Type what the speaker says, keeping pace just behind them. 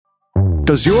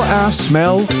Does your ass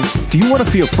smell? Do you want to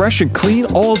feel fresh and clean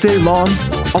all day long?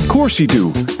 Of course you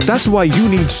do. That's why you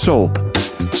need soap.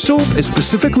 Soap is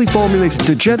specifically formulated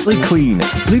to gently clean,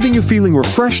 leaving you feeling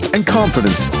refreshed and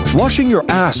confident. Washing your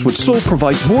ass with soap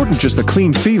provides more than just a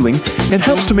clean feeling. It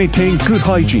helps to maintain good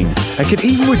hygiene and can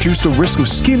even reduce the risk of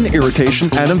skin irritation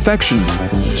and infection.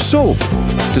 Soap,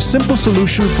 the simple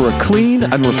solution for a clean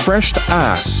and refreshed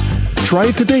ass. Try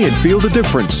it today and feel the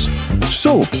difference.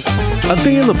 Soap,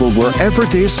 available wherever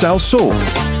they sell soap.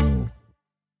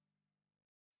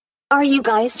 Are you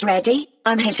guys ready?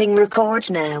 I'm hitting record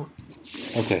now.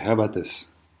 Okay, how about this?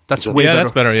 That's way better.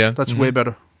 That's better, yeah. That's way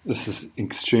better. This is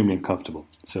extremely uncomfortable.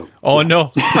 So. Oh,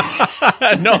 no.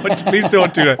 No, please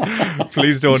don't do that.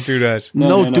 Please don't do that.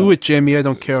 No, do it, Jamie. I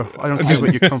don't care. I don't care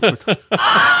about your comfort.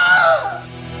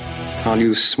 I'll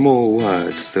use small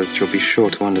words that you'll be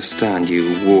sure to understand,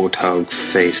 you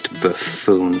warthog-faced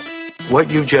buffoon.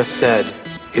 What you just said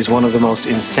is one of the most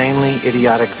insanely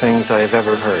idiotic things I have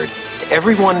ever heard.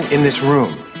 Everyone in this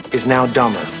room is now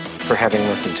dumber for having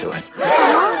listened to it.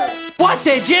 What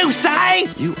did you say?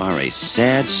 You are a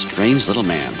sad, strange little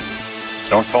man.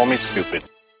 Don't call me stupid.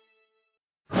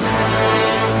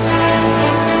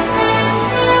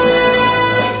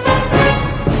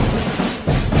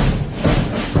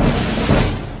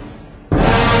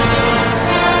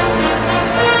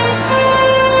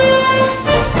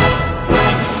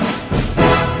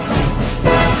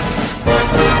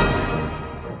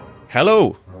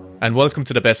 Hello, and welcome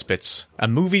to The Best Bits, a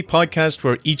movie podcast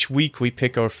where each week we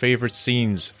pick our favourite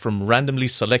scenes from randomly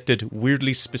selected,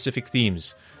 weirdly specific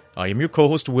themes. I am your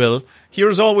co-host, Will. Here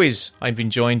as always, I'm being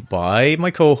joined by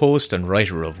my co-host and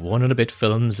writer of 1 and a Bit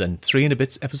films and 3 and a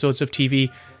Bit episodes of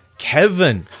TV,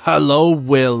 Kevin. Hello,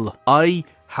 Will. I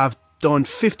have done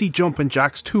 50 jumping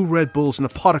jacks, 2 Red Bulls and a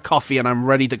pot of coffee, and I'm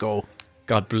ready to go.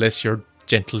 God bless your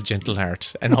gentle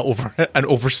heart and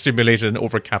overstimulated and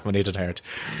overcaffeinated heart.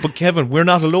 But Kevin, we're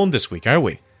not alone this week, are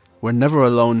we? We're never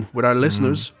alone with our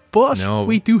listeners, but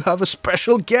we do have a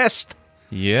special guest.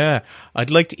 Yeah, I'd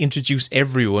like to introduce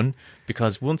everyone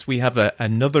because once we have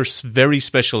another very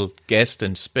special guest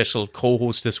and special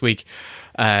co-host this week,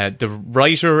 the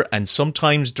writer and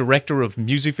sometimes director of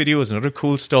music videos and other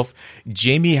cool stuff,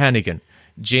 Jamie Hannigan.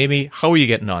 Jamie, how are you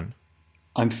getting on?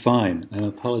 I'm fine. I'm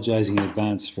apologizing in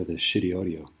advance for the shitty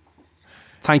audio.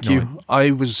 Thank you. I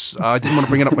didn't want to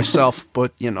bring it up myself,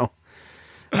 but you know.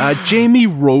 Jamie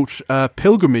wrote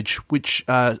Pilgrimage, which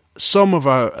some of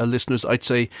our listeners, I'd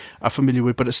say, are familiar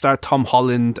with, but it starred Tom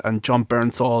Holland and John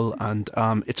Bernthal, and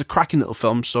it's a cracking little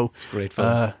film. So, it's a great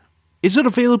film. Is it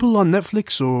available on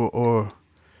Netflix or?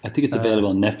 I think it's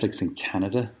available on Netflix in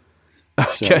Canada.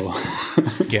 Okay. So.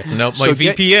 Getting out my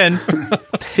VPN.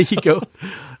 There you go.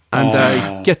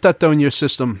 And get that down your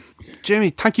system.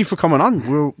 Jamie, thank you for coming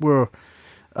on. We're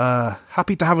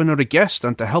happy to have another guest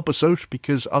and to help us out,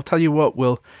 because I'll tell you what,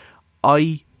 Will,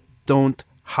 I don't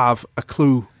have a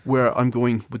clue where I'm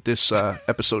going with this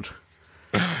episode.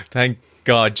 Thank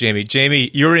God, Jamie.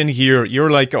 Jamie, you're in here. You're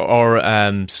like our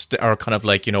kind of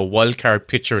like, you know, wild card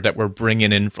pitcher that we're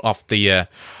bringing in off the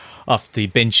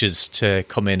benches to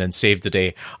come in and save the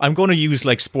day. I'm going to use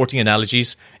like sporting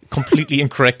analogies completely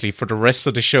incorrectly for the rest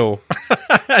of the show.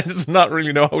 I just not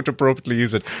really know how to appropriately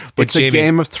use it. But it's Jamie, a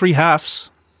game of 3 halves.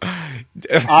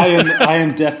 I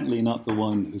am definitely not the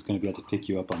one who's going to be able to pick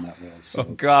you up on that, Will. So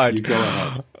oh God! You go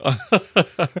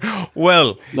ahead.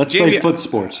 Well, let's Jamie, play foot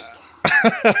sport.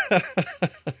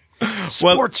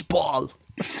 Sports ball.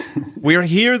 We're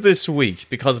here this week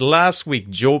because last week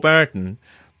Joe Barton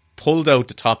pulled out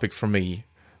the topic for me: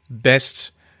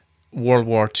 best World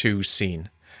War II scene.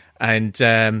 And,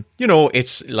 you know,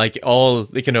 it's like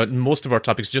most of our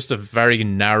topics, just a very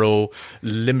narrow,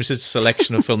 limited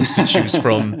selection of films to choose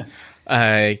from.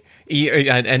 An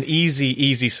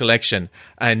easy selection.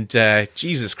 And,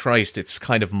 Jesus Christ, it's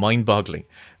kind of mind-boggling.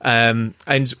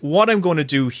 And what I'm going to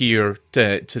do here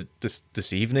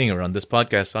this evening or on this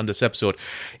podcast, on this episode,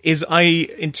 is I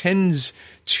intend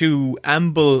to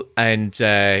amble and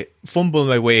fumble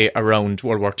my way around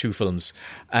World War II films.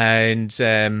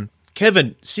 And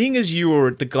Kevin, seeing as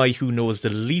you're the guy who knows the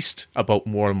least about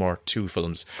World War II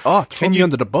films... Oh, throw me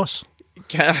under the bus.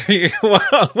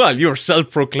 Well, you're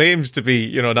self-proclaimed to be,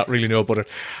 you know, not really know about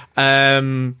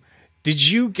it. Did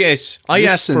you get... I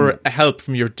asked for help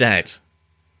from your dad.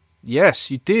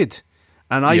 Yes, you did.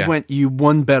 And I went, you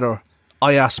won better.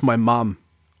 I asked my mum.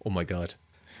 Oh my God.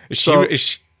 Is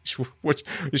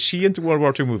she into World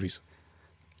War II movies?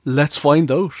 Let's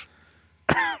find out.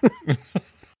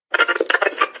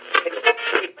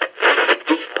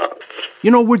 You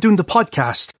know, we're doing the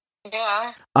podcast.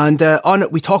 Yeah. And on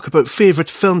it, we talk about favourite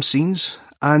film scenes.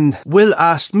 And Will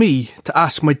asked me to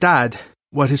ask my dad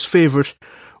what his favourite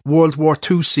World War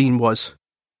II scene was.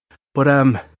 But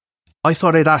I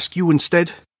thought I'd ask you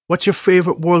instead. What's your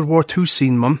favourite World War II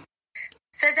scene, Mum?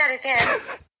 Say that again.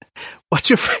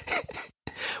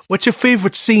 What's your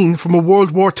favourite scene from a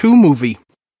World War II movie?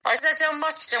 I don't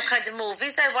watch them kind of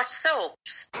movies. I watch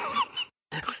soaps.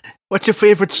 What's your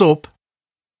favourite soap?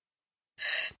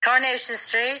 Coronation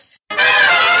Street.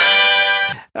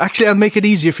 Actually, I'll make it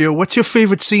easier for you. What's your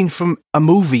favourite scene from a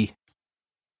movie?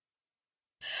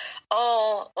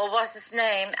 Oh, what's his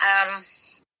name?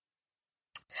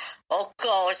 Oh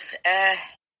God,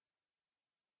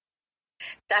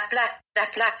 that black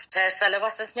fella.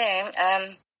 What's his name?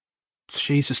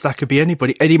 Jesus, that could be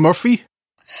anybody. Eddie Murphy?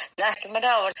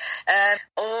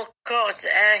 Oh God,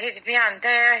 he'd be on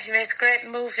there. He makes great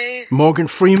movies. Morgan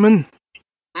Freeman?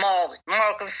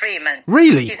 Morgan Freeman.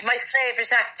 Really? He's my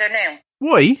favourite actor now.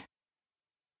 Why?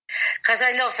 Because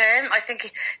I love him. I think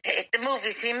the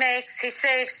movies he makes, he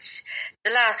saved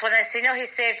the last one I see. He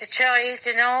saved a child,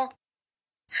 you know.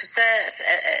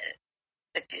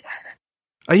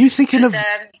 Are you thinking of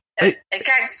a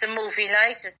gangster movie?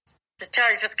 Like the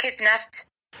child was kidnapped.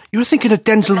 You're thinking of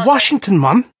Denzel Washington,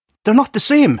 Mum. They're not the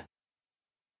same.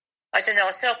 I don't know.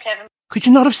 So Kevin, could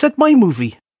you not have said my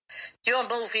movie? Your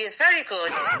movie is very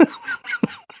good.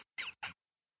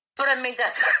 But I mean,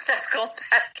 that's going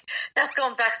back. That's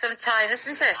going back some time,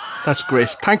 isn't it? That's great.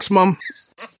 Thanks, Mum.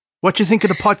 What do you think of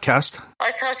the podcast?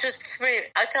 I thought it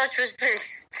was brilliant.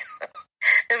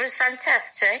 It was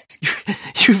fantastic.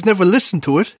 You've never listened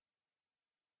to it?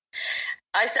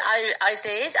 I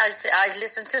did. I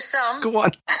listened to some. Go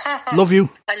on. Love you.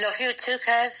 I love you too,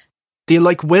 Kev. Do you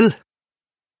like Will?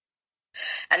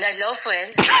 And I love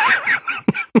Will.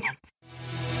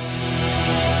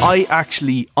 I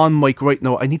actually, on mic right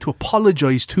now, I need to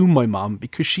apologise to my mum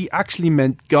because she actually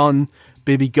meant Gone,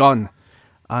 Baby Gone.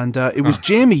 And it was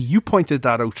Jamie, you pointed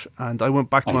that out. And I went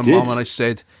back to my mum and I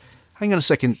said, hang on a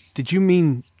second, did you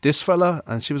mean this fella?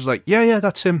 And she was like, yeah,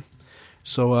 that's him.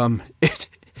 So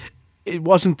it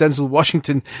wasn't Denzel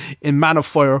Washington in Man of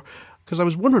Fire, because I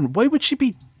was wondering, why would she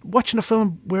be watching a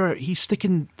film where he's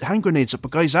sticking hand grenades up a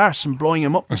guy's arse and blowing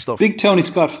him up and stuff? Big Tony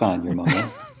Scott fan, your mum, eh?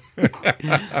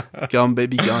 Gone,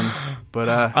 baby, gone. But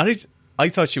I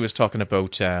thought she was talking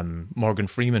about Morgan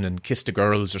Freeman and Kiss the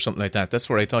Girls or something like that. That's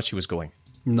where I thought she was going.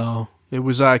 No, it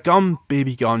was Gone,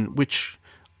 Baby, Gone, which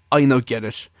I now get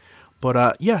it.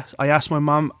 But yeah, I asked my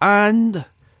mum, and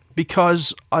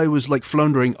because I was like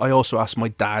floundering, I also asked my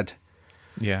dad.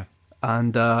 Yeah.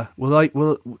 And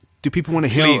do people want to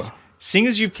hear? Please. Seeing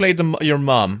as you've played your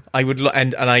mom, I would,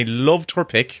 and I loved her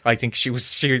pick. I think she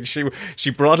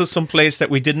brought us some place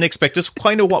that we didn't expect. Just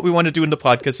kind of what we want to do in the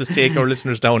podcast is take our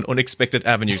listeners down unexpected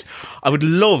avenues. I would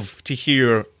love to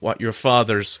hear what your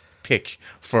father's pick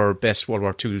for best World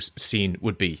War II scene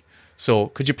would be. So,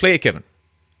 could you play it, Kevin?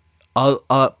 I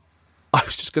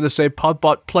was just going to say,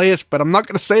 Podbot, play it, but I'm not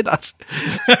going to say that.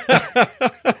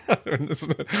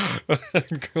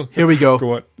 Here we go.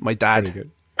 Go on. My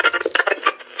dad.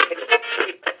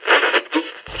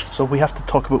 So we have to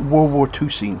talk about World War II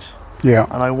scenes. Yeah.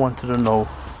 And I wanted to know,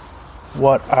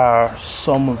 what are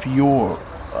some of your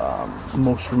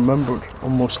most remembered or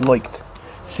most liked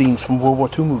scenes from World War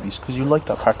II movies? Because you like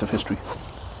that part of history.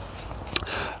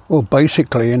 Well,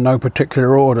 basically, in no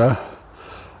particular order,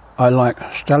 I like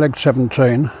Stalag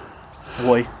 17.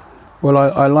 Why? Well,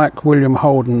 I like William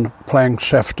Holden playing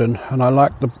Sefton, and I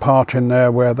like the part in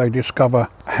there where they discover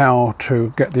how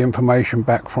to get the information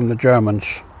back from the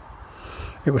Germans.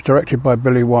 It was directed by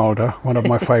Billy Wilder, one of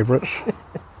my favourites.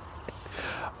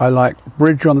 I like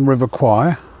Bridge on the River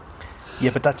Kwai. Yeah,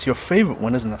 but that's your favourite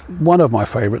one, isn't it? One of my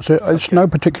favourites. It's okay. No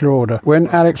particular order. When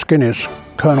Alex Guinness,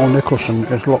 Colonel Nicholson,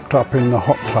 is locked up in the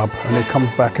hot tub and he comes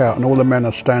back out and all the men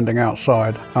are standing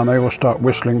outside and they all start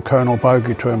whistling Colonel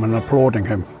Bogey to him and applauding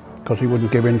him because he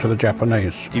wouldn't give in to the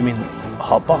Japanese. Do you mean a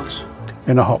hot box?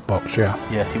 In a hot box, yeah.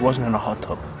 Yeah, he wasn't in a hot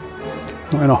tub.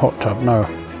 Not in a hot tub, no.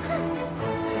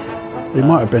 He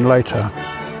might have been later.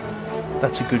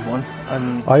 That's a good one.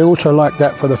 And I also like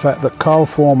that for the fact that Carl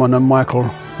Foreman and Michael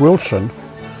Wilson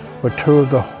were two of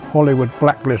the Hollywood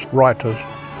blacklist writers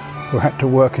who had to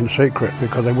work in secret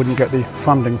because they wouldn't get the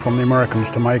funding from the Americans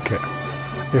to make it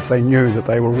if they knew that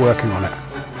they were working on it.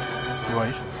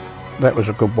 Right. That was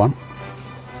a good one.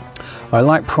 I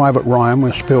like Private Ryan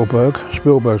with Spielberg.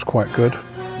 Spielberg's quite good.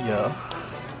 Yeah.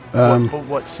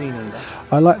 What scene in that?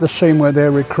 I like the scene where they're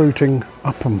recruiting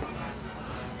Upham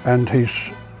and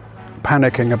he's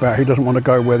panicking about he doesn't want to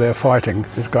go where they're fighting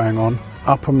is going on.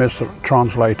 Upham is the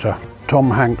translator.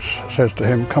 Tom Hanks says to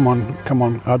him, come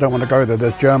on, I don't want to go there,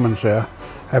 there's Germans there.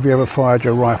 have you ever fired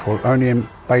your rifle? Only in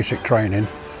basic training.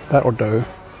 That'll do.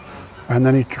 And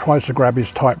then he tries to grab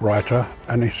his typewriter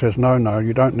and he says, no,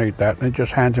 you don't need that. And he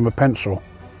just hands him a pencil.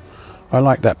 I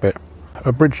like that bit.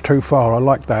 A bridge too far, I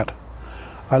like that.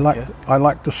 I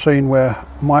like the scene where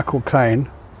Michael Caine,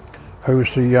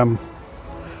 who's the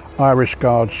Irish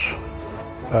Guards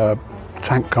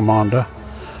tank commander,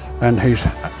 and he's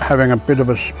having a bit of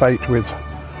a spate with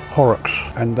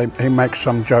Horrocks, and he makes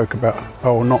some joke about,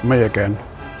 oh, not me again.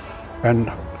 And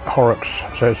Horrocks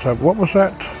says, what was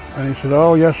that? And he said,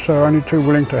 oh, yes, sir, only too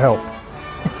willing to help.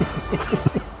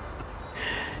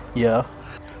 Yeah.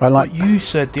 You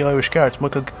said the Irish Guards.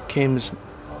 Michael Caine was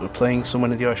playing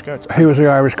someone in the Irish Guards. He was the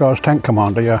Irish Guards tank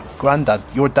commander, yeah. Granddad,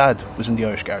 your dad, was in the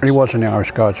Irish Guards. He was in the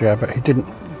Irish Guards, yeah, but he didn't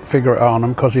figure it on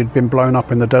him because he'd been blown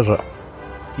up in the desert.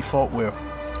 He fought where?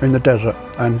 In the desert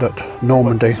and at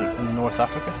Normandy. In North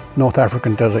Africa? North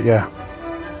African desert, yeah.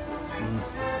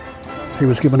 He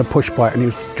was given a push bike and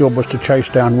his job was to chase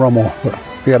down Rommel, but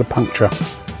he had a puncture.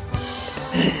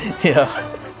 Yeah.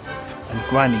 And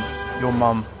Granny, your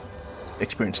mum,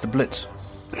 experienced the Blitz.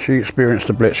 She experienced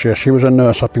the Blitz, yes. She was a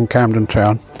nurse up in Camden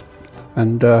Town,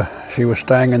 and she was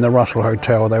staying in the Russell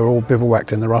Hotel. They were all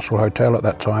bivouacked in the Russell Hotel at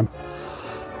that time.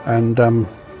 And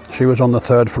she was on the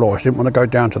 3rd floor. She didn't want to go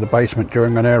down to the basement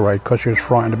during an air raid because she was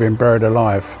frightened of being buried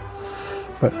alive.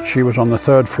 But she was on the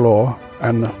 3rd floor,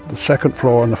 and the 2nd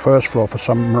floor and the 1st floor, for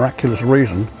some miraculous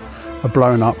reason, were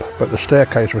blown up, but the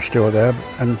staircase was still there,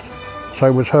 and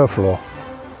so was her floor.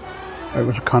 It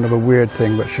was kind of a weird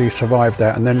thing, but she survived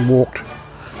that and then walked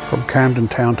from Camden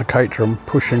Town to Caterham,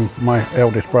 pushing my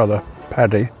eldest brother,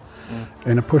 Paddy,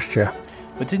 in a pushchair.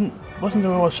 But wasn't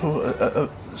there also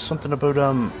something about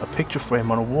a picture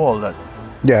frame on a wall that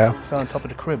fell on top of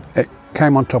the crib? It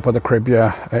came on top of the crib,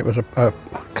 yeah. It was a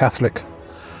Catholic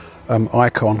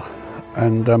icon,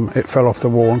 and it fell off the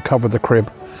wall and covered the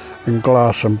crib in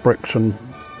glass and bricks and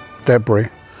debris.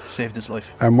 Saved his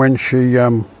life. And when she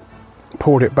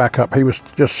pulled it back up, he was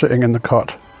just sitting in the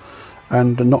cot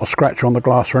and not a scratch on the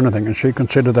glass or anything, and she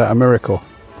considered that a miracle.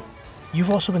 You've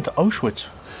also been to Auschwitz.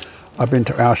 I've been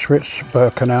to Auschwitz,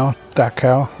 Birkenau,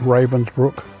 Dachau,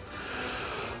 Ravensbrück.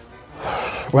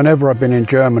 Whenever I've been in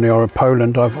Germany or in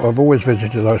Poland, I've always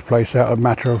visited those places out of a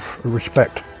matter of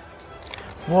respect.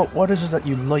 What is it that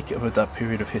you like about that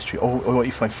period of history, or what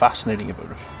you find fascinating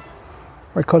about it?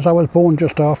 Because I was born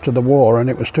just after the war and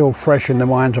it was still fresh in the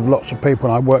minds of lots of people,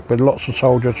 and I worked with lots of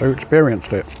soldiers who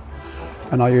experienced it.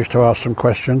 And I used to ask them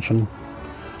questions and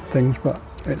things, but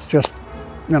it's just,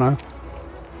 well,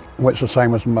 it's the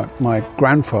same as my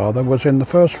grandfather was in the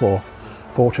First War,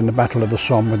 fought in the Battle of the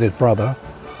Somme with his brother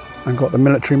and got the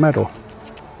military medal.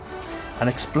 And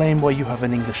explain why you have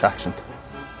an English accent.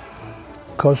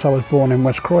 Because I was born in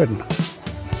West Croydon.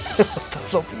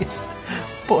 That's obvious.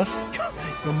 But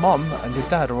your mum and your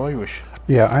dad are Irish.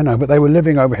 Yeah, I know, but they were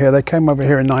living over here. They came over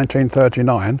here in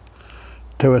 1939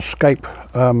 to escape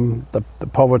the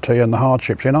poverty and the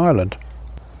hardships in Ireland.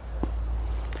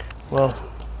 Well,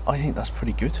 I think that's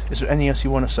pretty good. Is there anything else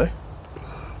you want to say?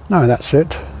 No, that's it.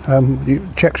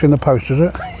 Checks in the post, is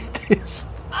it? It is.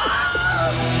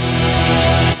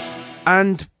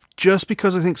 And just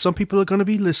because I think some people are going to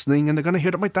be listening and they're going to hear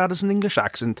that my dad has an English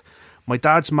accent, my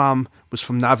dad's mum was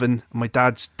from Navan and my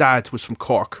dad's dad was from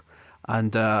Cork.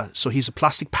 And so he's a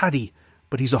plastic paddy,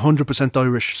 but he's 100%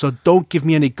 Irish. So don't give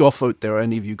me any guff out there,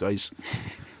 any of you guys.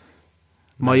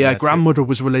 My grandmother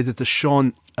was related to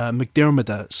Sean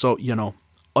McDermott, so,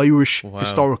 Irish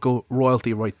historical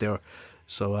royalty right there.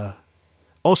 So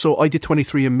also, I did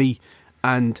 23andMe,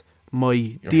 and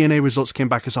my DNA results came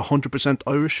back as 100%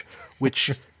 Irish,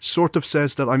 which sort of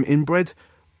says that I'm inbred,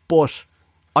 but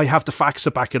I have the facts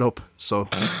to back it up. So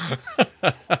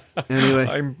anyway,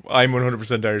 I'm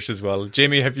 100% Irish as well.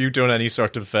 Jamie, have you done any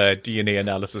sort of DNA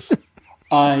analysis?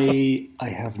 I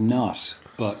have not,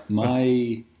 but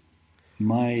my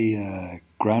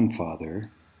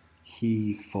grandfather,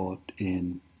 he fought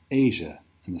in Asia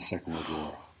in the Second World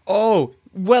War. Oh,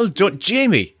 well done,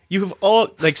 Jamie. You have all,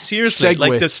 seriously, Segue.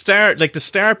 like the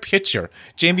star picture.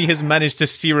 Jamie has managed to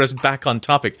steer us back on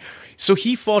topic. So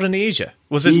he fought in Asia.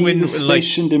 Was it he was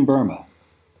stationed in Burma?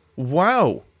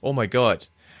 Wow! Oh my God!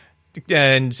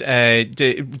 And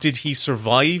did he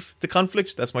survive the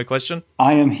conflict? That's my question.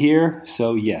 I am here,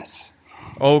 so yes.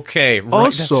 Okay, right.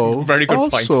 Also, that's a very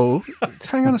good point.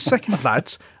 Hang on a second,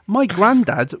 lads. My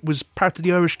granddad was part of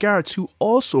the Irish Guards who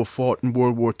also fought in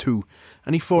World War II,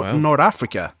 and he fought in North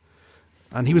Africa,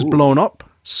 and he was blown up.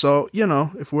 So,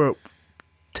 if we're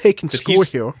taking score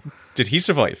here. Did he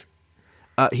survive?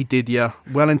 He did, yeah.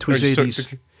 Well into his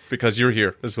 80s. Because you're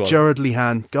here as well. Gerard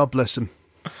Lehan, God bless him.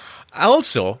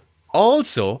 Also,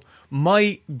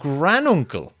 My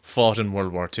granduncle fought in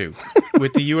World War II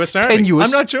with the U.S. Army. Tenuous.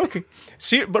 I'm not joking.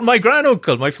 See, but my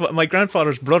granduncle, my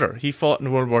grandfather's brother, he fought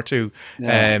in World War II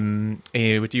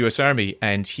with the U.S. Army,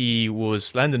 and he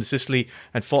was landed in Sicily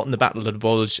and fought in the Battle of the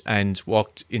Bulge and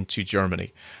walked into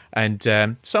Germany. And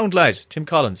sound lad, Tim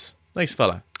Collins, nice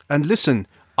fella. And listen,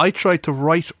 I tried to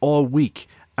write all week,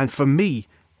 and for me,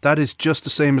 that is just the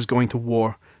same as going to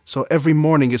war. So every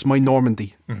morning is my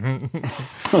Normandy.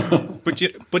 But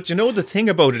you know, the thing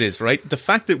about it is, right, the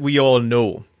fact that we all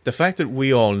know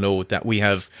that we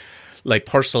have like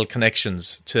personal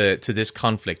connections to this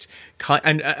conflict,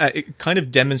 and it kind of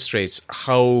demonstrates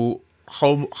how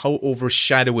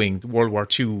overshadowing World War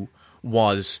II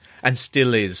was and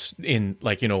still is in,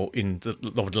 like, you know,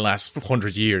 over the last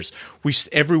 100 years.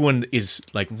 Everyone is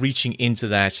like reaching into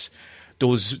that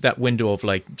window of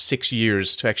like 6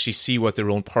 years to actually see what their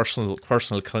own personal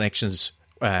connections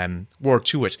were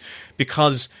to it,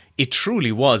 because it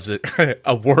truly was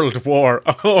a world war,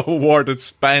 a war that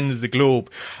spans the globe.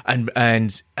 And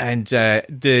when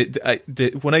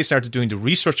I started doing the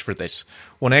research for this,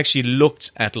 when I actually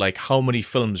looked at like how many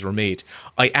films were made,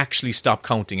 I actually stopped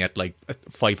counting at like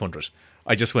 500.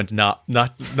 I just went not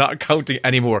counting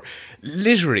anymore.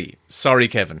 Literally, sorry,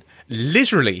 Kevin.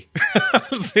 Literally,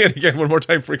 I'll say it again one more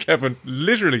time for Kevin.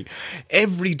 Literally,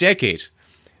 every decade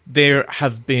there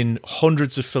have been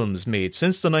hundreds of films made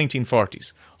since the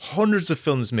 1940s. Hundreds of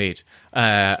films made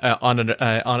on in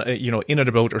and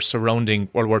about or surrounding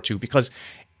World War II, because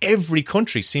every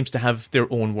country seems to have their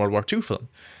own World War II film,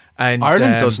 and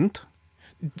Ireland doesn't.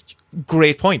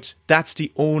 Great point. That's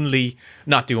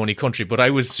not the only country, but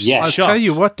I was I'll shocked. tell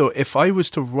you what, though, if I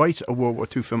was to write a World War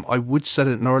II film, I would set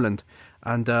it in Ireland,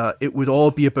 and it would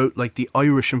all be about like the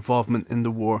Irish involvement in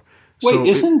the war. Wait,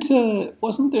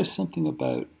 wasn't there something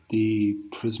about the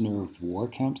prisoner of war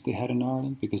camps they had in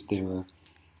Ireland, because they were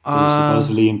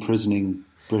supposedly imprisoning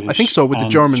British? I think so, with the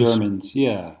Germans.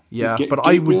 Yeah. But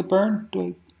I would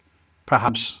Byrne?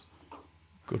 Perhaps.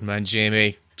 Good man,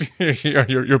 Jamie.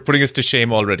 You're putting us to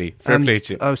shame already. Fair play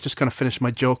to you. I was just going to finish my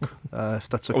joke, if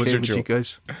that's okay with you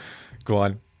guys. Go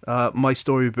on. My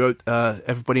story about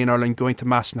everybody in Ireland going to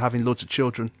mass and having loads of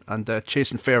children and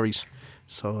chasing fairies.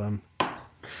 So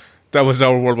that was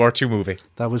our World War II movie.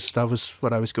 That was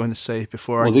what I was going to say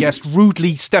before our guest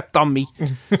rudely stepped on me.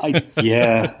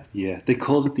 Yeah. They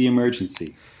called it the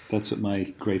emergency. That's what my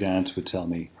great aunt would tell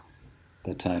me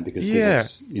that time, because they had,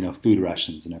 food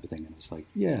rations and everything, and it was like,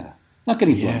 not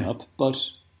getting blown up, but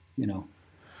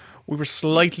we were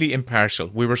slightly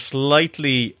impartial. We were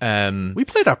slightly. We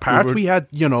played our part. We had,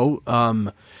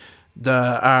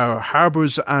 our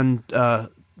harbours, and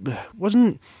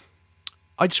wasn't.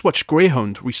 I just watched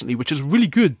Greyhound recently, which is a really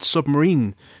good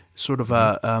submarine sort of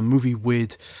a movie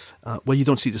with. Well, you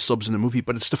don't see the subs in the movie,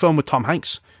 but it's the film with Tom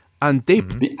Hanks, and they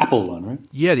the Apple one, right?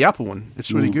 Yeah, the Apple one.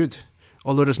 It's really good.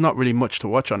 Although there's not really much to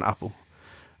watch on Apple.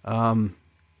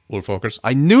 Wolfwalkers.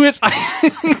 I knew it.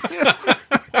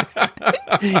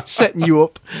 Setting you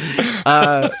up.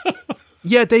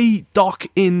 They dock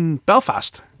in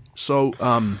Belfast. So,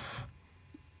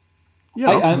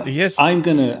 yes, I'm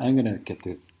gonna get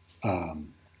the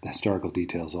historical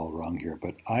details all wrong here,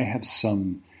 but I have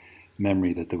some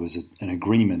memory that there was an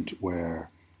agreement where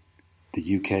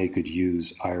the UK could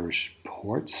use Irish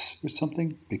ports or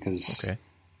something because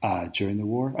during the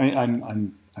war.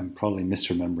 I'm probably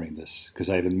misremembering this because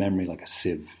I have a memory like a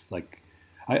sieve. Like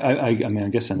I mean, I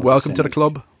guess I'm welcome to the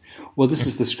club. Well, this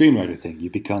is the screenwriter thing. You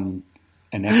become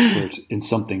an expert in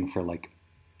something for like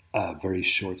a very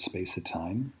short space of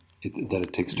time that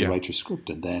it takes to write your script,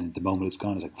 and then the moment it's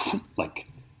gone, it's like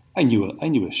I knew a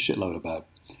shitload about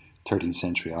 13th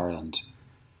century Ireland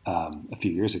a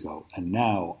few years ago, and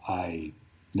now I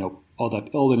know all that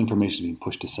information is being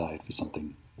pushed aside for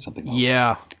something else.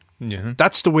 Yeah.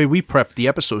 That's the way we prep the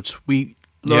episodes. We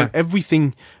learn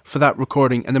everything for that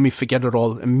recording, and then we forget it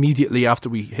all immediately after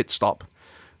we hit stop.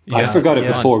 I forgot it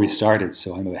before we started,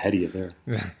 so I'm ahead of you there.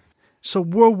 So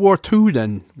World War II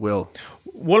then, Will?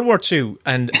 World War II,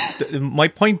 and my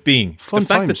point being, the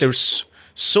fact that there's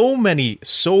so many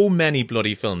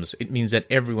bloody films, it means that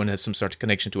everyone has some sort of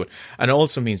connection to it, and it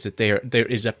also means that there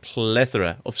is a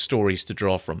plethora of stories to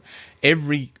draw from.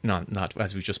 Not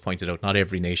as we just pointed out, not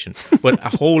every nation, but a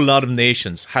whole lot of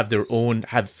nations had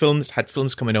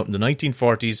films coming out in the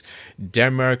 1940s.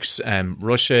 Denmark's,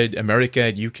 Russia,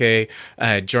 America, UK,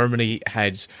 Germany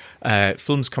had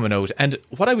films coming out, and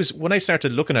when I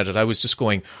started looking at it, I was just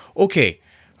going, okay.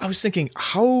 I was thinking,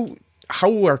 how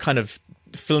are kind of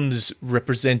films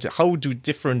represent? How does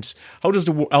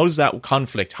that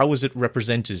conflict? How is it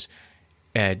represented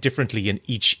differently in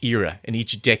each era, in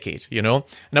each decade, you know?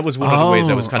 And that was one of the ways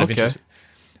I was kind of interested.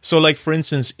 So, like, for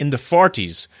instance, in the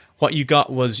 40s, what you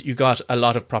got was a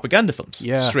lot of propaganda films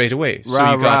straight away.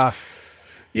 So you got...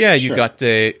 Yeah, you got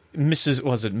the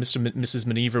Mrs.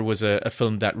 Miniver was a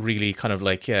film that really kind of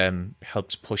like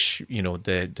helped push, you know,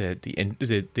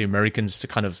 the Americans to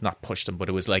kind of not push them, but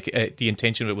it was like the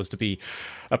intention of it was to be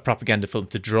a propaganda film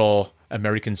to draw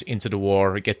Americans into the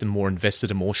war, get them more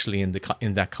invested emotionally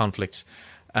in that conflict.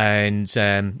 And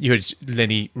you had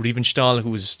Leni Riefenstahl, who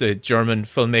was the German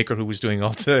filmmaker who was doing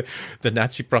all the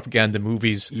Nazi propaganda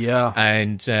movies. Yeah.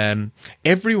 And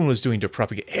everyone was doing their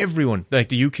propaganda. Everyone, like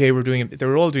the UK were doing it. They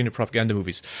were all doing the propaganda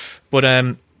movies. But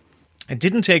it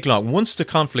didn't take long. Once the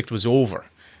conflict was over,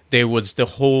 there was the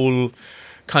whole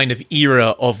kind of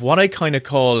era of what I kind of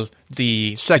call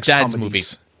the sex dad's comedies.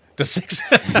 movies.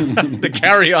 The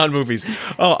carry-on movies.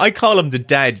 Oh, I call them the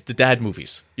dad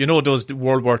movies. You know, those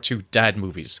World War II dad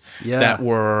movies that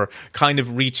were kind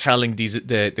of retelling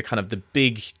the kind of the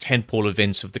big tentpole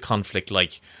events of the conflict,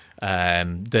 like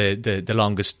the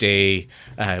Longest Day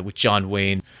with John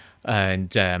Wayne and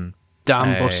Dam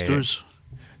Busters.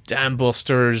 Dam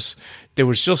Busters. There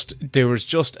was just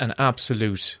an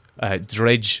absolute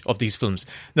dredge of these films.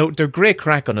 Now, they're great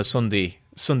crack on a Sunday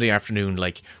afternoon,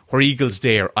 like Where Eagles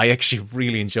Dare. I actually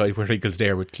really enjoyed Where Eagles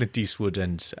Dare with Clint Eastwood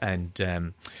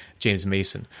and James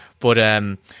Mason. But what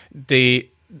I'm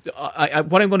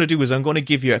going to do is I'm going to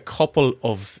give you a couple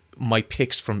of my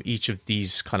picks from each of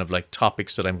these kind of like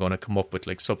topics that I'm going to come up with,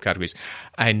 like subcategories,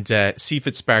 and see if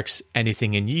it sparks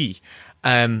anything in ye.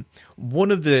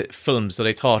 One of the films that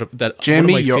I thought that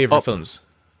Jamie, one of my favorite films.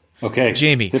 Okay,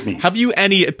 Jamie, have you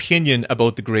any opinion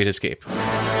about The Great Escape?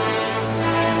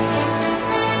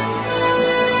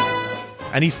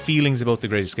 Any feelings about The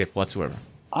Great Escape whatsoever?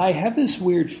 I have this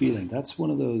weird feeling. That's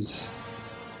one of those...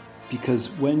 Because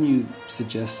when you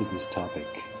suggested this topic,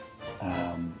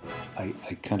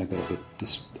 I kind of got a bit...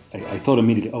 I thought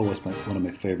immediately, oh, it's one of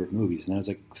my favourite movies. And then I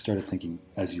was started thinking,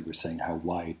 as you were saying, how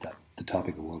wide the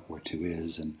topic of World War II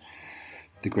is. And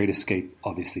The Great Escape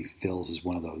obviously fills as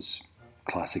one of those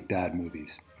classic dad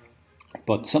movies.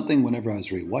 But something, whenever I was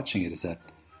rewatching it, is that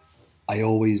I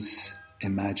always...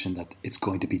 imagine that it's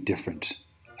going to be different.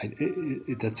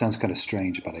 That sounds kind of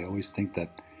strange, but I always think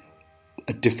that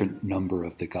a different number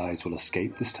of the guys will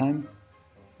escape this time,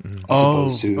 as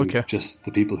opposed to just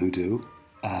the people who do.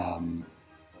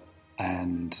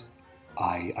 And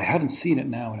I haven't seen it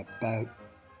now in about,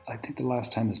 I think the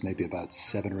last time was maybe about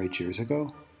 7 or 8 years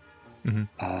ago.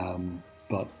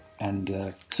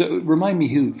 So remind me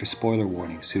who, for spoiler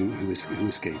warnings, who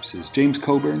escapes? Is James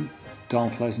Coburn,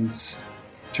 Donald Pleasance,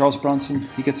 Charles Bronson?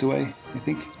 He gets away, I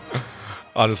think.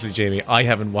 Honestly, Jamie, I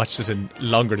haven't watched it in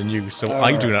longer than you, so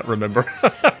I do not remember.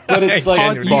 But it's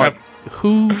like...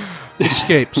 Who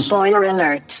escapes? Spoiler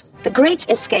alert. The Great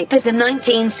Escape is a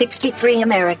 1963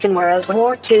 American World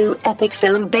War II epic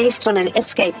film based on an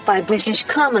escape by British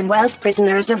Commonwealth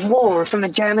prisoners of war from a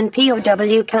German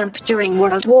POW camp during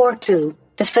World War II.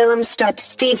 The film starred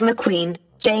Steve McQueen,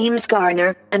 James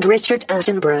Garner, and Richard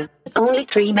Attenborough. Only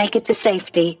 3 make it to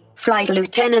safety. Flight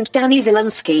Lieutenant Danny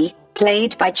Vilinsky,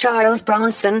 played by Charles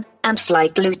Bronson, and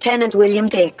Flight Lieutenant William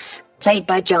Dix, played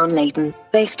by John Layton.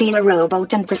 They steal a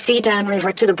rowboat and proceed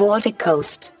downriver to the Baltic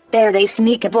coast. There they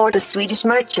sneak aboard a Swedish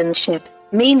merchant ship.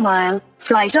 Meanwhile,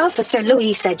 Flight Officer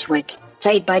Louis Sedgwick,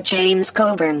 played by James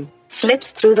Coburn,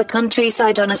 slips through the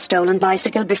countryside on a stolen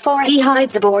bicycle before he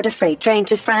hides aboard a freight train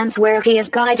to France, where he is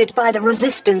guided by the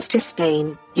resistance to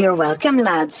Spain. You're welcome,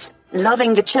 lads.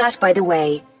 Loving the chat, by the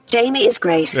way. Jamie is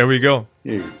great. There we go.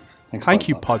 Thank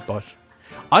you, Podbot.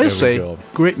 I'll say,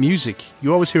 great music.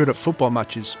 You always hear it at football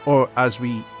matches, or as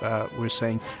we were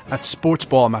saying, at sports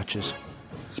ball matches.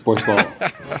 Sports ball.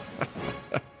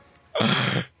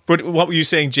 But what were you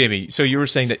saying, Jamie? So you were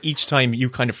saying that each time you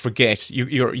kind of forget,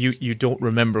 you don't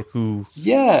remember who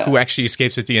actually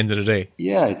escapes at the end of the day.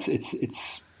 Yeah,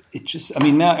 it just. I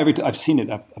mean, now I've seen it.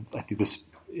 I think this,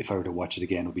 if I were to watch it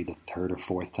again, would be the 3rd or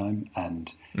 4th time,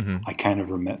 and I kind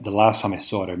of remember the last time I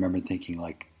saw it. I remember thinking,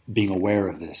 like, being aware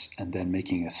of this and then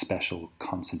making a special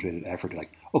concentrated effort,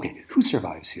 like, okay, who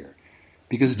survives here?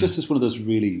 Because it just is one of those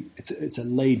really. It's a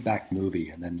laid back movie,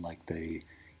 and then like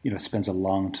spends a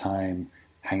long time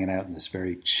hanging out in this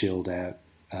very chilled out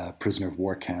prisoner of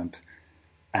war camp,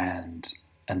 and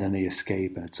then they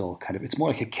escape, and it's more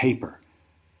like a caper.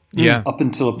 Yeah. Up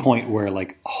until a point where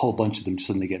like a whole bunch of them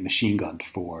suddenly get machine gunned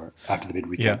after they've been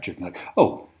recaptured. And like,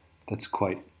 oh, that's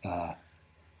quite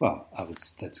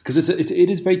that's because it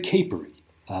is very capery.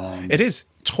 It is.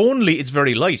 Tonally, it's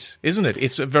very light, isn't it?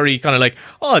 It's a very kind of like,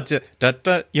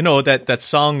 that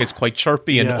song is quite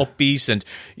chirpy and upbeat, and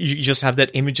you just have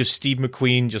that image of Steve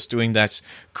McQueen just doing that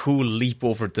cool leap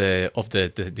over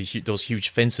those huge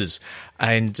fences.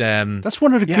 And that's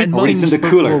one of the good things in the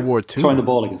cooler, World War II. Throwing the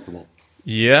ball against the wall.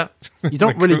 Yeah. You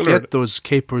don't really get those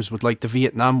capers with like the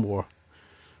Vietnam War.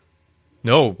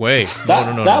 No way.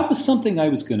 That was something I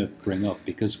was going to bring up,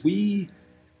 because we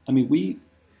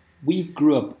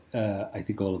grew up, I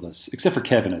think all of us, except for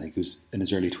Kevin, I think, who's in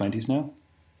his early 20s now.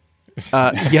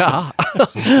 Yeah.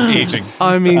 Aging.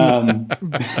 I mean,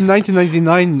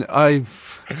 1999,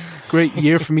 great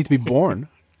year for me to be born.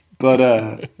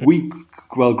 But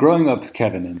growing up,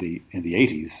 Kevin, in the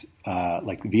 80s,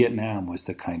 like Vietnam was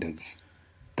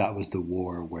that was the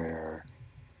war where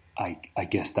I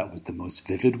guess that was the most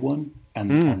vivid one.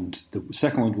 And the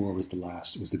Second World War was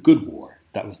the good war.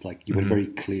 That was like, you had very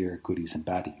clear goodies and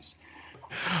baddies.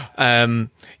 But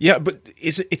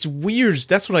it's weird.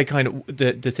 That's what I kind of,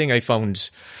 the thing I found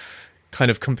kind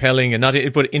of compelling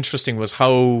and but interesting was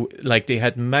how, like, they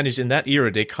had managed in that era,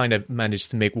 they kind of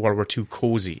managed to make World War II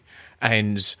cozy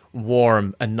and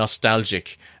warm and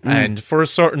nostalgic, and for a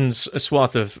certain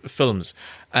swath of films.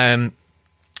 And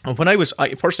when I was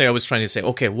trying to say,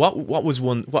 okay, what's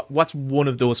one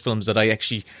of those films that I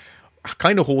actually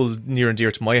kind of hold near and dear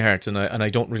to my heart, and I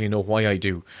don't really know why I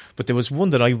do, but there was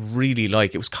one that I really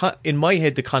like. It was in my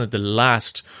head the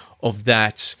last of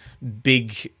that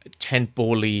big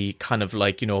tentpole-y kind of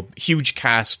like, huge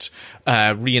cast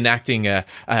reenacting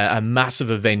a massive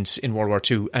event in World War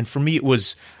II, and for me it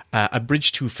was A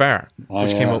Bridge Too Far,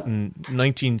 which came out in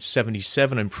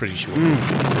 1977, I'm pretty sure.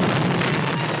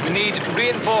 We need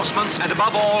reinforcements and,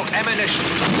 above all, ammunition.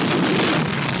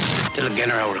 Till the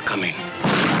general are coming.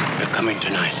 They're coming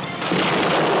tonight.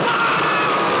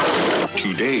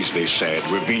 2 days, they said.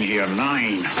 We've been here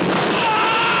 9.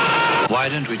 Why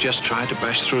don't we just try to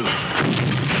bash through?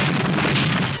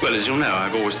 Well, as you'll know,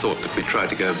 I've always thought that we tried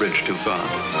to go a bridge too far.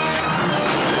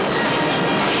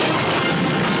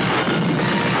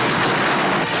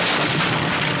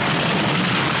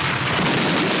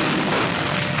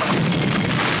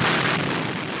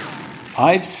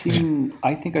 I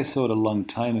think I saw it a long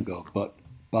time ago, but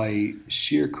by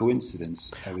sheer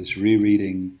coincidence, I was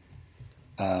rereading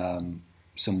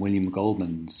some William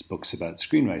Goldman's books about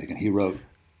screenwriting, and he wrote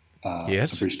A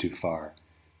Bridge Too Far,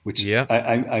 which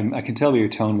I can tell by your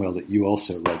tone, Will, that you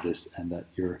also read this and that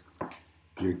you're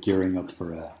gearing up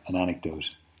for an anecdote.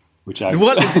 Which I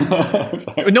was,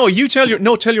 no,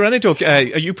 tell your anecdote.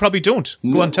 You probably don't.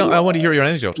 Go on, tell. I want to hear your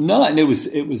anecdote. No, and it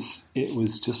was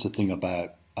just a thing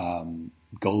about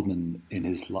Goldman in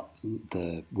his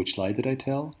the Which Lie Did I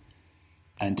Tell,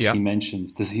 and he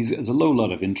mentions this. There's a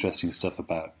lot of interesting stuff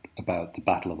about the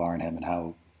Battle of Arnhem and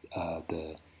how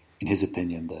in his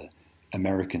opinion, the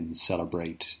Americans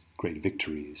celebrate great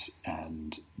victories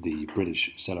and the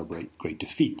British celebrate great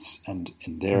defeats, and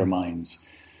in their minds.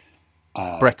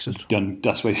 Brexit.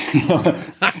 That's what you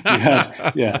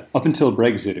had. Up until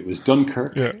Brexit, it was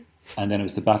Dunkirk, and then it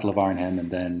was the Battle of Arnhem,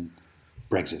 and then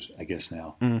Brexit. I guess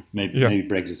now maybe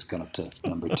Brexit's gone up to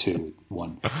number 2,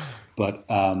 1. But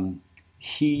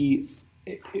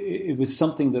it was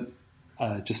something that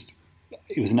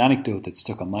it was an anecdote that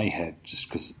stuck on my head, just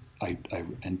because I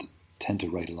tend to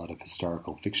write a lot of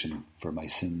historical fiction for my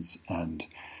sins,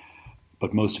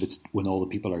 but most of it's when all the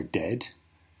people are dead.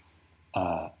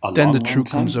 Then the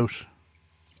truth comes out.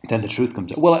 Then the truth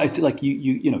comes out. Well, it's like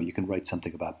you can write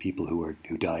something about people who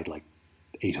died like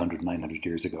 800, 900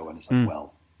 years ago, and it's like,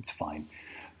 well, it's fine.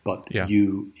 But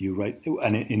you write,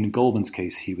 and in Goldman's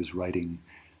case, he was writing.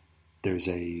 There's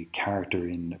a character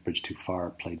in A Bridge Too Far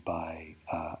played by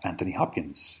Anthony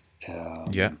Hopkins.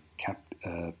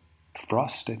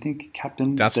 Frost, I think,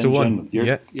 Captain. That's the one.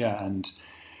 And.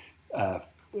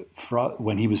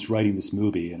 When he was writing this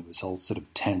movie, and it was all sort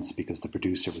of tense because the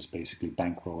producer was basically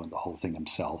bankrolling the whole thing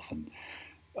himself, and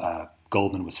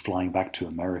Goldman was flying back to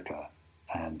America,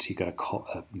 and he got a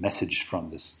message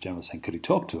from this general saying, could he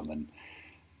talk to him? And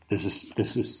there's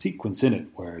this sequence in it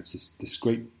where it's this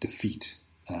great defeat,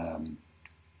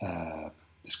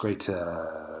 this great,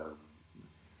 the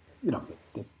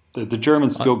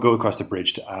Germans go across the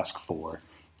bridge to ask for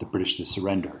the British to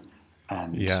surrender,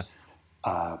 and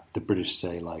the British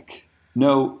say, like,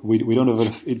 no, we don't have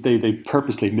enough. They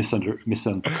purposely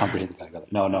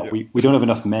miscomprehended. No, we don't have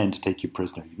enough men to take you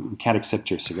prisoner. We can't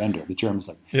accept your surrender. The Germans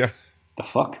like, the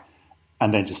fuck,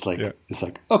 and then just like it's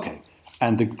like, okay.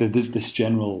 And this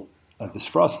general, this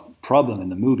Frost problem in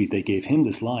the movie, they gave him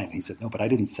this line. He said, no, but I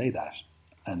didn't say that.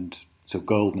 And so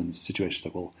Goldman's situation is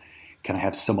like, well, can I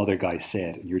have some other guy say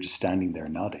it? And you're just standing there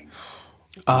nodding.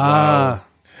 Wow.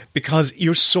 Because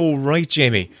you're so right,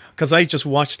 Jamie. Because I just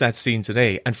watched that scene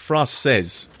today, and Frost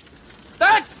says,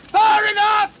 "That's far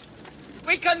enough!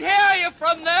 We can hear you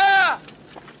from there!"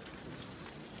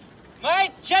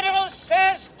 My general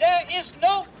says there is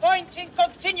no point in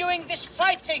continuing this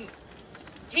fighting.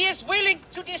 He is willing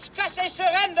to discuss a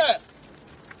surrender.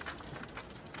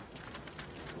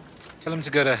 Tell him to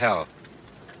go to hell.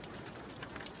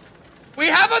 We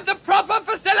haven't the proper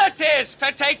facilities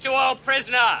to take you all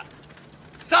prisoner.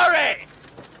 Sorry.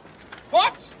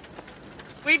 What?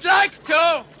 We'd like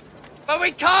to, but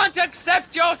we can't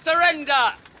accept your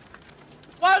surrender.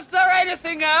 Was there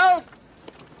anything else?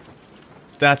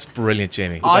 That's brilliant,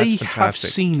 Jamie. That's I fantastic. have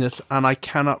seen it and I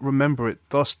cannot remember it.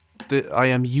 Thus, I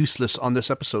am useless on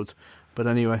this episode. But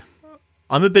anyway.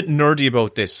 I'm a bit nerdy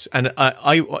about this, and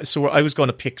I was going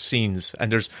to pick scenes,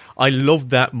 and I love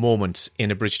that moment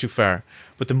in A Bridge Too Far,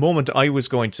 but the moment I was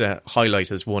going to highlight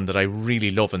as one that I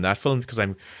really love in that film, because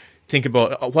I'm thinking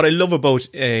about what I love about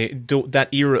that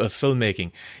era of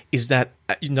filmmaking is that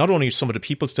not only are some of the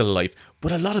people still alive,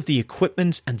 but a lot of the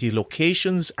equipment and the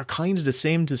locations are kind of the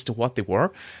same as to what they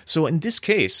were. So in this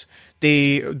case,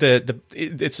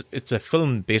 it's a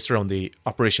film based around the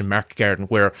Operation Market Garden,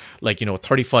 where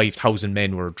 35,000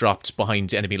 men were dropped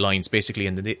behind enemy lines, basically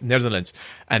in the Netherlands,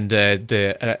 and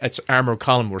its armored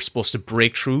column were supposed to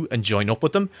break through and join up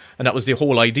with them, and that was the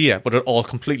whole idea. But it all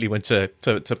completely went to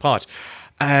pot.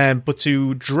 But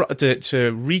to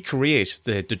recreate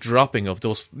the dropping of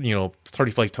those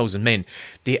 35,000 men,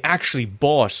 they actually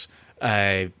bought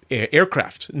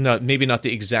aircraft. Maybe not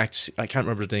the exact. I can't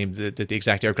remember the name, the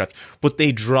exact aircraft. But they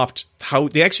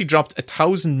actually dropped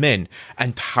 1,000 men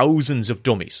and thousands of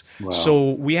dummies. Wow.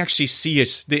 So we actually see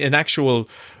it, an actual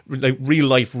real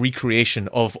life recreation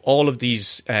of all of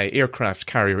these aircraft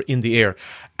carrier in the air.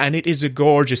 And it is a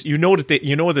gorgeous.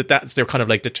 That's their kind of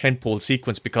like the tentpole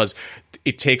sequence, because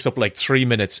it takes up like 3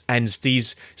 minutes, and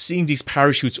seeing these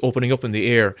parachutes opening up in the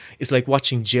air is like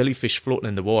watching jellyfish floating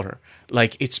in the water.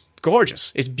 Like, it's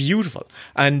gorgeous, it's beautiful,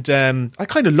 and I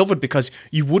kind of love it because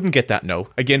you wouldn't get that now.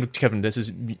 Again, Kevin, this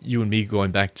is you and me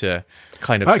going back to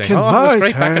kind of saying, "Oh, it was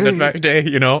great back in the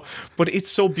day," But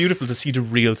it's so beautiful to see the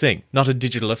real thing, not a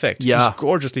digital effect. Yeah, it's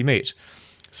gorgeously made.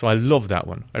 So I love that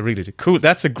one. I really do. Cool.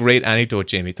 That's a great anecdote,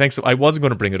 Jamie. Thanks. I wasn't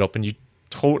going to bring it up, and you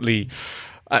totally.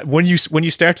 When you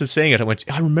started saying it, I went,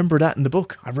 I remember that in the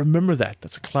book. I remember that.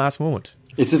 That's a class moment.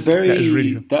 It's a very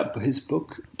his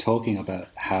book talking about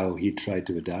how he tried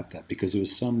to adapt that, because there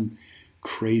was some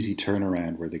crazy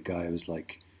turnaround where the guy was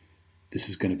like, "This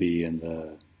is going to be in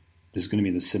the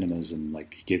cinemas," and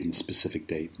like he gave them a specific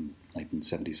date in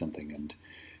 1970 something, and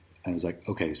I was like,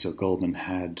 okay, so Goldman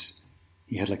had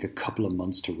like a couple of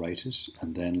months to write it,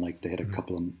 and then like they had a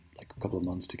couple of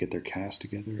months to get their cast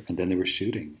together, and then they were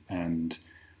shooting. And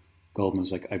Goldman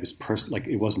was like,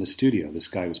 it wasn't a studio. This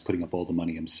guy was putting up all the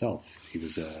money himself. He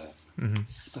was your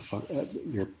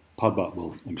Podbot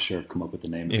will, I'm sure, come up with the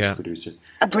name of this producer.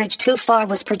 A Bridge Too Far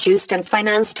was produced and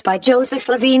financed by Joseph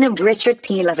Levine and Richard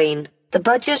P. Levine. The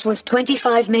budget was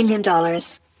 $25 million.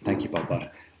 Thank you, Podbot.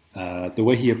 The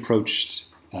way he approached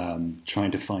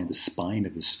trying to find the spine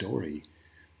of the story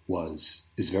is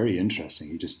very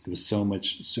interesting. There was so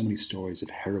many stories of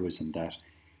heroism that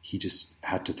he just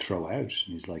had to throw out.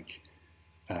 And he's like,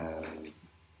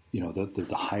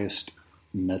 the highest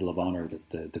Medal of Honor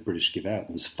that the British give out.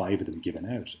 There was 5 of them given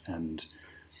out, and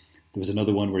there was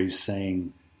another one where he was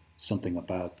saying something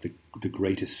about the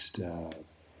greatest.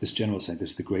 This general was saying this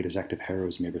is the greatest act of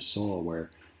heroism he ever saw. Where,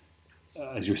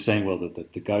 as you were saying, well,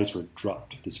 the guys were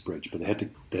dropped at this bridge, but they had to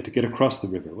get across the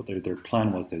river. What their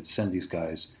plan was, they'd send these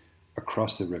guys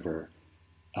across the river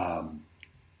under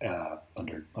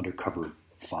cover of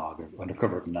fog or under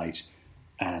cover of night,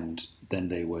 and then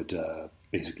they would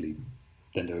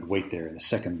wait there, and the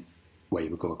second wave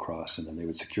would go across, and then they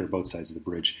would secure both sides of the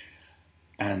bridge.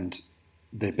 And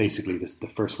they basically, the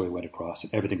first wave went across,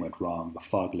 and everything went wrong. The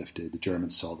fog lifted, the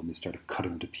Germans saw them, they started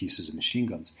cutting them to pieces of machine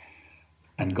guns.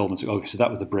 And Goldman said, "Oh, so that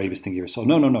was the bravest thing you ever saw."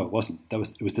 No, it wasn't.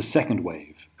 It was the second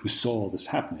wave who saw all this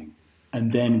happening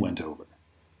and then went over.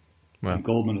 Wow. And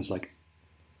Goldman was like,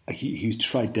 he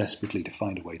tried desperately to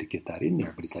find a way to get that in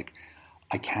there, but he's like,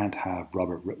 I can't have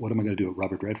Robert. What am I going to do with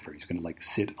Robert Redford? He's going to like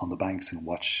sit on the banks and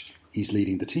watch. He's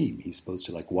leading the team. He's supposed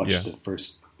to like watch the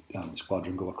first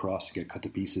squadron go across and get cut to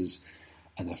pieces,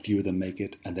 and a few of them make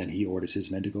it, and then he orders his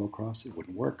men to go across. It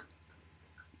wouldn't work.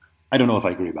 I don't know if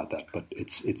I agree about that, but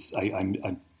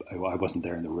I wasn't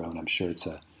there in the room. I'm sure it's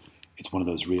one of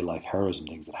those real life heroism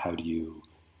things. That how do you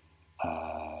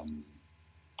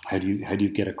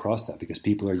get across that? Because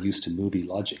people are used to movie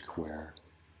logic where,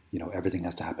 everything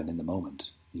has to happen in the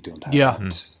moment. You don't have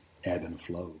ebb and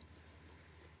flow.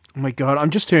 Oh my God, I'm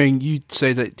just hearing you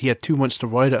say that he had 2 months to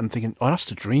write it. I'm thinking, oh, that's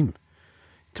the dream.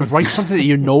 To write something that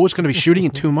you know is going to be shooting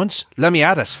in 2 months? Let me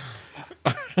at it.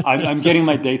 I'm getting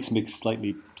my dates mixed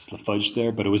slightly fudged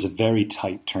there, but it was a very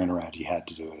tight turnaround. He had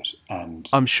to do it. And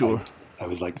I'm sure. I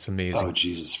was like, it's amazing. Oh,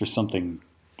 Jesus, for something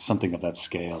of that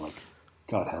scale, like,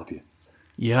 God help you.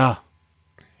 Yeah.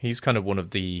 He's kind of one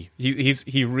of the...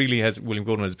 He really has... William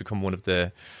Goldman has become one of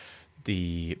the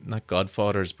not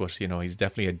godfathers, but he's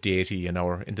definitely a deity in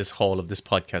this hall of this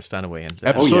podcast anyway. And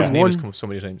episode his name has one. come up so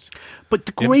many times. But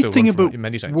the great thing about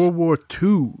many times. World War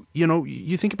II,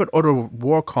 you think about other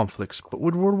war conflicts, but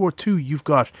with World War II, you've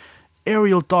got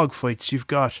aerial dogfights, you've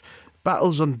got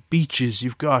battles on beaches,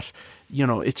 you've got,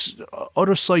 it's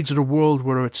other sides of the world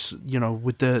where it's,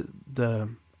 with the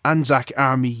Anzac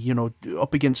army,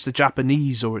 up against the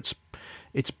Japanese, or it's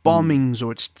bombings,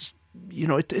 or it's,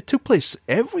 it took place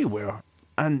everywhere.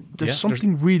 And there's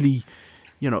something really,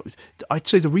 I'd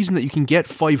say the reason that you can get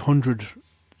 500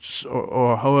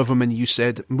 or however many you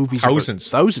said movies,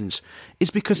 thousands, is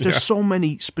because there's so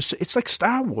many specific. It's like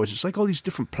Star Wars. It's like all these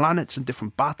different planets and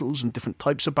different battles and different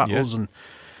types of battles, and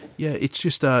it's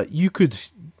just you could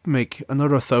make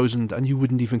another 1,000 and you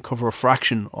wouldn't even cover a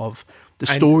fraction of the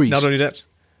stories. Not only that,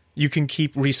 you can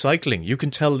keep recycling. You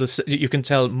can tell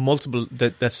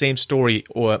the same story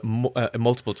or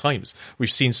multiple times.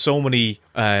 We've seen so many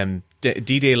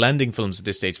D-Day landing films at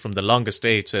this stage, from The Longest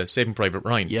Day to Saving Private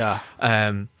Ryan. Yeah.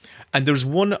 And there's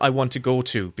one I want to go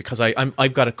to because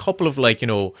I've got a couple of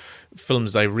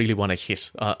films I really want to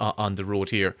hit on the road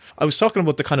here. I was talking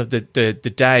about the kind of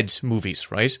the dad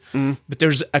movies, right? Mm. But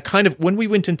there's a kind of, when we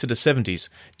went into the 70s,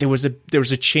 there was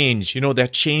a change.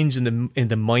 That change in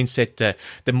the mindset,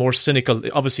 the more cynical.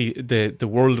 Obviously, the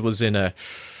world was in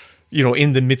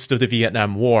in the midst of the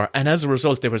Vietnam War, and as a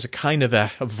result, there was a kind of a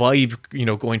vibe,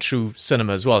 going through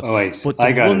cinema as well. Oh wait, but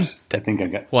I got it. I think I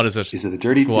got. What is it? Is it the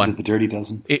Dirty? Is it the Dirty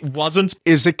Dozen? It wasn't.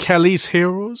 Is it Kelly's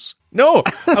Heroes? No,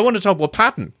 I want to talk about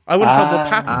Patton.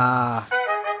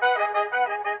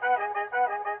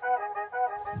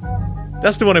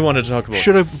 That's the one I wanted to talk about.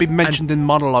 Should have been mentioned in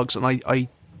monologues, and I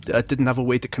didn't have a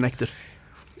way to connect it.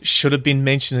 Should have been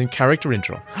mentioned in character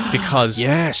intro, because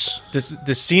yes,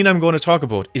 the scene I'm going to talk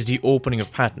about is the opening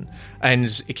of Patton, and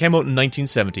it came out in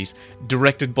 1970s,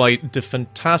 directed by the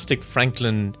fantastic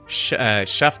Franklin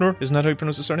Schaffner, isn't that how you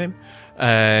pronounce his surname?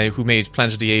 Who made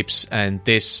Planet of the Apes and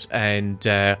this, and he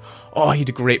had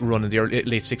a great run in the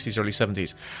late 60s, early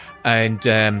 70s,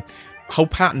 and how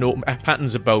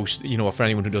Patton's about, for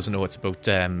anyone who doesn't know, it's about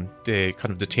the kind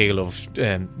of the tale of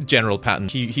General Patton.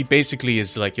 He basically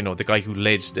is the guy who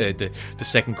led the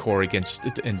Second Corps against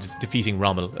and defeating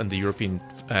Rommel and the European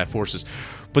forces.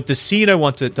 But the scene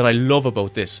that I love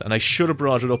about this, and I should have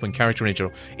brought it up in character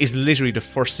intro, is literally the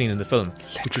first scene in the film,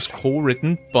 which was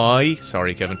co-written by,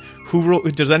 sorry Kevin,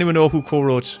 does anyone know who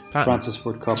co-wrote Patton? Francis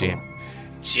Ford Coppola.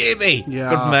 Jamie,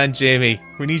 good man, Jamie.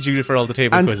 We need you for all the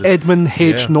table quizzes. And Edmund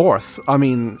H. North. I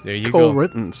mean, there you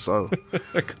co-written. Go. So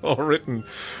co-written,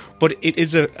 but it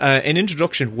is an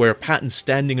introduction where Patton's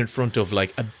standing in front of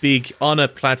on a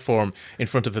platform in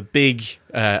front of a big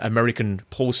American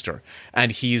poster,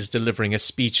 and he's delivering a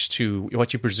speech to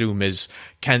what you presume is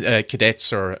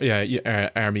cadets or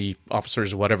army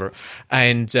officers or whatever,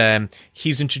 and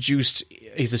he's introduced.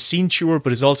 He's a scene tour,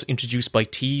 but is also introduced by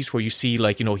tease, where you see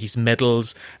his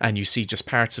medals and you see just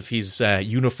parts of his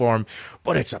uniform.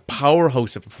 But it's a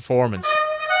powerhouse of a performance.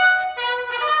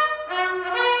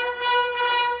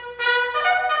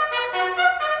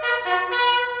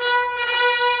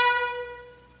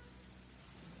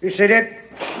 You seated?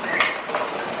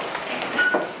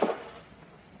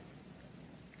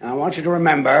 I want you to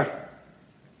remember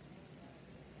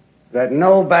that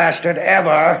no bastard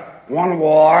ever won a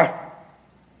war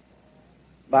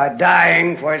by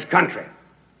dying for his country.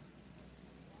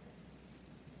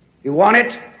 He won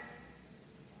it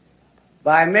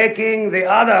by making the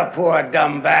other poor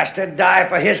dumb bastard die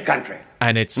for his country.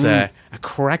 And it's a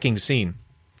cracking scene.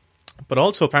 But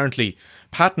also, apparently,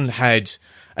 Patton had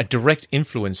a direct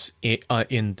influence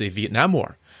in the Vietnam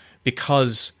War,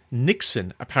 because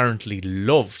Nixon apparently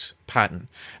loved Patton,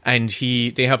 and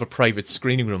they have a private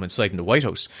screening room inside in the White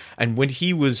House. And when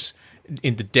he was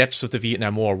in the depths of the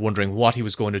Vietnam War, wondering what he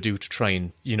was going to do to try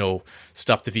and,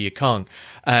 stop the Viet Cong,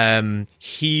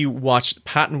 he watched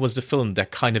Patton was the film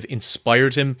that kind of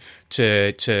inspired him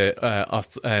to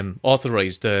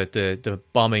authorize the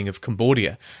bombing of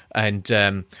Cambodia, and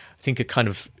I think it kind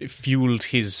of fueled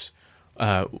his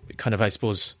kind of, I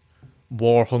suppose,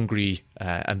 war hungry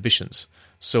ambitions.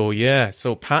 So yeah,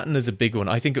 so Patton is a big one.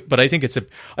 I think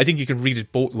you can read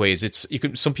it both ways.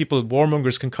 Some people,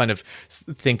 warmongers, can kind of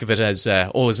think of it as,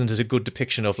 isn't it a good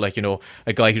depiction of, like,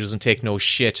 a guy who doesn't take no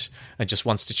shit and just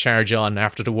wants to charge on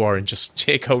after the war and just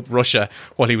take out Russia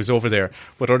while he was over there.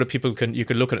 But other people you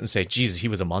can look at it and say, Jesus, he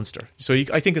was a monster. So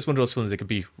I think it's one of those films that can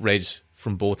be read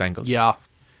from both angles. Yeah,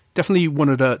 definitely one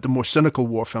of the more cynical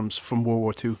war films from World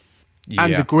War II.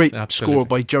 And the great score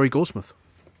by Jerry Goldsmith.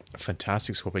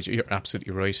 Fantastic score by Jerry. You're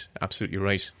absolutely right. Absolutely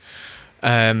right.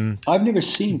 I've never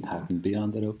seen Patton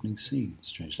beyond that opening scene,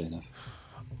 strangely enough.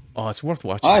 Oh, it's worth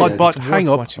watching. But hang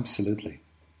up. Watching. Absolutely.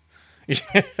 It's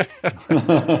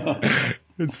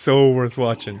so worth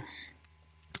watching.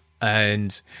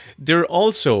 And they're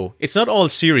also, it's not all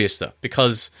serious stuff,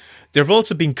 because there have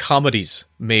also been comedies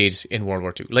made in World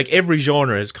War II. Like, every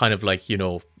genre is kind of like,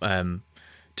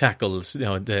 tackles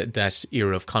that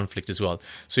era of conflict as well.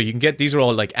 So you can get, these are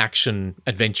all like action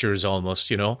adventures almost,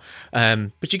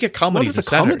 but you get comedies and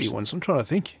satires. Comedy ones? I'm trying to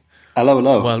think. Hello.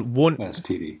 Well, one. That's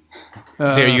TV.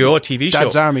 There you go, a TV show.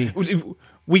 Dad's Army.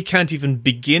 We can't even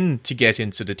begin to get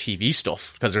into the TV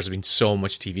stuff because there's been so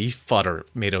much TV fodder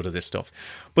made out of this stuff.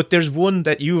 But there's one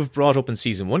that you have brought up in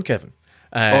season 1, Kevin.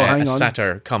 A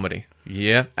satire comedy.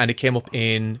 Yeah, and it came up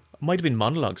might have been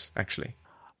Monologues, actually.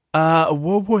 A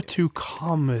World War II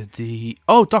comedy.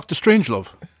 Oh, Dr. Strangelove.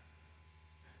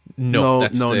 No,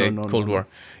 that's the Cold War.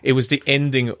 It was the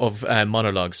ending of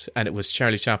Monologues, and it was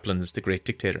Charlie Chaplin's The Great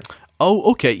Dictator.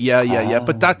 Oh, okay, yeah.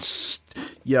 But that's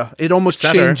It almost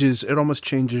changes. It almost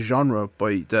changes genre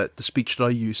by the speech that I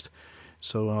used.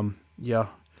 So yeah.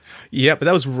 Yeah, but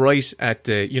that was right at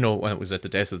the when it was at the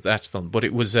death of that film. But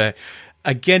it was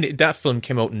again, that film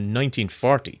came out in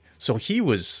 1940. So he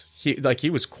was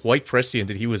quite prescient,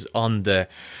 and he was on the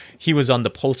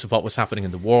pulse of what was happening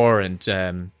in the war,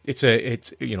 and it's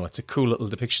a cool little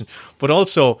depiction. But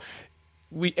also,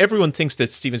 everyone thinks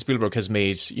that Steven Spielberg has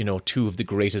made 2 of the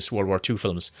greatest World War II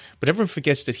films, but everyone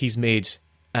forgets that he's made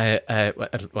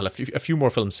a few more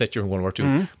films set during World War II.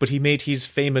 Mm-hmm. But he made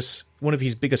one of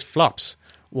his biggest flops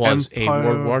was a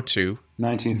World War II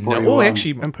 1941. No,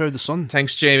 actually, Empire of the Sun.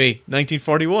 Thanks, Jamie.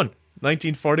 1941.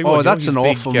 Oh, that's an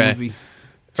awful movie.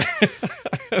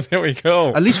 There we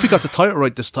go. At least we got the title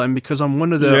right this time, because on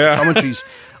one of the commentaries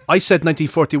I said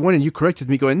 1941 and you corrected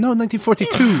me going, no,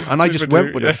 1942, and I just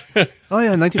went with it. Oh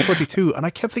yeah, 1942, and I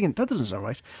kept thinking, that doesn't sound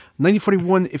right.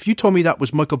 1941, if you told me that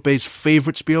was Michael Bay's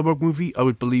favourite Spielberg movie, I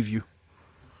would believe you.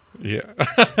 Yeah.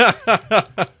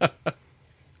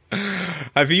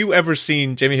 Have you ever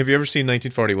seen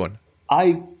 1941?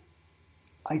 I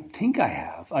think I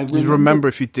have. You remember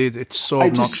if you did. It's so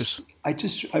obnoxious.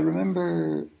 I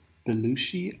remember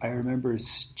Belushi. I remember a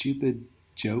stupid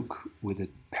joke with a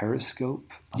periscope.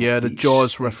 Yeah, the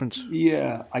Jaws reference.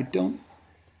 Yeah, I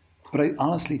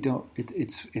honestly don't.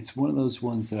 It's one of those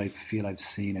ones that I feel I've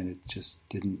seen and it just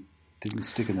didn't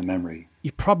stick in the memory.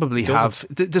 You probably have.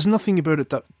 There's nothing about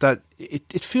it that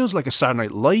it feels like a Saturday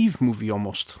Night Live movie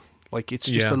almost. Like it's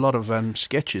just a lot of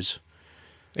sketches.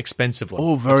 Expensive one.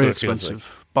 Oh, very expensive.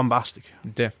 Like. Bombastic.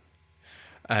 Yeah.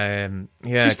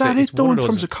 Is that it though in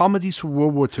terms of comedies for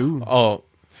World War II? Oh,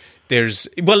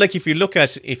 like if you look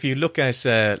at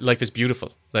Life is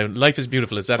Beautiful. Like, Life is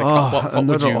Beautiful. Is that what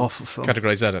would you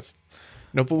categorize that as?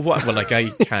 No, but what? Well, like I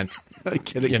can't. I'm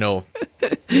kidding.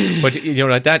 But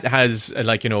that has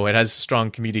it has strong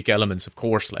comedic elements, of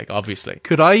course. Like obviously.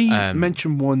 Could I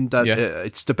mention one that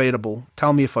it's debatable?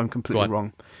 Tell me if I'm completely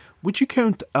wrong. Would you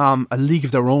count A League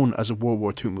of Their Own as a World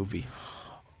War II movie?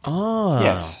 Ah,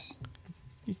 yes.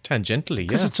 Tangentially,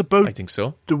 because it's about I think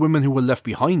so. The women who were left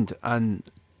behind, and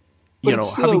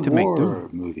it's having to make do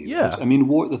movie. Yeah, I mean,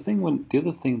 the other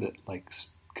thing that like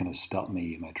kind of stopped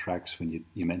me in my tracks when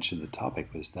you mentioned the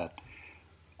topic was that,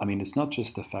 I mean, it's not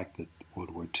just the fact that World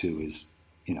War II is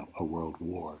a world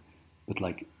war, but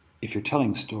like if you're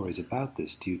telling stories about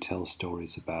this, do you tell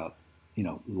stories about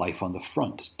life on the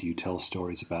front? Do you tell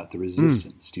stories about the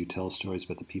resistance? Do you tell stories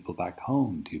about the people back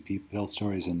home? Do you tell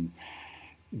stories? And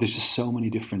there's just so many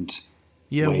different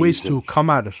ways to come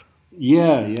at it.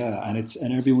 Yeah, and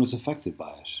everyone was affected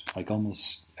by it. Like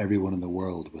almost everyone in the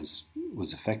world was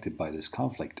affected by this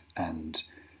conflict, and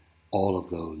all of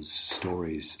those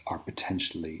stories are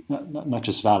potentially not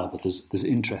just valid, but there's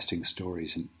interesting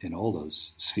stories in all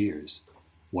those spheres.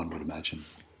 One would imagine.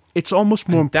 It's almost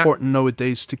more important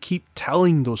nowadays to keep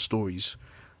telling those stories,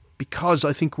 because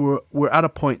I think we're at a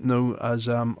point now, as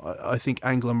I think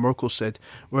Angela Merkel said,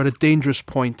 we're at a dangerous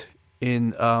point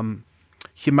in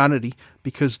humanity,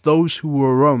 because those who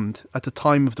were around at the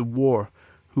time of the war,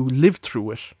 who lived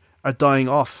through it, are dying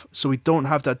off. So we don't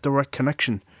have that direct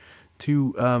connection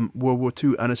to World War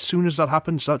II. And as soon as that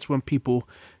happens, that's when people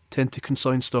tend to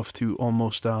consign stuff to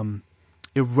almost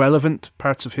irrelevant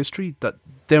parts of history, that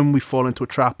then we fall into a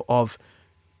trap of,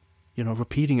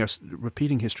 repeating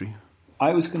history.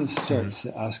 I was going to start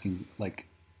asking, like,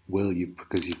 Will, you,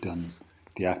 because you've done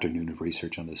the afternoon of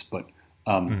research on this, but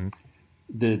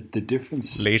the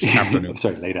difference... Late afternoon.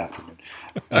 Sorry, late afternoon.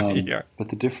 Yeah. But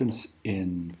the difference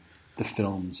in the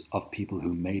films of people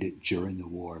who made it during the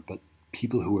war, but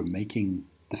people who were making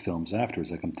the films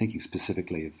afterwards, like I'm thinking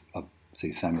specifically of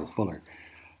say, Samuel Fuller,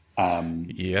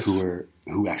 yes,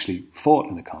 who actually fought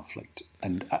in the conflict,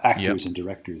 and actors and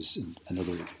directors and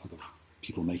other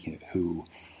people making it who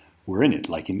were in it.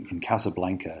 Like in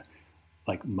Casablanca,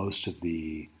 like most of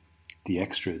the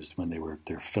extras, when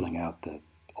they're filling out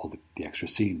all the extra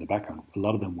scene in the background, a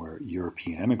lot of them were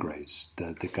European emigres.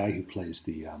 The guy who plays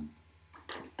the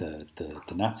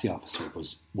Nazi officer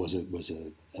was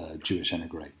a Jewish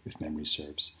emigre, if memory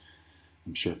serves.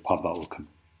 I'm sure Pavlov will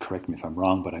correct me if I'm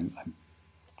wrong, but I'm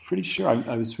pretty sure.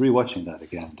 I was rewatching that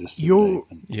again just the other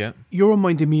day. You're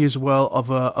reminding me as well of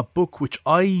a book which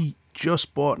I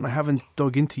just bought and I haven't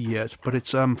dug into yet, but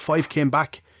it's Five Came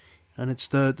Back, and it's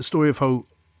the story of how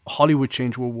Hollywood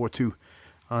changed World War II.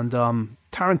 And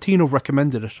Tarantino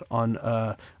recommended it on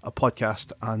a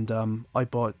podcast, and I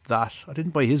bought that. I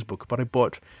didn't buy his book, but I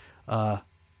bought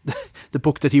the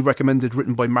book that he recommended,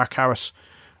 written by Mark Harris.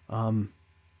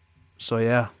 So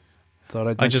yeah,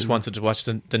 I just wanted to watch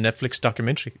the Netflix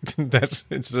documentary. That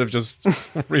instead of just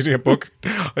reading a book,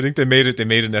 I think they made a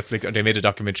Netflix, or they made a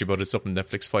documentary about it. It's up on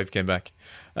Netflix. Five Came Back,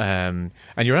 and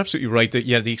you're absolutely right that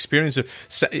the experience of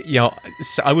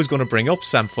I was going to bring up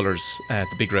Sam Fuller's The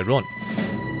Big Red Run.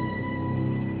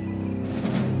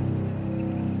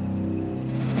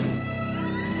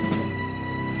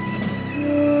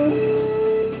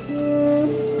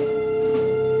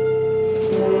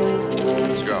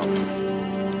 Let's go.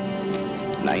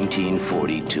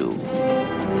 1942.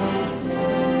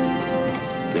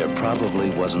 There probably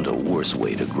wasn't a worse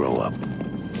way to grow up.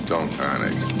 Don't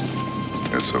panic.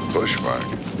 It's a bushwhack.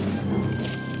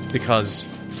 Because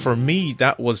for me,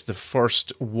 that was the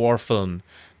first war film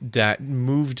that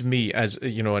moved me, as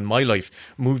you know, in my life,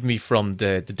 moved me from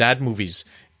the dad movies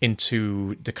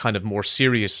into the kind of more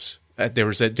serious. There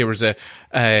was a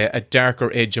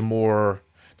darker edge, a more,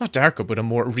 not darker, but a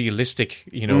more realistic,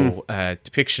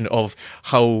 depiction of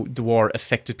how the war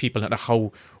affected people and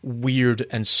how weird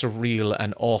and surreal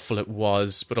and awful it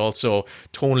was, but also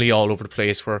tonally all over the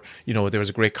place, where, there was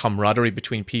a great camaraderie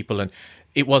between people, and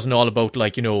it wasn't all about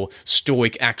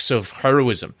stoic acts of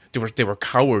heroism. They were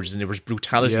cowards, and there was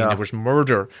brutality, and there was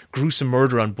murder, gruesome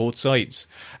murder on both sides.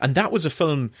 And that was a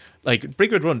film like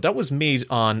Big Red Run that was made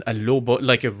on a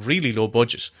really low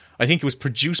budget. I think it was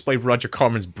produced by Roger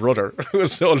Corman's brother. It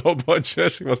was so low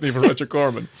budget, it wasn't even Roger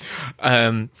Corman.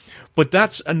 But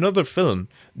that's another film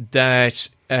that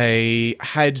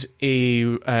had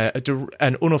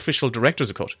an unofficial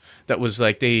director's cut that was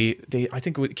like I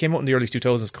think it came out in the early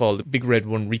 2000s, called Big Red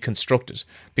One Reconstructed,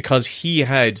 because he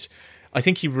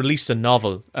released a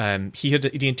novel. He had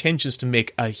the intentions to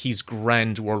make his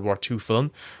grand World War II film,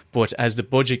 but as the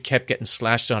budget kept getting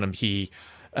slashed on him,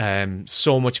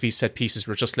 so much of his set pieces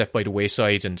were just left by the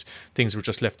wayside, and things were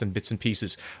just left in bits and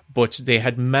pieces. But they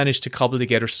had managed to cobble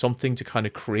together something to kind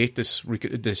of create this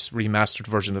remastered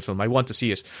version of the film. I want to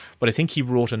see it, but I think he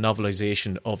wrote a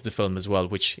novelization of the film as well,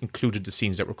 which included the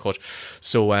scenes that were cut.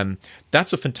 So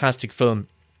that's a fantastic film,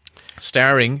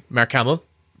 starring Mark Hamill,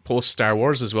 post Star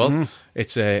Wars as well.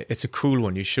 It's a cool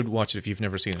one. You should watch it if you've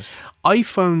never seen it. I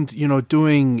found,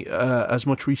 doing as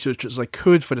much research as I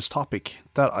could for this topic,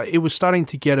 that it was starting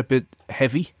to get a bit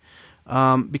heavy,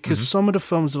 because some of the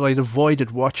films that I'd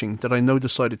avoided watching, that I now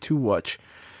decided to watch,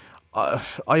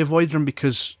 I avoided them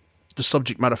because the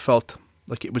subject matter felt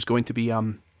like it was going to be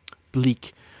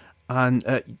bleak, and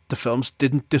the films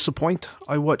didn't disappoint.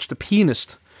 I watched The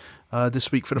Pianist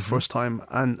this week for the first time,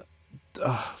 and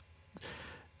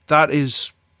that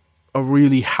is a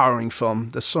really harrowing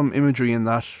film. There's some imagery in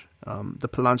that, the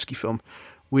Polanski film,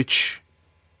 which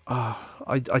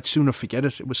I'd sooner forget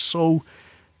it. It was so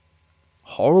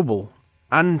horrible.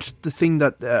 And the thing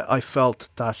that I felt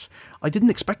that I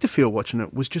didn't expect to feel watching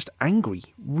it was just angry.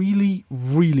 Really,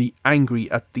 really angry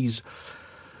at these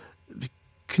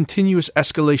continuous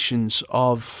escalations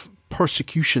of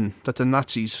persecution that the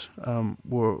Nazis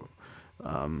were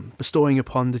bestowing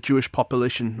upon the Jewish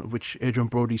population, of which Adrian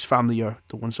Brody's family are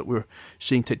the ones that we're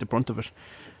seeing take the brunt of it.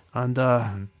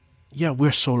 And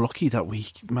we're so lucky that we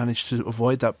managed to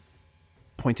avoid that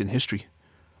point in history.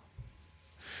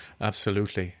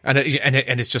 Absolutely, and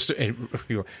it's just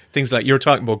things like you're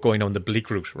talking about going on the bleak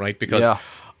route, right? Because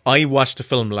I watched a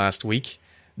film last week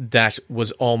that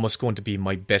was almost going to be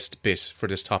my best bit for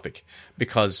this topic,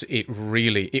 because it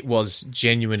was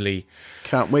genuinely...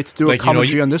 Can't wait to do a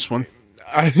commentary on this one.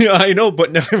 I know,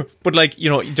 but no, but like, you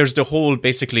know, there's the whole,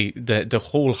 basically the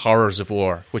whole horrors of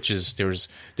war, which is there's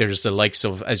the likes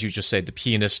of, as you just said, The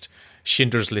Pianist.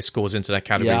 Schindler's List goes into that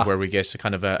category, where we get a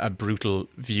kind of a brutal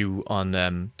view on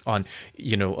the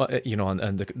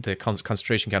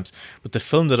concentration camps. But the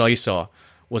film that I saw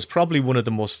was probably one of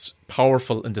the most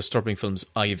powerful and disturbing films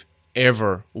I've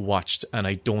ever watched, and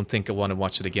I don't think I want to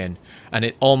watch it again. And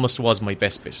it almost was my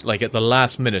best bit, like at the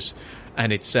last minute.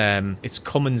 And it's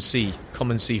Come and See from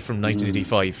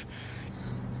 1985.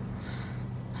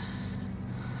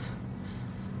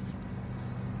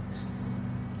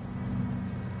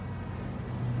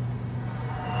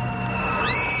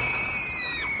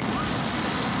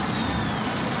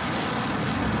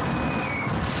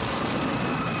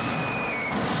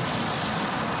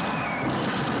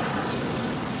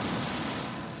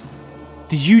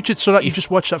 Did you just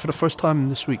watched that for the first time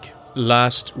this week?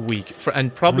 Last week.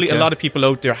 And probably a lot of people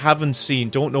out there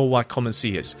don't know what Come and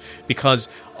See is. Because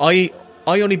I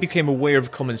only became aware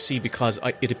of Come and See because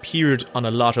it appeared on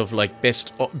a lot of like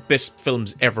best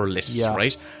films ever lists,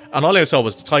 right? And all I saw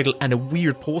was the title and a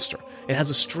weird poster. It has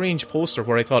a strange poster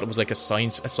where I thought it was like a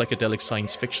psychedelic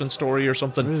science fiction story or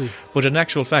something. Really? But in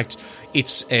actual fact,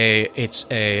 it's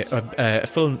a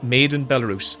film made in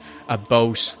Belarus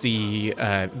about the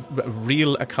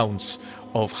real accounts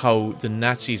of how the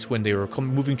Nazis, when they were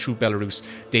moving through Belarus,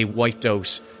 they wiped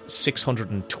out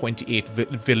 628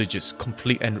 villages,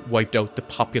 and wiped out the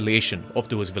population of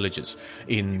those villages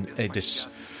in this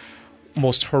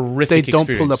most horrific experience.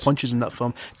 They don't pull their punches in that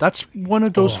film. That's one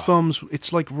of those films,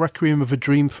 it's like Requiem of a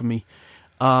Dream for me.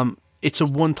 It's a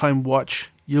one-time watch.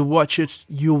 You'll watch it,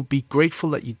 you'll be grateful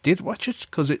that you did watch it,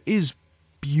 because it is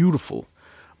beautiful.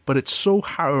 But it's so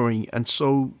harrowing and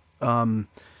so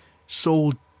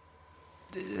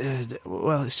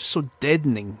it's just so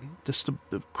deadening. Just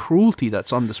the cruelty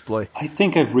that's on display. I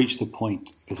think I've reached the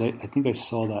point, because I think I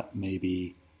saw that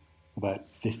maybe about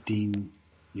 15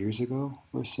 years ago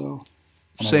or so.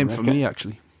 And Same for me,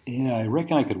 actually. Yeah, I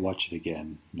reckon I could watch it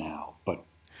again now, but...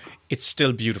 It's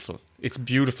still beautiful. It's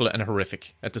beautiful and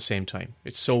horrific at the same time.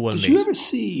 It's so well made. Did you ever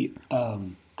see...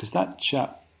 Because that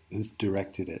chap who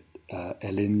directed it,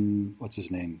 Elin... What's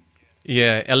his name?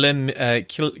 Yeah, Elin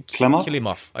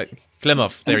Klimov.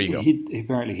 Klimov, there you go.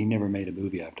 Apparently he never made a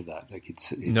movie after that. Like he'd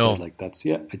said, like, I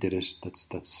did it.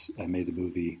 I made the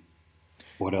movie.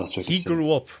 What else do I have to say?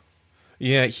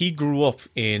 He grew up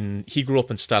in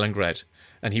Stalingrad,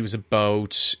 and he was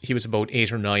about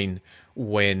 8 or 9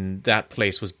 when that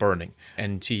place was burning,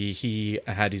 and he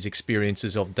had his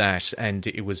experiences of that, and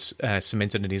it was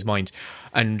cemented in his mind.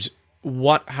 And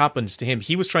what happened to him?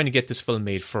 He was trying to get this film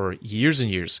made for years and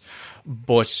years,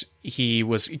 but he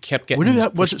kept getting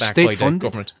pushed back by the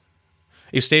government.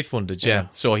 It was state funded, yeah.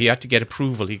 So he had to get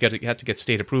approval. He had to get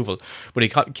state approval, but he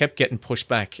kept getting pushed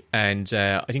back. And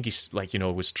I think he's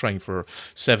was trying for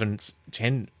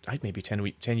 10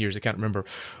 years. I can't remember.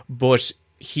 But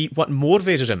what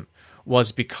motivated him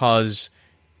was because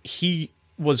he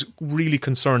was really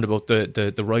concerned about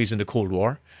the rise in the Cold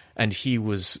War. And he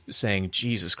was saying,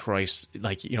 Jesus Christ,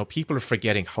 people are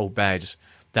forgetting how bad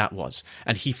that was.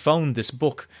 And he found this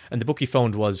book, and the book he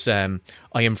found was I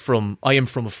Am From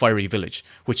a Fiery Village,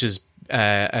 which is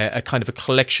a kind of a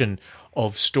collection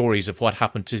of stories of what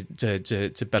happened to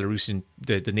Belarusian,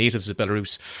 the natives of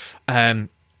Belarus.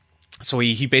 So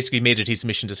he basically made it his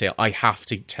mission to say, I have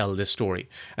to tell this story.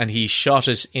 And he shot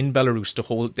it in Belarus to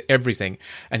hold everything.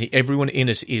 And everyone in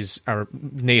it are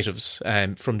natives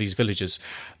from these villages.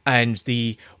 And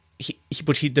the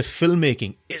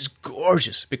filmmaking is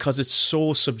gorgeous because it's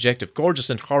so subjective,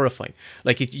 gorgeous and horrifying.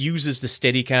 Like, it uses the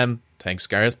Steadicam. Thanks,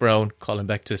 Gareth Brown, calling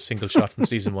back to Single Shot from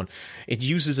season 1. It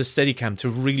uses a Steadicam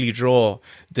to really draw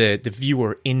the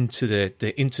viewer into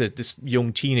this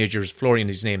young teenager's, Florian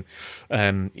is his name.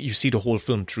 You see the whole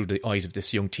film through the eyes of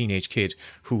this young teenage kid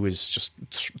who is just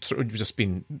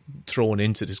been thrown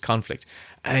into this conflict.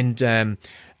 And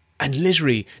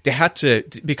literally, they had to,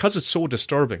 because it's so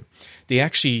disturbing, they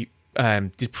actually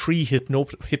did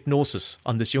pre-hypnosis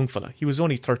on this young fella. He was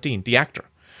only 13, the actor,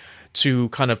 to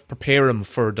kind of prepare him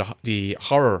for the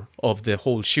horror of the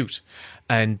whole shoot.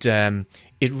 And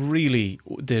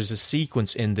there's a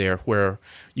sequence in there where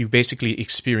you basically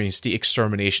experience the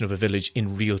extermination of a village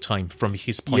in real time from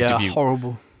his point of view. Yeah,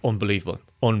 horrible. Unbelievable,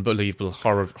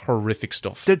 horrific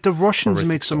stuff. The Russians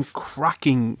made some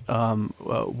cracking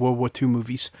World War II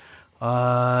movies,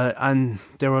 and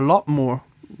there are a lot more,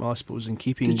 I suppose, in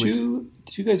keeping with...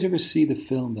 Did you guys ever see the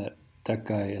film that that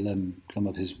guy Elem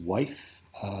Klumov, his wife,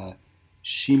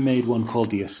 she made one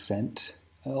called The Ascent,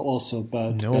 also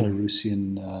about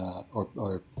Belarusian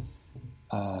or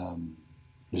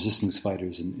resistance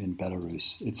fighters in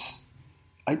Belarus.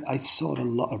 I saw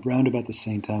it around about the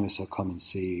same time I saw Come and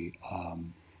See,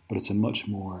 but it's a much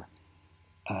more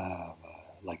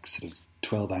like sort of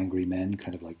 12 angry men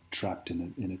kind of like trapped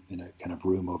in a kind of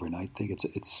room overnight thing.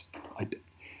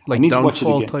 Like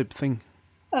Downfall type thing.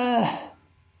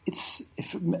 It's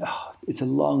a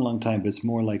long time, but it's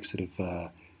more like sort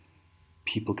of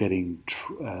people getting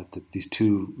these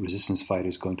two resistance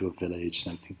fighters going to a village,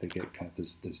 and I think they get kind of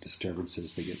there's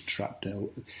disturbances. They get trapped.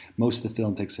 Most of the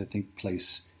film takes, I think,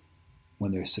 place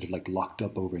when they're sort of like locked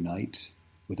up overnight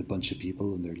with a bunch of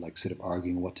people, and they're like sort of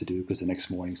arguing what to do because the next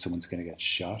morning someone's going to get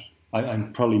shot.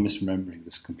 I'm probably misremembering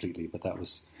this completely, but it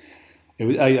was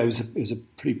a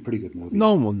pretty good movie.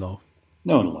 No one will know.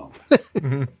 No one will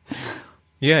know.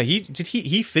 Yeah,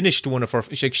 he finished one of her.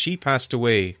 Like, she passed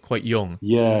away quite young.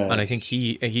 Yeah, and I think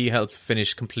he helped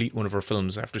complete one of her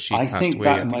films after she passed away. I think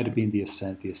that might have been The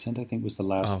Ascent. The Ascent, I think, was the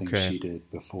last thing she did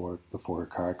before her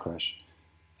car crash.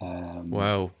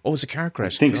 Wow! Oh, it was a car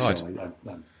crash. I think so.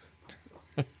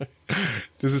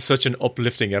 This is such an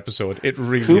uplifting episode. It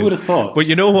really Who is. would have thought? But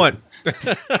you know what?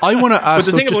 I want to ask,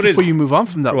 just before you move on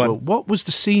from that, Will, what was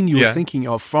the scene you were thinking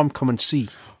of from Come and See?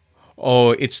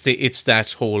 Oh, it's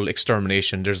that whole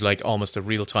extermination. There's like almost a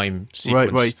real time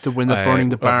sequence. Right. When they're burning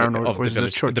the barn or the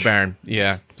church. The barn,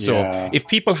 yeah. So if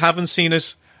people haven't seen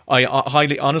it, I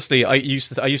used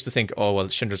to think, oh well,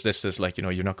 Schindler's List is like,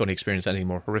 you're not going to experience anything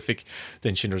more horrific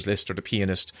than Schindler's List or The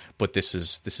Pianist, but this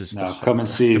is Come and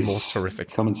See the most horrific.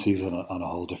 Come and See on a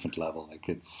whole different level. Like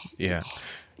it's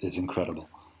incredible.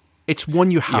 It's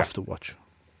one you have to watch.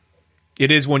 It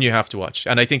is one you have to watch.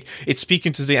 And I think it's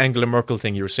speaking to the Angela Merkel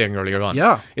thing you were saying earlier on.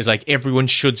 Yeah. It's like everyone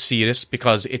should see this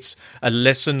because it's a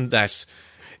lesson that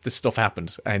this stuff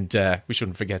happened, and we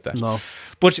shouldn't forget that. No.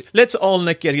 But let's all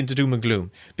not get into doom and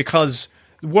gloom, because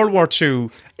World War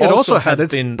II also had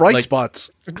its bright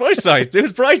spots. Bright sides. It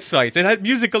was bright sides. It had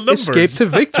musical numbers. Escape to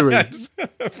Victory.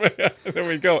 There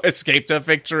we go. Escape to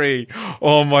Victory.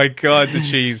 Oh my God, the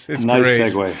cheese. It's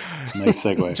nice great. Nice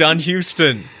segue. John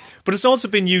Huston. But it's also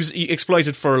been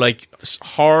exploited for like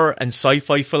horror and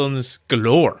sci-fi films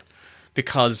galore,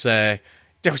 because I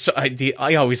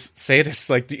always say this,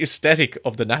 like the aesthetic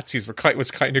of the Nazis was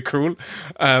kind of cool.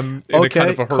 In a kind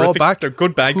of a horrific. Back. They're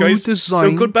good bad guys. They're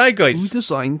good bad guys. Who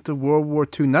designed the World War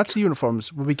II Nazi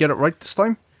uniforms? Will we get it right this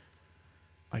time?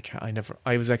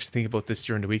 I was actually thinking about this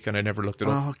during the week and I never looked it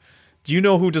up. Do you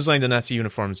know who designed the Nazi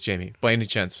uniforms, Jamie? By any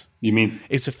chance? You mean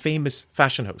it's a famous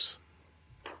fashion house?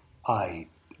 I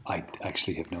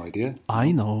actually have no idea.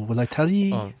 I know. Will I tell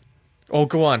you? Oh,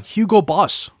 go on. Hugo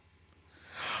Boss.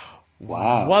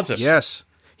 Wow. Was it? Yes.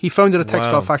 He founded a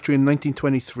textile factory in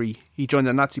 1923. He joined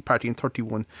the Nazi party in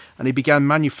 1931, and he began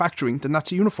manufacturing the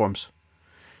Nazi uniforms.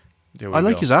 I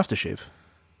like his aftershave.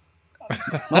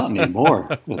 Not anymore.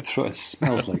 It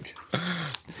smells like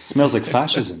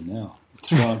fascism now.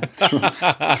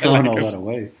 Throwing all that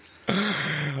away.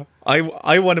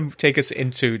 I want to take us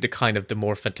into the kind of the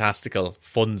more fantastical,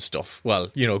 fun stuff.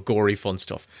 Well, gory, fun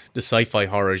stuff. The sci-fi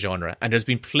horror genre. And there's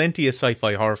been plenty of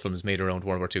sci-fi horror films made around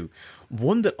World War II.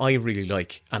 One that I really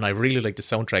like, and I really like the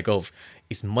soundtrack of,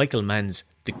 is Michael Mann's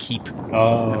The Keep.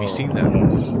 Oh, have you seen that?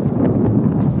 Yes.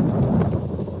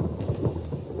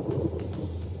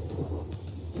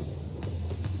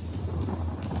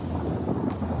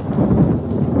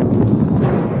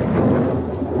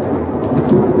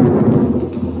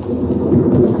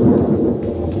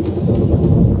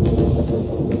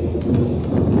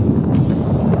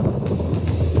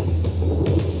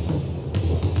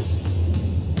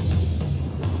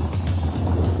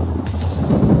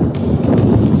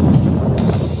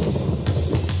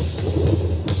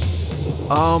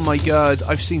 Oh my God,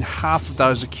 I've seen half of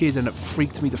that as a kid and it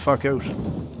freaked me the fuck out.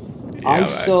 I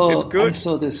saw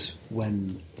this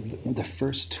when the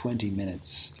first 20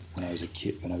 minutes when I was a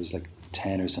kid, when I was like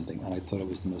 10 or something, and I thought it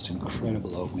was the most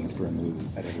incredible opening for a movie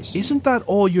I'd ever seen. Isn't that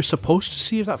all you're supposed to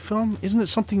see of that film? Isn't it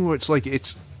something where it's like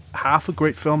it's half a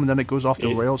great film and then it goes off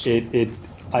the rails?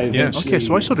 Okay,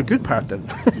 so I saw the good part then.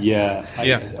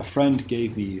 A friend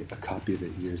gave me a copy of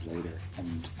it years later,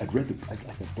 and I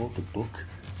bought the book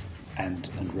and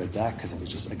read that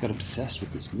because I got obsessed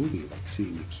with this movie, like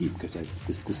seeing The Keep, because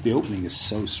the opening is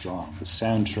so strong. The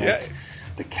soundtrack,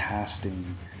 the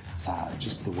casting,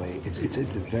 just the way it's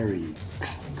a very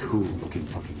cool looking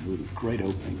fucking movie. Great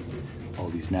opening. All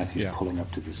these Nazis pulling up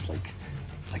to this like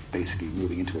basically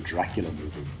moving into a Dracula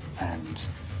movie, and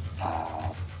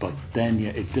but then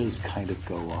it does kind of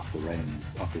go off the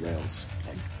rails,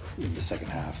 like in the second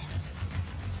half.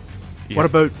 Yeah. What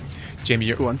about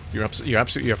Jamie? Go on. You're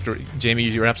absolutely Jamie.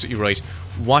 You're absolutely right.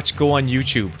 Go on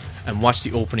YouTube and watch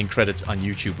the opening credits on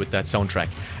YouTube with that soundtrack,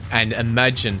 and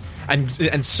imagine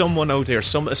and someone out there,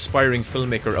 some aspiring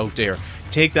filmmaker out there,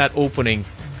 take that opening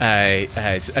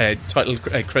title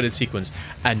credit sequence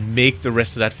and make the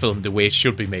rest of that film the way it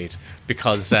should be made,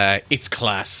 because it's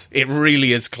class. It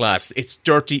really is class. It's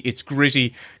dirty, it's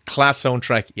gritty, class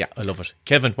soundtrack. Yeah, I love it.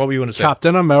 Kevin, what were you going to say?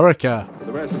 Captain America. For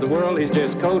the rest of the world, he's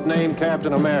just codenamed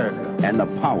Captain America. And the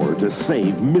power to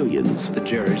save millions. The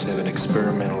Jerrys have an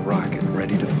experimental rocket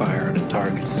ready to fire at a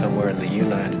target somewhere in the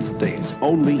United States.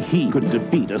 Only he could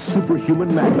defeat a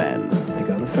superhuman madman. They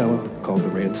got a fellow called the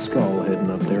Red Skull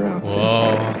heading up their outfit.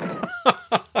 Whoa.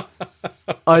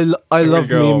 I love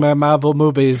me my Marvel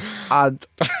movies, and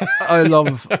I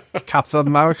love Captain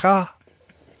America.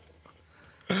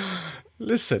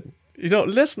 Listen,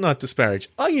 let's not disparage.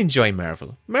 I enjoy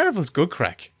Marvel. Marvel's good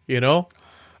crack,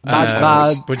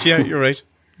 Bad. But yeah, you're right.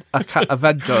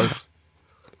 Avengers.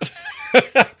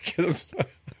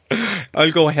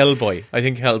 I'll go Hellboy. I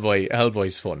think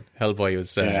Hellboy's fun. Hellboy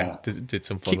was did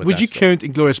some fun with that. Would you stuff. count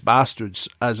Inglourious Bastards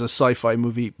as a sci-fi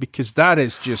movie? Because that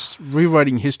is just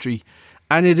rewriting history,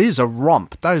 and it is a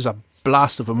romp. That is a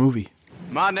blast of a movie.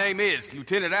 My name is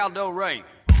Lieutenant Aldo Rain,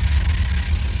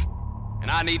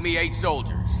 and I need me 8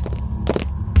 soldiers.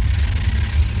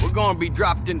 We're going to be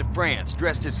dropped into France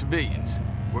dressed as civilians.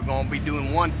 We're going to be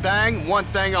doing one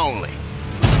thing only.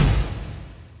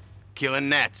 Killing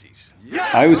Nazis.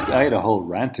 Yes! I had a whole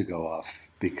rant to go off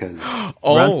because...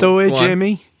 Rant away,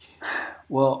 Jamie?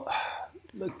 Well,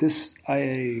 look, this...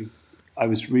 I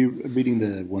was reading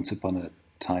the Once Upon a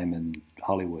Time in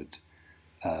Hollywood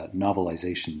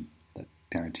novelization that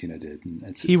Tarantino did.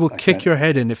 And he will kick your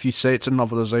head in if you say it's a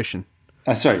novelization.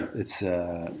 Sorry, it's...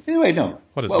 anyway, no.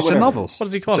 What is it? It's a novel. What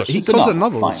does he call it? He calls it a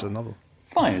novel. Fine. It's a novel.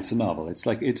 Fine, it's a novel. It's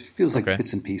like it feels like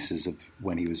bits and pieces of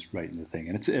when he was writing the thing,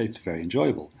 and it's very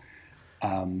enjoyable.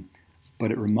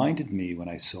 But it reminded me when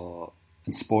I saw,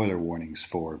 and spoiler warnings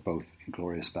for both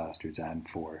Inglourious Bastards and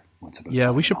for Once Upon a Time.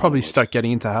 Yeah, we should probably start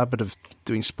getting into the habit of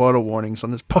doing spoiler warnings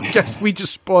on this podcast. We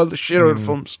just spoil the shit out of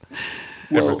films.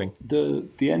 Well, everything.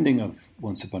 The ending of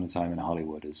Once Upon a Time in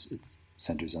Hollywood it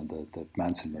centers on the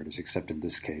Manson murders, except in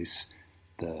this case,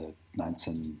 the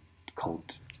Manson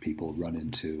cult people run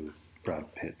into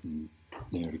Brad Pitt and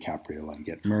Leonardo DiCaprio and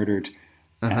get murdered,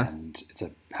 and it's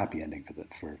a happy ending for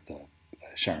the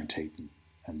Sharon Tate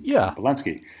and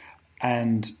Polanski.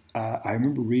 And I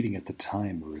remember reading at the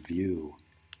time a review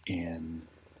in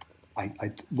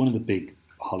one of the big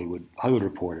Hollywood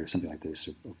Reporter, something like this,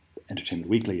 or Entertainment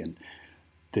Weekly, and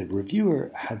the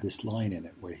reviewer had this line in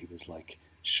it where he was like,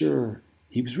 sure,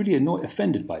 he was really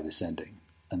offended by this ending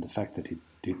and the fact that he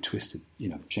twisted,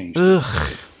 changed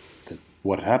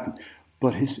what had happened.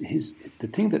 But the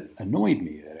thing that annoyed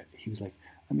me, he was like,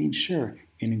 I mean, sure,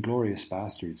 in Inglourious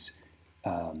Bastards,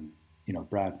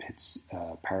 Brad Pitt's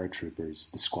paratroopers,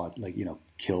 the squad,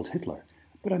 killed Hitler.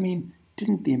 But I mean,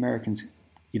 didn't the Americans,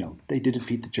 they did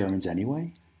defeat the Germans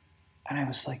anyway? And I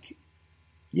was like,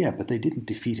 yeah, but they didn't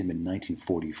defeat him in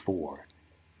 1944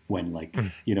 when,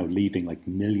 leaving,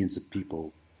 millions of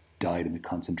people died in the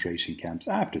concentration camps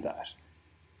after that.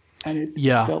 And it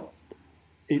felt...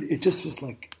 It just was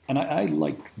like, and I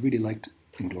really liked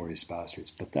Inglourious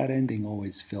Bastards, but that ending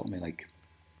always felt me like,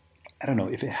 I don't know,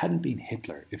 if it hadn't been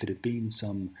Hitler, if it had been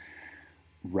some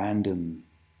random,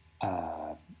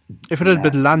 if it had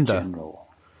been Landa, general,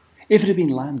 if it had been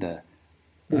Landa,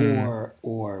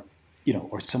 or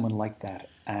someone like that,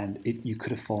 and you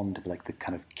could have fallen into the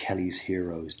kind of Kelly's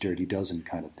Heroes, Dirty Dozen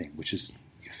kind of thing, which is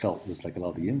you felt was like a lot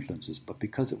of the influences, but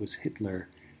because it was Hitler,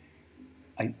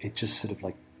 it just sort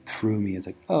of threw me as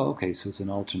oh, okay, so it's an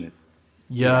alternate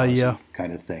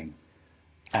kind of thing.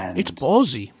 And it's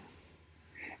ballsy.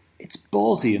 It's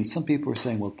ballsy, and some people are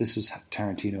saying, well, this is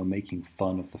Tarantino making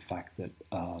fun of the fact that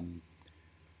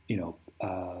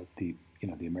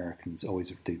the Americans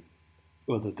always they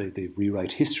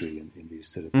rewrite history in these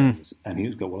sort of things. And he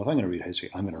would go, well, if I'm going to read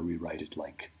history, I'm going to rewrite it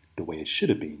like the way it should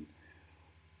have been.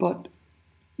 But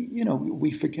we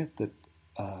forget that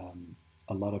a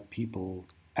lot of people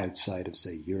outside of,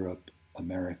 say, Europe,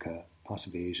 America,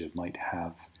 possibly Asia, might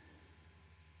have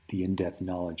the in-depth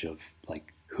knowledge of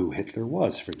who Hitler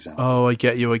was, for example. Oh, I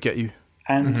get you.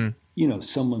 And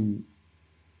someone,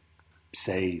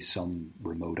 say, some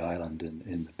remote island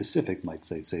in the Pacific might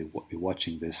say, be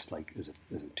watching this as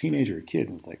a teenager or a kid,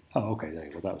 and was like, oh,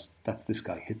 okay, well that's this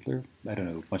guy Hitler. I don't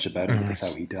know much about him, but that's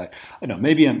how he died. I don't know.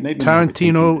 Maybe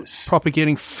Tarantino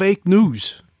propagating fake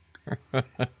news.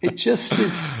 It just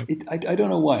is. I don't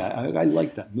know why. I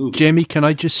like that movie. Jamie, can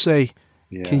I just say,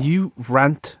 Can you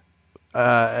rant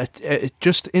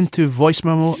just into voice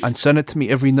memo and send it to me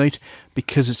every night,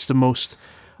 because it's the most.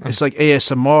 It's like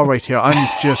ASMR right here. I'm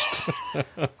just.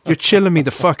 You're chilling me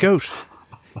the fuck out.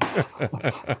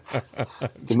 The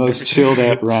most chilled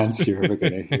out rants you're ever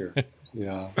going to hear.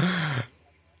 Yeah.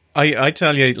 I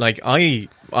tell you, like I'm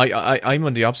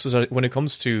on the opposite when it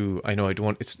comes to. I know I don't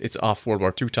want it's off World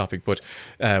War II topic, but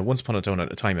Once Upon a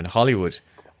Time in Hollywood,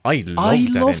 I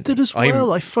loved it as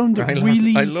well. I found it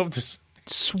really. I loved it.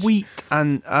 Sweet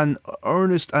and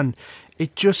earnest, and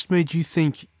it just made you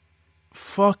think,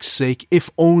 fuck's sake, if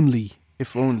only.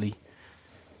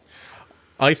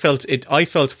 I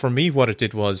felt for me what it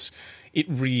did was it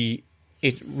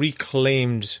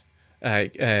reclaimed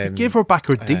it gave her back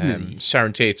her dignity.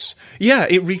 Sharon Tate's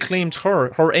it reclaimed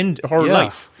her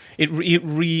life.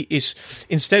 It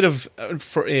instead of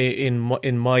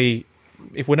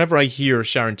whenever I hear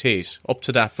Sharon Tate up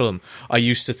to that film, I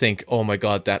used to think, oh my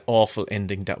God, that awful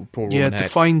ending that poor woman had.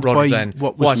 Defined by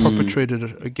what was perpetrated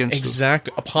against her.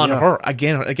 Exactly, upon her,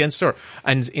 against her.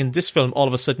 And in this film, all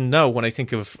of a sudden now, when I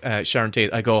think of Sharon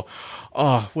Tate, I go,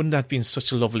 oh, wouldn't that have been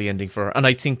such a lovely ending for her? And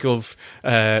I think of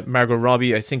Margot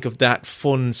Robbie, I think of that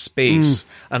fun space,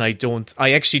 and I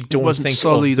actually don't think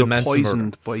of the Manson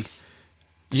murder. By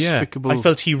despicable. I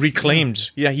felt he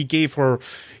reclaimed. He gave her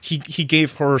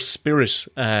spirit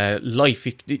life.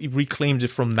 He reclaimed it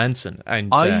from Manson and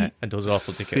those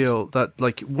awful decades. I feel that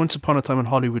like Once Upon a Time in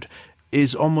Hollywood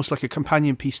is almost like a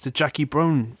companion piece to Jackie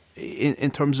Brown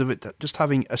in terms of it just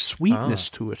having a sweetness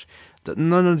to it that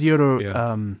none of the other.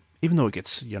 Even though it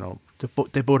gets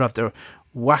they both have their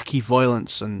wacky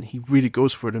violence, and he really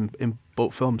goes for it in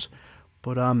both films.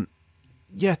 But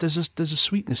there's a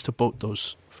sweetness to both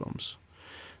those films.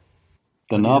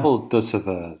 The novel does have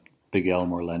a big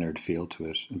Elmore Leonard feel to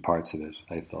it in parts of it,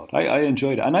 I thought. I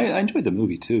enjoyed it. And I enjoyed the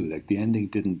movie too. Like, the ending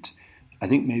didn't... I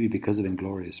think maybe because of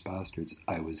Inglourious Bastards,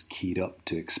 I was keyed up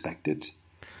to expect it.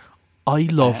 I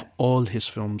love all his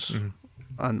films.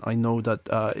 And I know that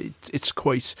it's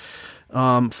quite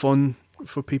fun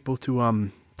for people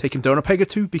to take him down a peg or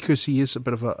two, because he is a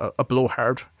bit of a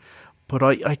blowhard. But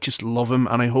I just love him,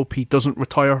 and I hope he doesn't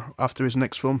retire after his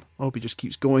next film. I hope he just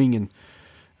keeps going, and...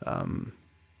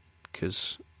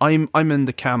 because I'm in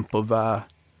the camp of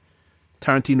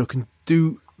Tarantino can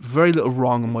do very little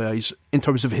wrong in my eyes in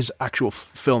terms of his actual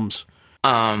films.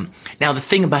 Now the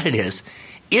thing about it is,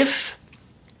 if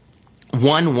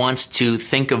one wants to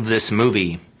think of this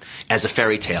movie as a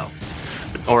fairy tale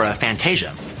or a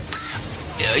Fantasia,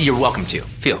 you're welcome to.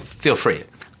 Feel free.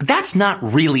 That's not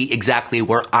really exactly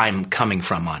where I'm coming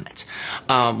from on it.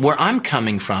 Where I'm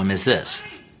coming from is this.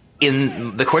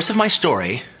 In the course of my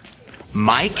story,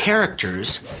 my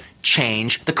characters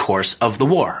change the course of the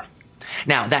war.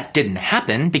 Now, that didn't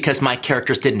happen because my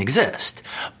characters didn't exist.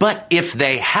 But if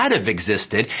they had have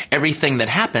existed, everything that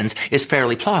happens is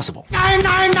fairly plausible.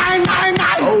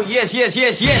 99999! Oh, yes.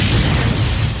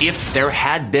 If there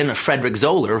had been a Frederick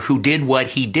Zoller who did what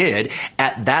he did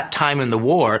at that time in the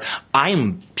war,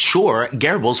 I'm sure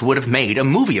Goebbels would have made a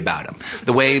movie about him,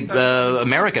 the way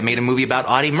America made a movie about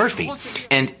Audie Murphy.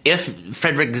 And if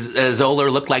Frederick Zoller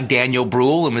looked like Daniel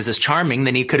Bruhl and was as charming,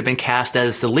 then he could have been cast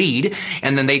as the lead,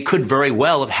 and then they could very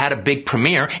well have had a big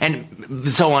premiere, and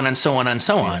so on and so on and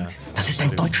so on. Das ist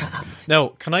ein deutscher Abend.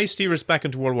 Now, can I steer us back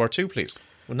into World War II, please?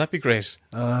 Wouldn't that be great?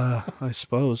 I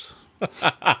suppose.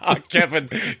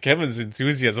 Kevin's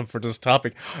enthusiasm for this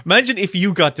topic. Imagine if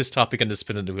you got this topic in the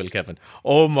Spin in the Wheel, Kevin.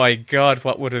 Oh my God,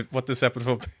 what this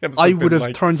episode I would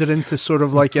have turned it into sort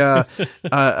of like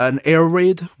an air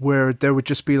raid where there would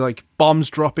just be like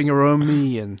bombs dropping around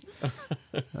me and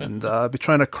I'd be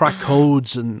trying to crack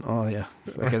codes and I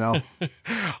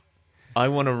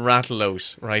want to rattle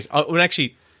out, right?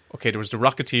 Actually, there was The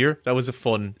Rocketeer. That was a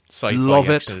fun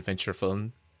sci-fi action adventure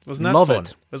film. Wasn't that fun?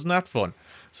 Wasn't that fun?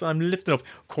 So I'm lifting up.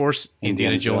 Of course,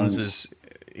 Indiana Jones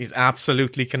is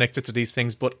absolutely connected to these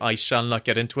things, but I shall not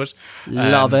get into it.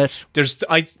 Love it.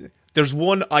 There's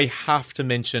one I have to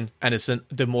mention, and it's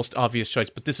the most obvious choice,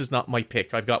 but this is not my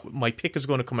pick. My pick is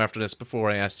going to come after this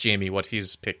before I ask Jamie what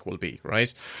his pick will be,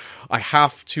 right? I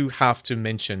have to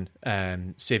mention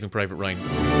Saving Private Ryan.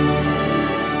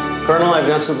 Colonel, I've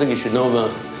got something you should know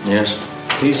about. Yes?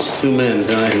 These two men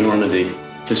died in Normandy.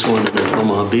 This one at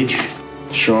Omaha Beach.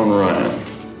 Sean Ryan.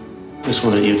 This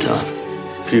one at Utah.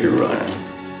 Peter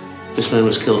Ryan. This man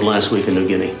was killed last week in New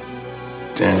Guinea.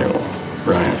 Daniel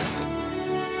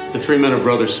Ryan. The three men are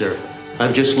brothers, sir.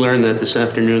 I've just learned that this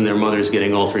afternoon their mother's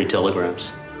getting all three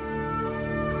telegrams.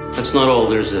 That's not all.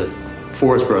 There's a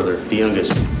fourth brother, the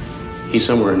youngest. He's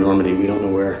somewhere in Normandy. We don't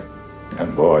know where.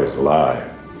 That boy's alive.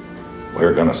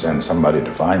 We're gonna send somebody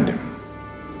to find him.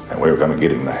 and we were going to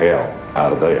get him the hell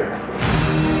out of there.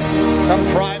 Some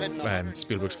private...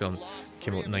 Spielberg's film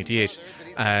came out in 98,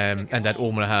 and that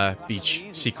Omaha Beach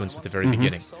sequence at the very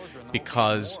beginning.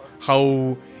 Because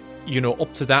how,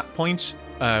 up to that point,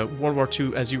 World War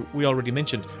II, as we already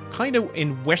mentioned, kind of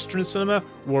in Western cinema,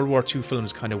 World War II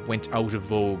films kind of went out of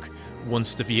vogue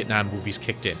once the Vietnam movies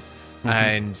kicked in.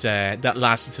 And that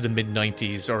lasted to the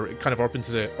mid-90s, or kind of up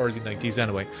into the early 90s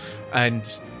anyway.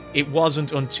 And it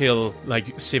wasn't until,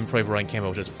 like, Saving Private Ryan came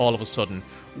out as all of a sudden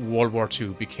World War II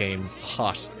became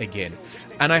hot again.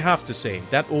 And I have to say,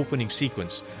 that opening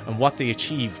sequence and what they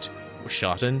achieved was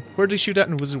shot in... Where did they shoot that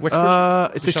in? Was it Wexford? I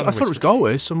thought it was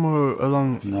Galway, somewhere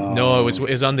along... No, it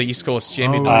was on the East Coast.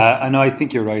 Jamie. I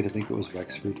think you're right. I think it was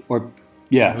Wexford. It was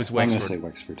Wexford. I'm going to say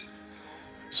Wexford.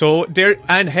 So there,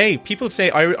 and hey, people say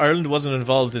Ireland wasn't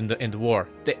involved in the war.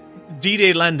 The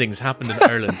D-Day landings happened in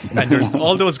Ireland, and there's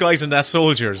all those guys and that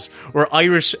soldiers were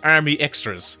Irish Army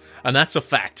extras, and that's a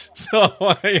fact. So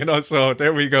so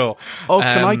there we go. Oh,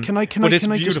 can I just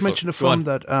mention a film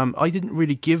that I didn't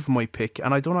really give my pick,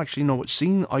 and I don't actually know what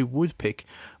scene I would pick,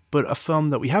 but a film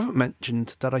that we haven't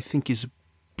mentioned that I think is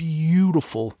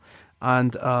beautiful,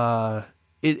 and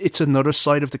it's another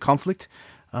side of the conflict.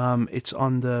 It's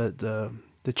on the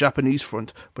Japanese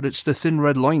front, but it's The Thin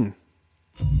Red Line.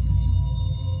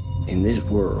 In this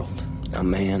world, a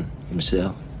man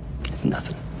himself is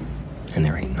nothing. And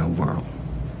there ain't no world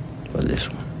but this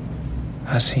one.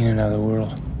 I've seen another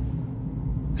world.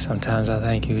 Sometimes I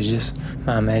think it was just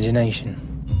my imagination.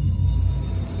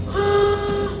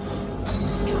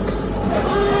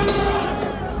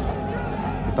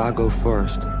 If I go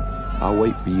first, I'll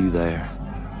wait for you there.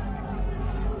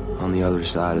 On the other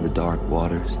side of the dark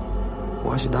waters.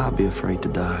 Why should I be afraid to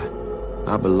die?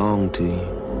 I belong to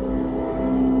you.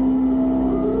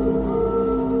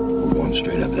 We're going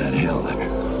straight up that hill there.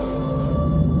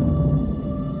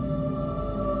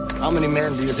 How many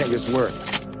men do you think it's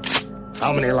worth?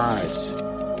 How many lives?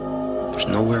 There's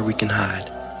nowhere we can hide.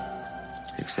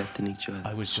 Except in each other.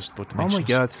 I was just about to mention. Oh my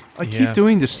God. I Yeah. keep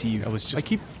doing this to you. I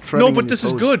keep treading No, but on this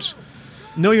your is toes. good.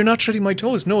 No, you're not treading my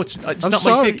toes. No, it's I'm not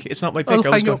sorry. my pick. It's not my pick. I'll I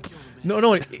was hang going, up.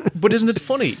 No, but isn't it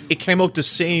funny? It came out the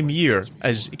same year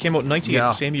as it came out in 98,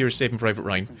 the same year as Saving Private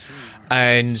Ryan.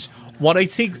 And what I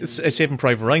think Saving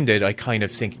Private Ryan did, I kind of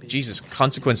think, Jesus,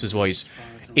 consequences wise,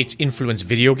 it influenced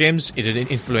video games. It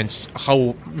influenced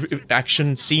how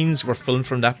action scenes were filmed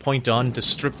from that point on. The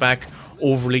stripped back,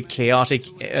 overly chaotic,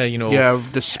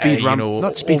 the speed ramp,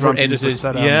 not speed ramp, edited,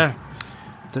 that,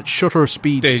 the shutter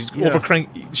speed, the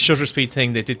overcrank shutter speed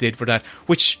thing they did for that,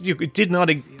 which did not,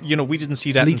 we didn't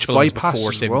see that Leech in films bypass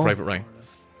before as Saving well. Private Ryan.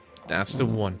 That's the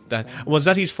one. That was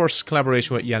his first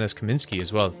collaboration with Janusz Kaminski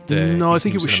as well. No, I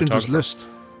think his it was Schindler's cinematographer. List.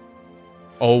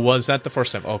 Oh, was that the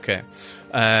first time? Okay.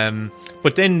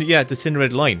 But then, The Thin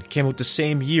Red Line came out the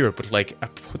same year, but like a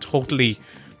totally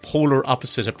polar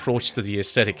opposite approach to the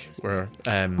aesthetic. Where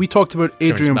we talked about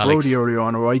Adrian Malick's- Brody earlier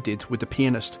on, or I did, with The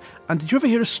Pianist. And did you ever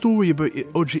hear a story about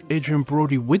Adrian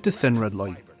Brody with The Thin Red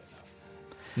Line?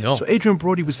 No. So Adrian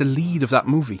Brody was the lead of that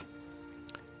movie.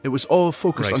 It was all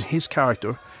focused Right. on his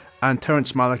character, and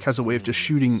Terrence Malick has a way of just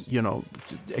shooting,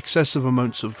 excessive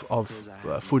amounts of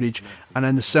footage and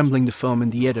then assembling the film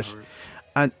in the edit.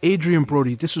 And Adrian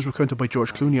Brody, this was recounted by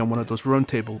George Clooney on one of those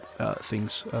roundtable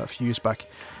things a few years back.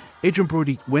 Adrian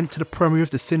Brody went to the premiere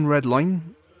of The Thin Red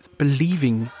Line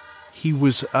believing he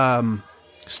was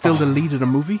still the lead of the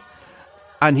movie,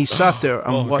 and he sat there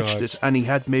and watched it, and he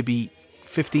had maybe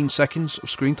 15 seconds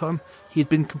of screen time. He had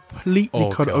been completely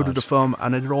cut out of the film,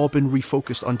 and it had all been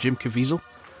refocused on Jim Caviezel.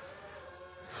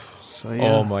 So,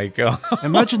 yeah. Oh my God.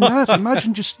 Imagine that.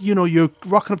 Imagine just, you're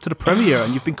rocking up to the premiere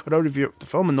and you've been cut out of the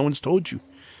film and no one's told you.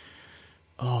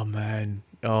 Oh man,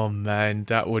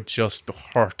 that would just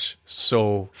hurt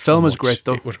so Film is much. great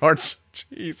though. It would hurt.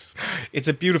 Jeez. It's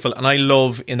a beautiful, and I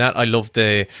love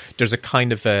there's a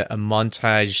kind of a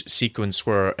montage sequence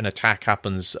where an attack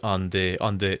happens on the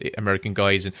American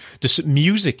guys, and the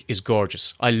music is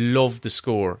gorgeous. I love the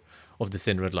score of The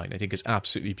Thin Red Line. I think it's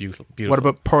absolutely beautiful. What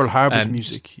about Pearl Harbor's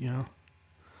music?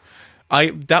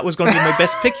 That was going to be my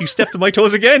best pick. You stepped on my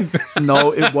toes again.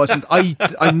 No, it wasn't.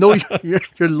 I know you're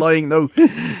lying now.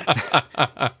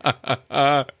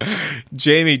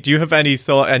 Jamie, do you have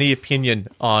any opinion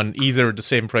on either The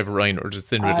Saving Private Ryan or The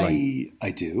Thin Red Line? I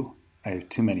do. I have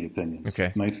too many opinions.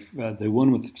 Okay. The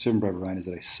one with Saving Private Ryan is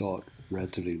that I saw it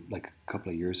relatively like a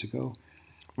couple of years ago.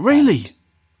 Really?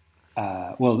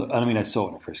 I saw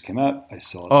it when it first came out. I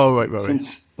saw it right.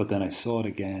 But then I saw it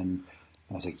again, and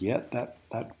I was like, yeah, that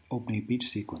opening beach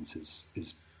sequence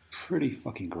is pretty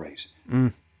fucking great.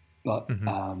 Mm. But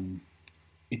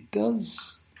it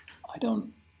does.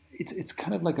 it's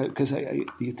kind of like because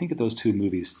you think of those two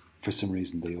movies, for some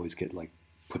reason they always get like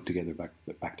put together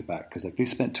back to back, because like they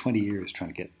spent 20 years trying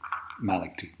to get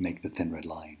Malick to make The Thin Red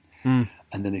Line, and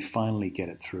then they finally get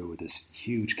it through with this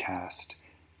huge cast,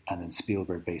 and then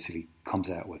Spielberg basically comes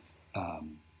out with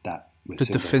that with the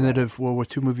definitive World War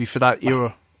II movie for that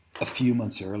era a few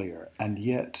months earlier, and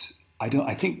yet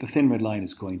I think The Thin Red Line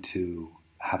is going to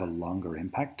have a longer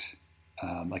impact,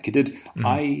 like it did.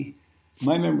 My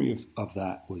memory of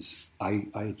that was I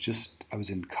was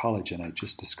in college and I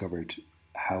just discovered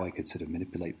how I could sort of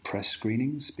manipulate press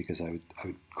screenings, because I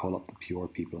would call up the PR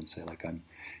people and say like I'm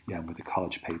with a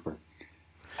college paper.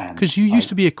 Because you used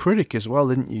to be a critic as well,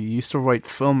 didn't you? You used to write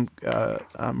film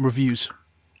reviews.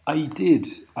 I did.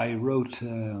 I wrote.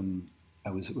 I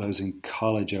was in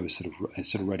college. I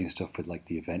started writing stuff with like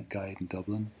the Event Guide in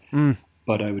Dublin.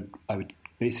 But I would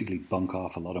basically bunk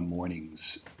off a lot of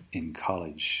mornings in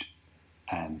college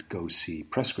and go see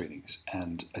press screenings.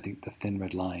 And I think The Thin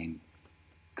Red Line,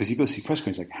 because you go see press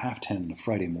screenings like 10:30 on a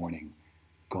Friday morning,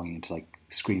 going into like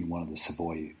screen one of the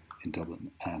Savoy in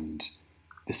Dublin, and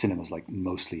the cinema's like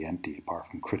mostly empty apart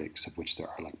from critics, of which there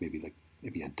are like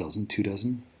maybe a dozen, 2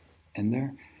 dozen in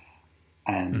there.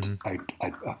 And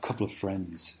a couple of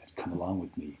friends had come along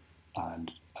with me,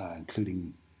 and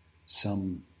including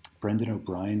some Brendan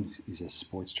O'Brien. He's a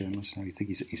sports journalist now. I think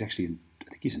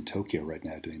he's in Tokyo right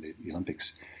now doing the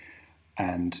Olympics.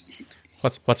 And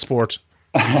what sport?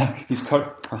 He's very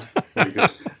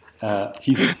good.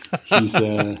 He's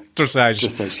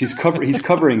dressage. He's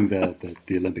covering the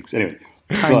Olympics anyway.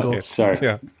 But, sorry.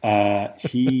 Yeah.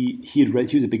 He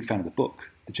was a big fan of the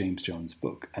book, the James Jones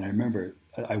book, and I remember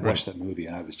I watched that movie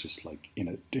and I was just like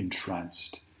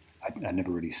entranced. I'd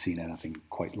never really seen anything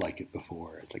quite like it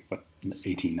before. It's like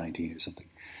 18, 19 or something.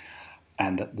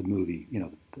 And the movie,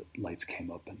 the lights came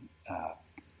up, and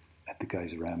the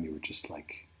guys around me were just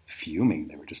like fuming.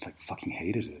 They were just like fucking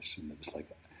hated it, and it was like,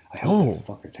 I hope that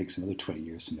fucker takes another 20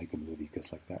 years to make a movie,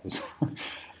 because like that was. And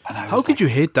How could you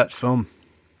hate that film?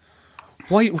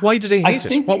 Why did they hate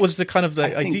it? What was the kind of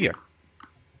the idea?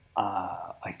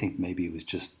 I think maybe it was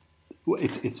just.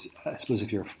 It's. I suppose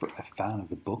if you're a fan of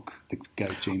the book, the guy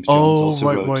James Jones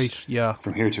also wrote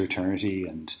From Here to Eternity,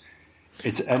 and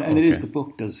it is, the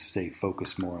book does say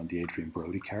focus more on the Adrian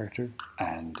Brody character,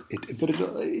 and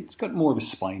it's got more of a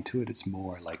spine to it. It's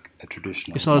more like a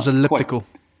traditional. It's not as elliptical.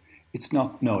 It's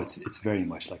not. No, it's very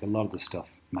much like a lot of the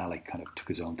stuff Malick kind of took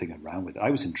his own thing and ran with. I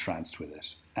was entranced with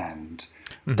it, and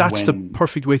that's the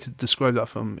perfect way to describe that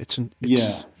film.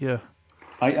 Yeah.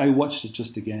 I watched it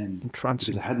just again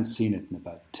because I hadn't seen it in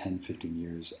about 10, 15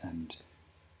 years, and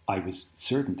I was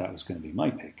certain that was going to be my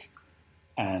pick.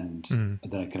 And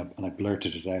then I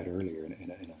blurted it out earlier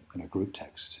in a group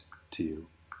text to you.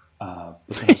 But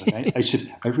then I was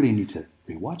like, I really need to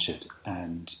rewatch it.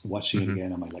 And watching it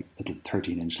again on my like little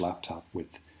 13-inch laptop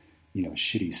with,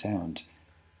 shitty sound.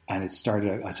 And it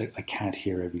started out, I was like, I can't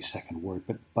hear every second word.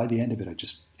 But by the end of it, I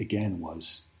just, again,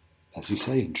 was, as you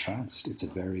say, entranced. It's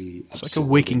like a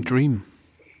waking dream.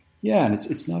 Yeah, and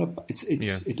it's not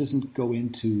it doesn't go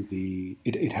into the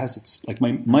it has its like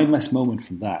my mindless moment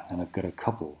from that, and I've got a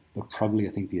couple, but probably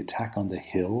I think the attack on the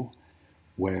hill,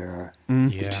 where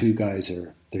the two guys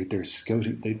they're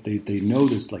scouting, they know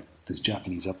there's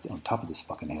Japanese up on top of this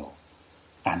fucking hill,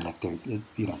 and like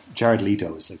Jared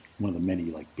Leto is like one of the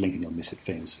many like blink and you'll miss it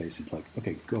famous faces, like,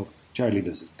 okay, go Jared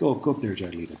Leto says, go up there,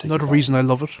 Jared Leto. Not a reason I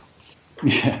love it.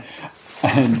 Yeah,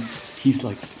 and he's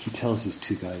like, he tells his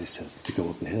two guys to go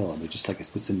up the hill, and they're just like,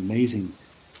 it's this amazing.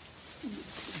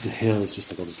 The hill is just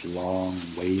like all this long,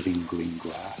 waving green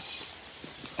grass,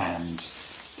 and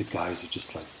the guys are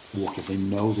just like walking. They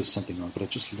know there's something wrong, but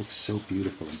it just looks so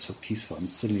beautiful and so peaceful. And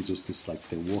suddenly, just this like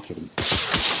they're walking, and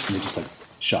they're just like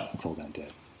shot and fall down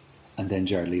dead. And then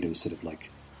Jared Leto is sort of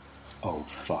like, oh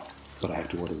fuck, but I have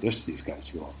to order the rest of these guys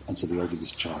to go up, and so they order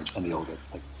this charge, and they all get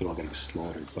like they're all getting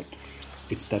slaughtered, but.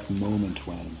 It's that moment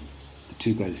when the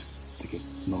two guys they get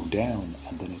mown down,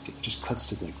 and then it just cuts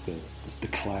to like the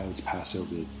clouds pass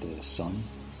over the sun,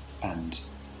 and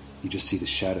you just see the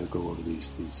shadow go over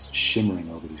these shimmering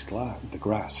over the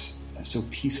grass. And it's so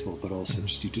peaceful, but also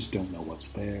you just don't know what's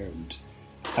there, and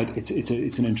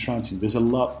it's an entrancing. There's a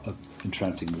lot of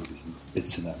entrancing movies and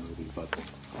bits in that movie, but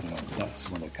I don't know. That's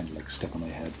one that kind of like stuck in my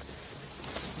head.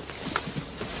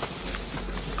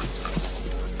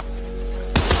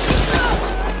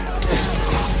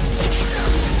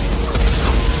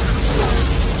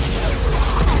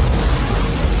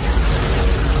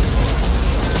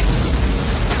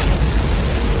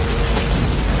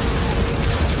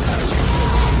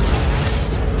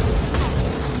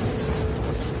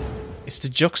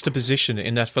 juxtaposition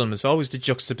in that film is always the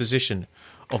juxtaposition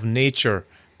of nature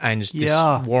and this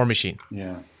war machine.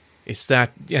 Yeah. It's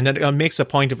that, and it makes a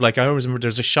point of, like, I always remember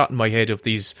there's a shot in my head of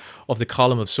the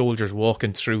column of soldiers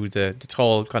walking through the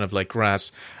tall kind of like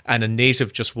grass, and a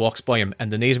native just walks by him,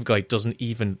 and the native guy doesn't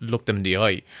even look them in the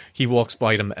eye. He walks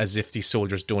by them as if these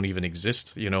soldiers don't even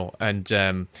exist, you know. And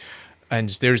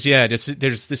there's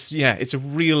this it's a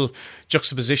real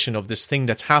juxtaposition of this thing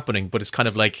that's happening, but it's kind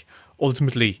of like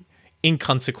ultimately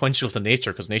inconsequential to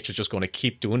nature, because nature's just going to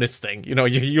keep doing its thing. You know,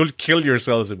 you'll kill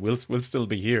yourselves and we'll still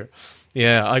be here.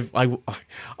 Yeah,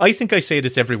 I think I say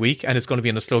this every week, and it's going to be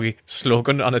in a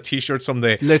slogan on a T-shirt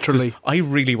someday. Literally, I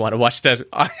really want to watch that.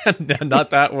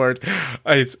 Not that word.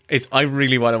 I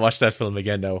really want to watch that film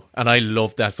again now, and I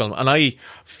love that film, and I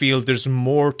feel there's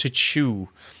more to chew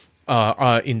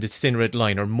in the Thin Red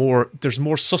Line, or there's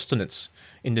more sustenance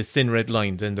in the Thin Red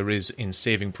Line than there is in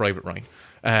Saving Private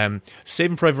Ryan.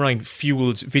 Saving Private Ryan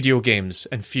fueled video games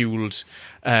and fueled,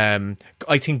 I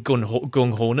think,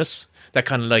 gung-ho-ness. That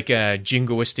kind of like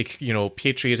jingoistic, you know,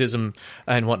 patriotism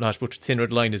and whatnot. But Thin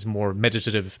Red Line is more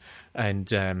meditative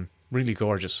and really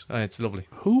gorgeous. It's lovely.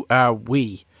 Who are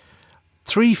we?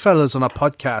 Three fellas on a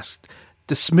podcast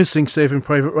dismissing Saving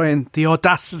Private Ryan. The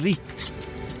audacity.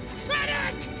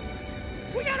 Medic!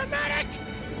 We got a medic!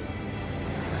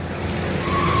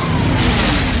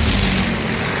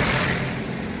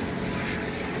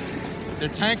 They're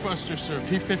tank busters, sir.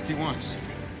 P-51s.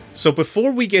 So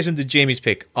before we get into Jamie's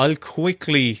pick, I'll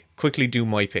quickly do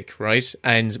my pick, right?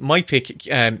 And my pick,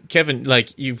 Kevin,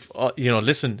 like you've,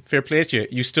 listen, fair play to you.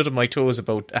 You stood on my toes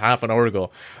about a half an hour ago.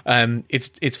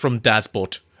 It's from Dad's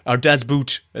Boat, or Dad's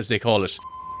Boot, as they call it.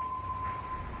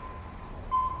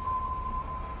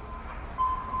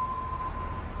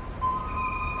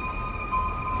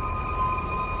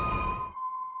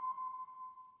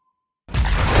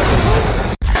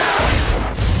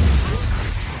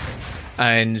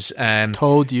 And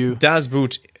told you, Das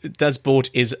Boot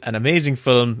is an amazing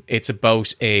film. It's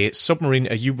about a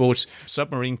U-boat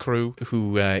submarine crew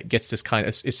who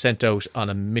is sent out on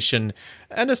a mission,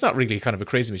 and it's not really kind of a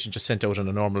crazy mission, just sent out on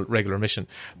a normal regular mission.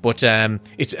 But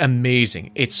it's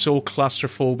amazing. It's so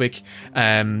claustrophobic.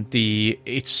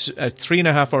 It's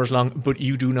 3.5 hours long, but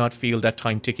you do not feel that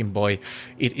time ticking by.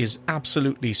 It is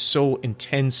absolutely so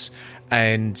intense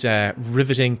and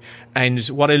riveting. And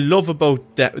what I love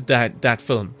about that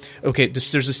film, okay,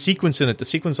 there's a sequence in it. The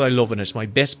sequence I love in it, my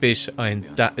best bit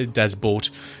in Das Boot,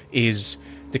 is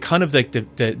the kind of like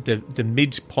the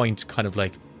midpoint, kind of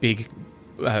like big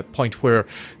point where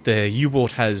the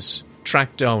U-boat has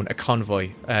tracked down a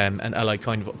convoy, an Allied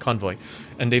convoy,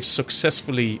 and they've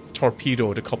successfully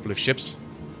torpedoed a couple of ships.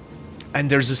 And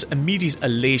there's this immediate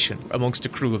elation amongst the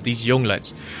crew of these young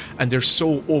lads, and they're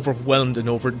so overwhelmed and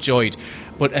overjoyed.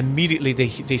 But immediately they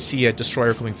see a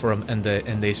destroyer coming for them,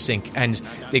 and they sink, and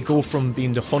they go from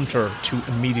being the hunter to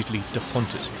immediately the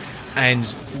hunted. And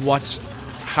what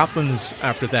happens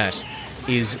after that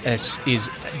is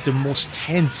the most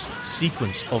tense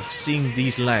sequence of seeing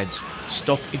these young lads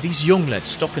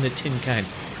stuck in a tin can,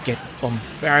 get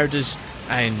bombarded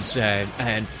and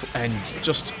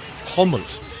just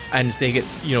pummeled. And they get,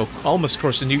 almost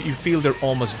crushed, and you feel they're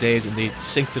almost dead, and they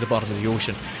sink to the bottom of the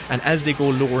ocean. And as they go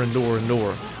lower and lower and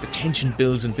lower, the tension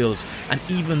builds and builds, and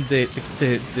even the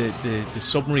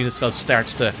submarine itself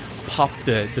starts to pop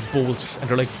the bolts, and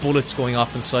they're like bullets going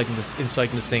off inside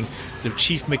the thing. The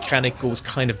chief mechanic goes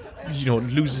kind of,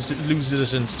 loses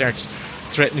it and starts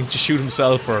threatening to shoot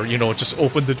himself, or just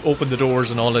open the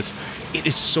doors and all this. It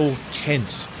is so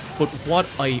tense. But what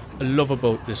I love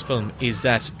about this film is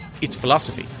that it's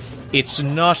philosophy. It's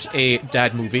not a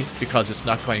dad movie, because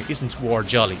isn't war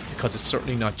jolly, because it's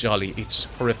certainly not jolly. It's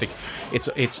horrific.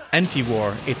 It's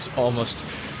anti-war. It's almost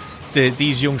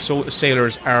these young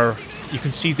sailors are. You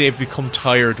can see they've become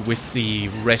tired with the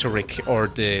rhetoric, or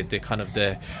the kind of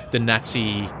the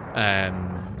Nazi,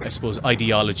 I suppose,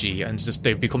 ideology, and just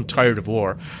they've become tired of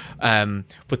war.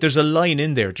 But there's a line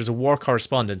in there. There's a war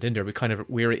correspondent in there.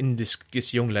 We're in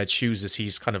this young lad's shoes, as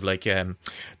he's kind of like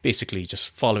basically just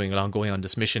following along, going on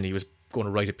this mission. He was going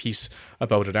to write a piece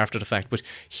about it after the fact, but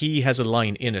he has a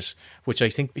line in it which I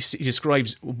think he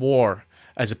describes war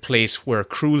as a place where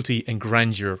cruelty and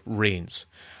grandeur reigns.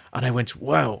 And I went,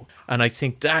 wow. And I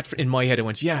think that, in my head, I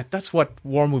went, yeah, that's what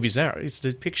war movies are. It's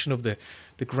the depiction of the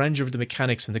grandeur of the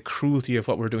mechanics and the cruelty of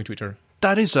what we're doing to each other.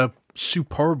 That is a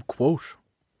superb quote.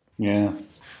 Yeah.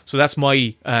 So that's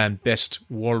my best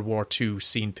World War II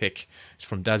scene pick. It's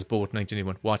from Das Boat,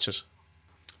 1981. Watch it.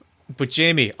 But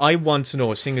Jamie, I want to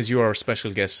know, seeing as you are our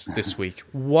special guest this week,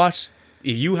 if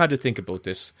you had to think about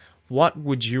this, what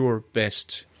would your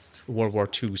best World War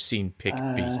II scene pick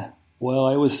be? Well,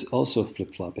 I was also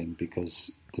flip-flopping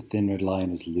because the Thin Red Line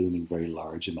was looming very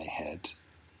large in my head.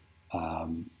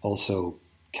 Also,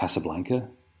 Casablanca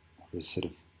was sort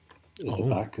of at the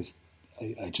back because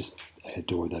I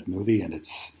adore that movie, and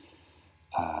it's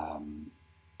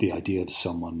the idea of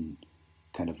someone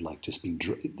kind of like just being...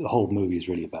 the whole movie is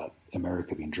really about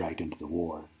America being dragged into the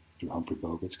war through Humphrey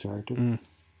Bogart's character. Mm.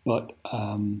 But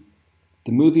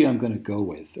the movie I'm going to go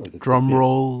with, or the drum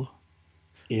roll,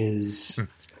 is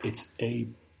it's a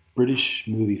British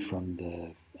movie from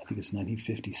I think it's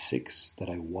 1956 that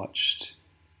I watched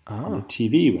on the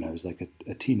TV when I was like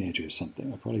a teenager or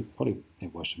something. I probably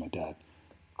watched it with my dad,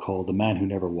 called The Man Who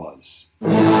Never Was.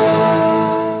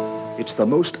 It's the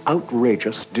most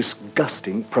outrageous,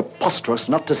 disgusting, preposterous,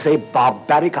 not to say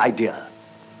barbaric idea.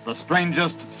 The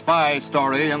strangest spy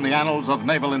story in the annals of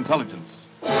naval intelligence.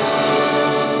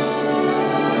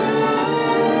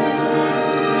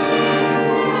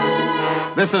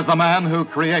 This is the man who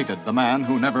created the man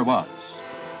who never was.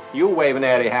 You wave an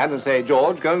airy hand and say,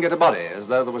 George, go and get a body, as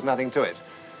though there was nothing to it.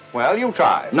 Well, you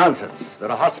try. Nonsense. There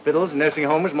are hospitals, nursing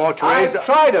homes, mortuaries. I've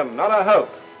tried them, not a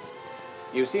hope.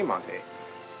 You see, Monty,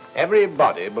 every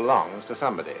body belongs to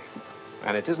somebody.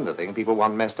 And it isn't a thing people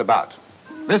want messed about.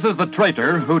 This is the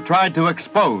traitor who tried to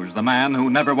expose the man who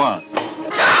never was.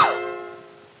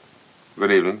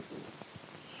 Good evening.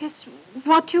 Yes,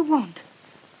 what do you want?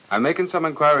 I'm making some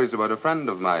inquiries about a friend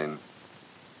of mine,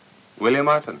 William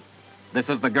Martin. This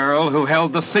is the girl who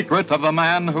held the secret of the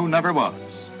man who never was.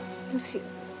 Lucy,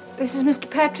 this is Mr.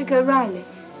 Patrick O'Reilly.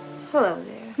 Hello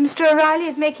there. Mr. O'Reilly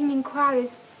is making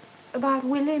inquiries about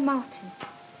Willie Martin.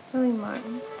 Willie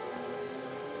Martin?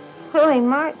 Willie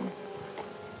Martin?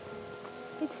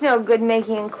 It's no good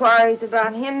making inquiries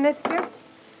about him, mister.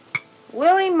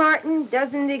 Willie Martin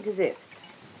doesn't exist.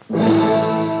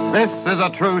 This is a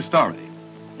true story.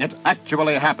 It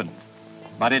actually happened,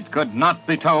 but it could not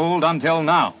be told until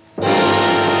now.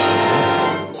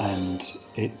 And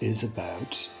it is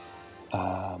about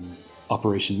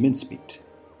Operation Mincemeat.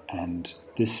 And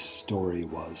this story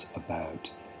was about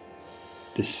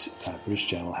this British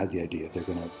general had the idea they're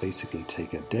going to basically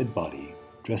take a dead body,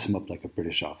 dress him up like a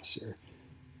British officer,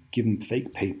 give him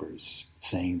fake papers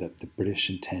saying that the British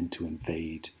intend to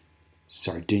invade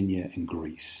Sardinia and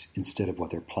Greece instead of what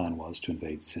their plan was to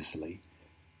invade Sicily.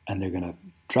 And they're going to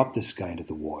drop this guy into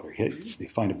the water. They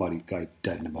find a guy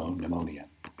dead of pneumonia.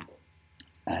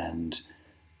 And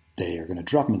they are going to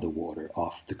drop him in the water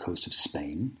off the coast of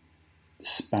Spain.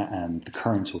 And the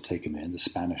currents will take him in. The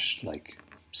Spanish,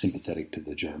 sympathetic to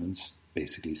the Germans,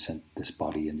 basically sent this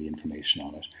body and the information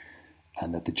on it.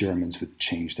 And that the Germans would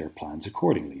change their plans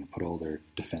accordingly and put all their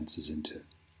defenses into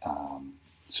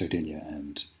Sardinia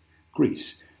and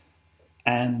Greece.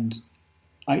 And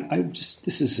I was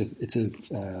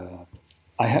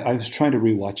trying to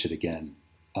rewatch it again,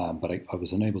 but I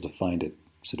was unable to find it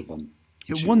sort of on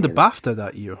YouTube. It won the BAFTA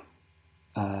that year.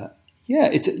 Yeah,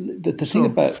 it's the thing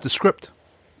about the script.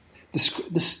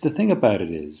 The thing about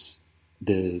it is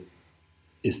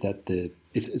that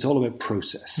it's all about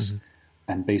process. Mm-hmm.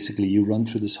 And basically you run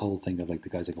through this whole thing of the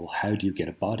guy's like, well, how do you get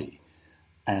a body?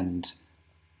 And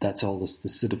that's all this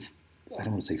sort of, I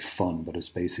don't want to say fun, but it's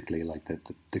basically like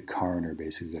the coroner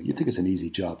basically, you think it's an easy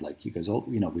job. You guys all,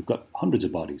 we've got hundreds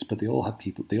of bodies, but they all have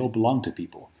people, they all belong to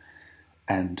people.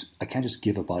 And I can't just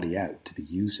give a body out to be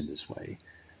used in this way.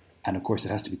 And of course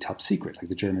it has to be top secret.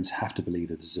 The Germans have to believe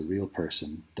that this is a real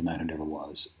person, the man who never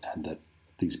was, and that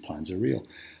these plans are real.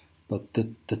 But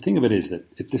the thing of it is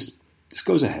that if this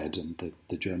goes ahead and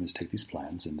the Germans take these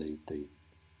plans and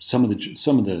some of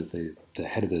the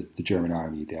head of the German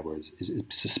army there is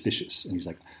suspicious, and he's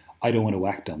like, I don't want to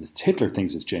act on this. Hitler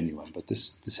thinks it's genuine, but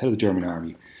this head of the German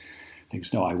army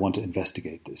thinks, no, I want to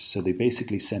investigate this. So they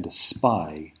basically send a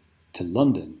spy to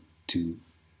London to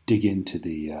dig into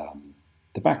the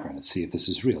background and see if this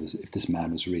is real, if this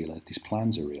man was real, if these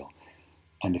plans are real.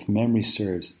 And if memory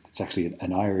serves, it's actually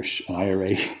an IRA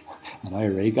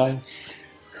guy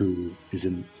who is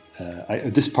in.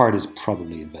 This part is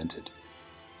probably invented.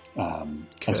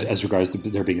 As regards to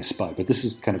there being a spy, but this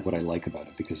is kind of what I like about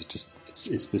it, because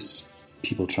it's this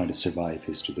people trying to survive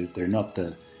history. They're not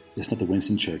it's not the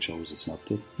Winston Churchills, it's not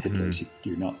the Hitlers. Mm-hmm.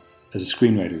 You're not, as a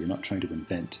screenwriter, you're not trying to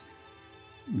invent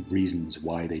reasons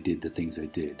why they did the things they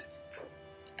did.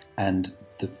 And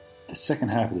the second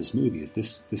half of this movie is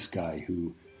this guy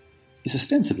who is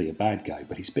ostensibly a bad guy,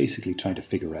 but he's basically trying to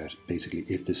figure out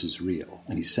if this is real,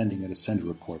 and he's sending a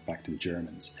report back to the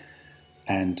Germans.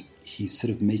 And he's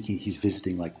sort of he's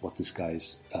visiting what this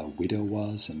guy's widow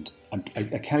was. And I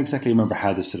can't exactly remember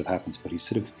how this sort of happens, but he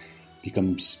sort of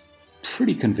becomes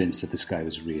pretty convinced that this guy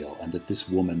was real and that this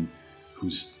woman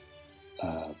who's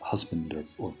husband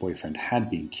or boyfriend had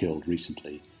been killed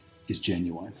recently is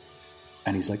genuine.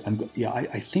 And he's like,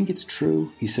 I think it's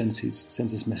true. He sends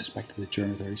this message back to the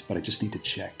German authorities, but I just need to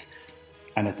check.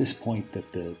 And at this point,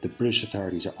 that the British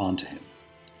authorities are onto him,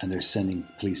 and they're sending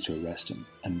police to arrest him.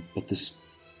 But this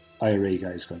IRA guy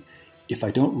is going, if I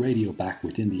don't radio back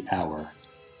within the hour,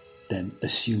 then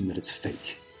assume that it's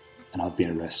fake, and I'll be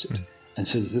arrested. Mm. And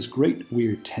so there's this great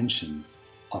weird tension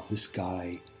of this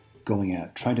guy going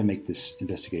out, trying to make this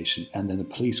investigation, and then the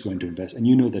police going to invest. And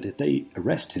you know that if they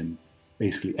arrest him,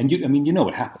 basically, and you know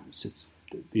what happens. It's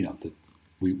the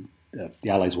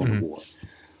Allies won the war,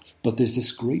 but there's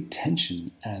this great tension,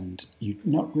 and you're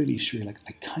not really sure. Like,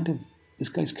 this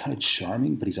guy's kind of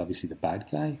charming, but he's obviously the bad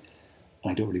guy,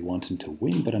 and I don't really want him to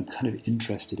win. But I'm kind of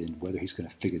interested in whether he's going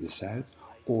to figure this out,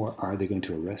 or are they going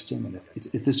to arrest him? And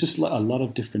there's just a lot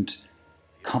of different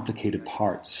complicated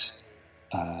parts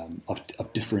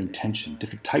of differing tension,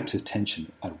 different types of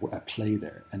tension at play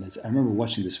there. And I remember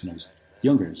watching this when I was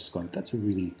younger, and just going, that's a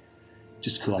really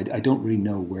just cool. I don't really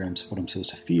know what I'm supposed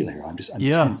to feel here. I'm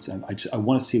tense. I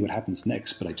want to see what happens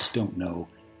next, but I just don't know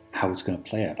how it's going to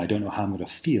play out. I don't know how I'm going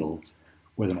to feel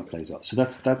whether or not it plays out. So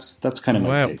that's kind of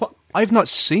my take. I've not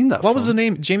seen that. What was the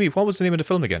name, Jamie? What was the name of the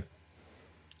film again?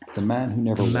 The Man Who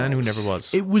Never Was. The Man Who Never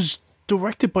Was. It was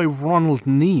directed by Ronald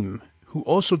Neame, who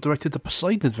also directed the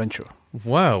Poseidon Adventure.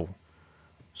 Wow.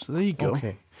 So there you go.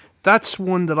 Okay. That's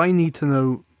one that I need to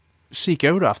know. Seek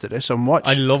out after this and watch.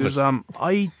 I love it.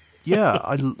 I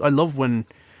love when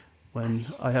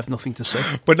I have nothing to say.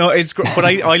 But no, it's but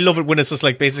I love it when it's just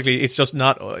like, basically it's just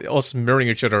not us mirroring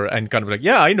each other and kind of like,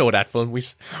 yeah, I know that film.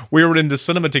 We were in the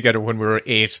cinema together when we were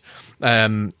 8.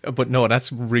 But no,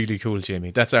 that's really cool,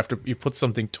 Jamie. That's after you put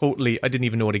something totally I didn't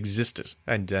even know it existed,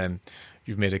 and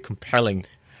you've made a compelling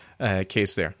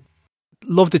case there.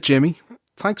 Loved it, Jamie.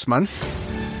 Thanks, man.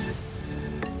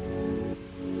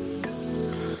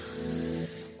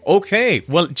 Okay,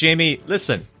 well, Jamie,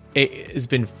 listen, it has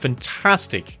been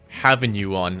fantastic having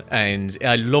you on, and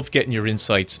I love getting your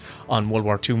insights on World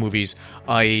War II movies.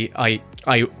 I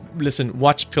listen,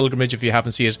 watch Pilgrimage if you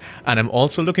haven't seen it, and I'm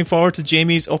also looking forward to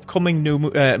Jamie's upcoming new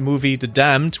movie, The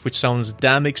Damned, which sounds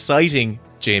damn exciting,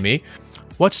 Jamie.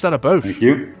 What's that about? Thank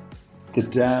you. The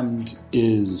Damned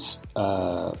is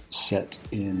set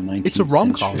in 19th It's a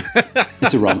rom-com.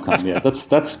 It's a rom-com, yeah.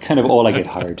 That's kind of all I get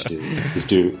hired to do, is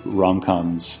do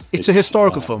rom-coms. It's a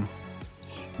historical film.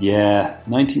 Yeah,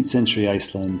 19th century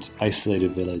Iceland,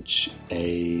 isolated village.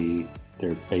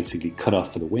 They're basically cut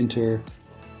off for the winter,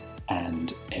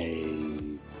 and a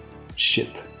ship,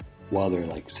 while they're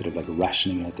sort of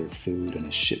rationing out their food, and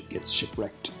a ship gets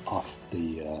shipwrecked off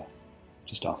the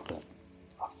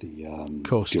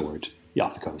coast. Fjord. Yeah,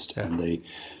 off the coast. Yeah. And they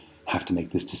have to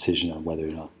make this decision on whether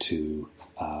or not to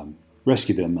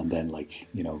rescue them, and then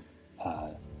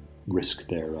risk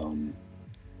their own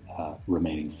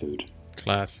remaining food.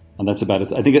 Class. And that's about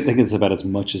as I think it's about as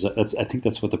much as I think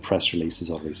that's what the press release has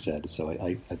already said. So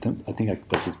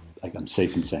I'm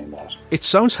safe in saying that. It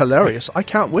sounds hilarious. I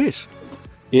can't wait.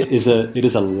 It is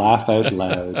a laugh out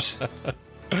loud.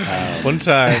 Fun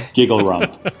time. Giggle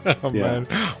romp. Oh, yeah. Man.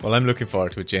 Well, I'm looking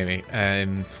forward to it, Jamie.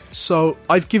 So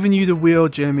I've given you the wheel,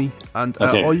 Jamie, and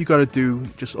all you got to do,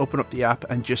 just open up the app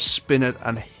and just spin it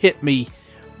and hit me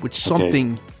with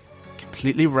something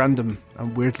completely random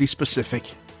and weirdly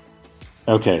specific.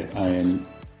 Okay,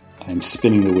 I'm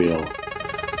spinning the wheel.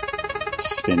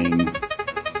 Spinning.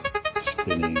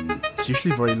 It's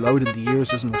usually very loud in the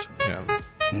ears, isn't it? Yeah.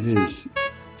 It is.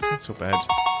 It's not so bad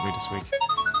for me this week.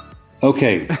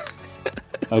 Okay.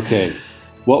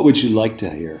 What would you like to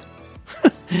hear?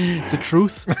 The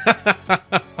truth.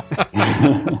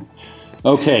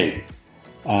 Okay.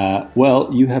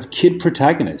 Well, you have kid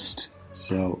protagonist,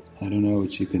 so I don't know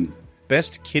what you can.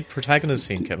 Best kid protagonist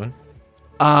scene, Kevin.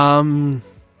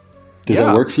 Does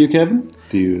that work for you, Kevin?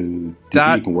 Do you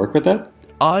think you can work with that?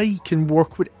 I can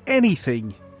work with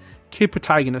anything. Kid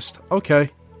protagonist. Okay.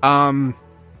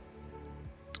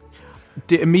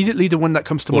 Immediately the one that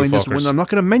comes to mind is the one I'm not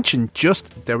going to mention.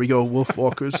 There we go,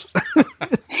 Wolfwalkers.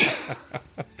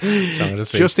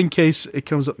 Just in case it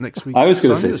comes up next week. I was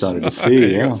going to say Song of the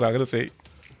Sea. Yeah. Song of the Sea.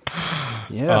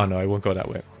 Yeah. Oh no, I won't go that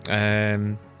way.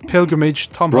 Pilgrimage.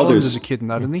 Tom Holland was a kid in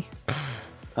that, isn't he?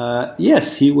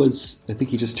 Yes, he was. I think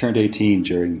he just turned 18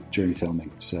 during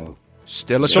filming. So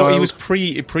still a child. So he was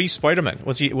pre Spider-Man.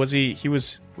 Was he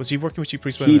working with you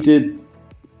pre Spider-Man?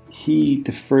 He did.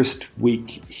 The first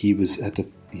week he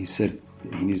said he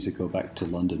needed to go back to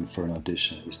London for an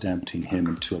audition. It was down between him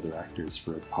and 2 other actors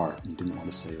for a part, and he didn't want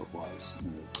to say what it was.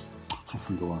 I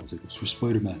can go on. I was like, it's for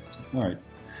Spider-Man. All right.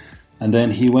 And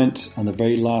then he went on the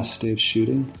very last day of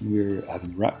shooting. We were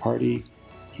having a wrap party.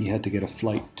 He had to get a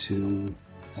flight to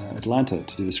Atlanta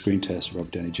to do a screen test with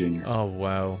Robert Downey Jr. Oh,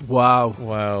 wow.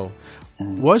 Wow.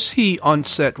 Was he on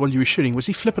set while you were shooting? Was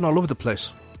he flipping all over the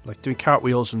place? Like doing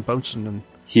cartwheels and bouncing? And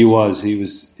He was.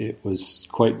 It was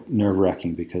quite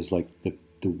nerve-wracking because like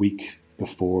the week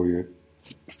before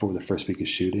the first week of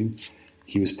shooting,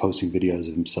 he was posting videos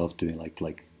of himself doing like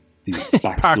these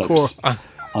backflips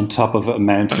on top of a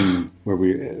mountain where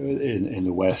we in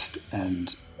the West,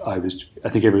 and I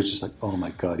think everyone was just like, oh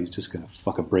my God, he's just gonna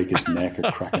fucking break his neck or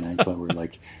crack an ankle. And we're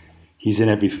like, he's in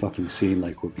every fucking scene.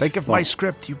 Like of my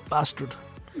script, you bastard.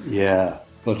 Yeah,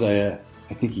 but I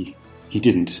think he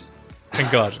didn't.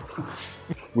 Thank God.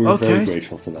 We were very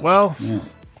grateful for that. Well,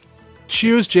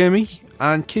 cheers, Jamie.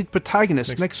 And kid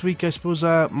protagonist. Next week, I suppose,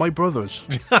 my brothers.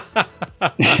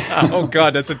 Oh,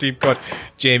 God, that's a deep cut.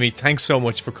 Jamie, thanks so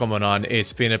much for coming on.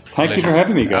 It's been a pleasure. Thank you for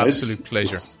having me, guys. Absolute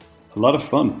pleasure. It's a lot of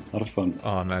fun.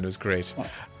 Oh, man, it was great.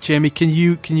 Jamie, can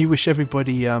you wish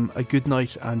everybody a good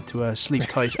night and to sleep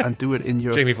tight and do it in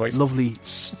your Jamie voice. Lovely,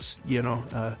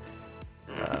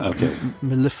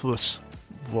 mellifluous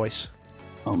voice.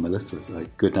 Oh, mellifluous.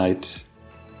 Good night.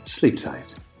 Sleep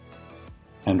tight.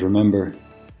 And remember...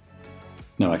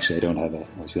 No, actually, I don't have I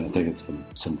was going to think of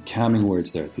some calming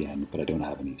words there at the end, but I don't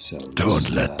have any. So don't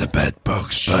let the bed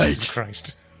bugs bite. Jesus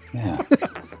Christ. Yeah.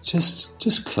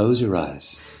 just close your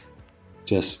eyes.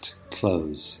 Just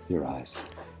close your eyes.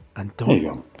 And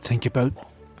don't think about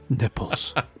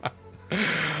nipples.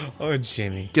 Oh,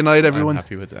 Jamie. Good night, everyone. I'm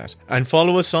happy with that. And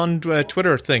follow us on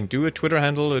Twitter thing. Do a Twitter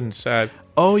handle and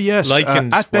oh yes, like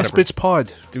and at Best Bits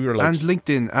Pod. Do your likes. And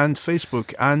LinkedIn and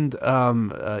Facebook and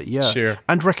Share.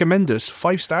 And recommend us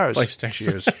 5 stars. 5 stars.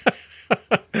 Cheers.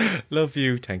 Love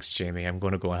you. Thanks, Jamie. I'm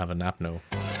going to go and have a nap now.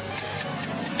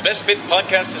 The Best Bits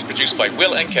podcast is produced by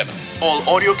Will and Kevin. All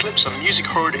audio clips and music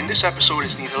heard in this episode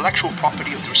is the intellectual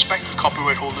property of the respective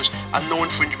copyright holders, and no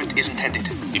infringement is intended.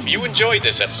 If you enjoyed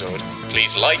this episode,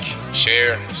 please like,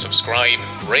 share, subscribe,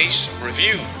 rate,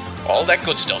 review, all that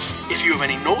good stuff. If you have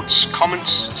any notes,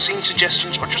 comments, scene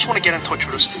suggestions, or just want to get in touch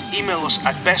with us, email us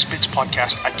at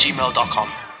bestbitspodcast@gmail.com.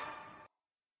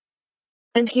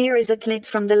 And here is a clip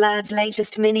from the lads'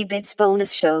 latest Mini Bits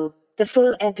bonus show. The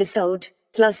full episode,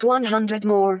 plus 100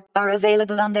 more, are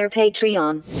available on their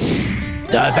Patreon.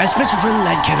 The Best Bits with Will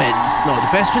and Kevin. No,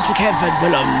 the Best Bits with Kevin and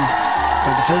Willem.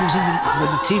 For the films and the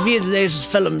TV and the latest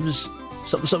films.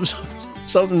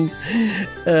 Something.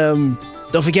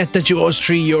 Don't forget that you owe us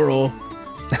 €3.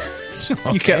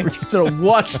 Okay. You can't. You don't know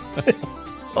what?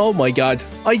 Oh my God!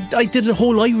 I did a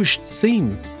whole Irish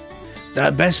theme.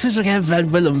 The Best Bits with Kevin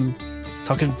and Willem.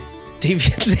 Talking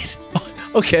TV and latest.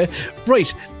 Okay,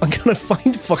 right. I'm gonna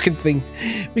find the fucking thing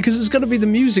because it's gonna be the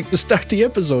music to start the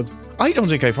episode. I don't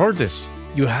think I've heard this.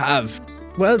 You have.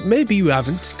 Well, maybe you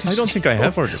haven't. I don't think I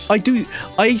have heard this. I do.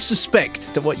 I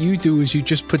suspect that what you do is you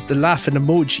just put the laughing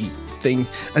emoji thing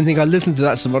and think I'll listen to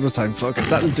that some other time. Fuck it,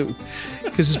 that'll do.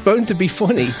 Because it's bound to be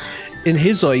funny in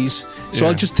his eyes. So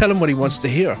I'll just tell him what he wants to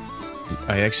hear.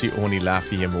 I actually only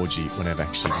laughy emoji when I've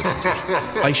actually listened.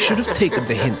 I should have taken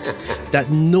the hint that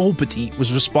nobody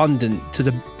was responding to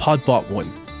the Podbot one.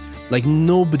 Like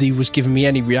nobody was giving me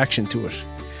any reaction to it.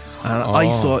 And I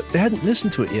thought they hadn't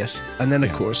listened to it yet. And then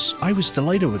of course I was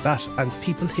delighted with that and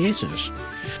people hated it.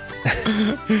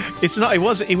 It's not. It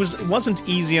wasn't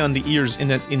easy on the ears in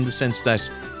the sense that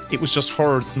it was just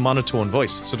her monotone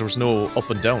voice, so there was no up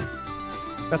and down.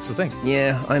 That's the thing.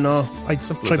 Yeah, I know. I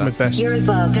tried my best. You're a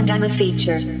bug and I'm a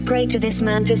feature. Pray to this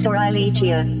mantis or I'll eat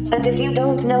you. And if you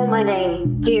don't know my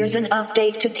name, here's an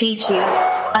update to teach you.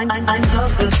 I'm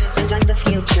Puppet and I'm the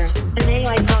future. An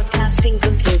AI podcasting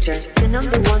computer. The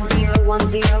number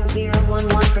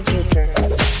 1010011 producer.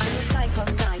 I'm a psycho.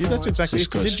 Yeah, that's exactly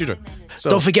what did you do. So,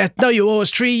 don't forget, now you owe us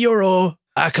 €3.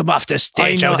 Come off the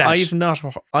stage. I've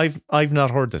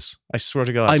not heard this. I swear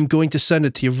to God. I'm going to send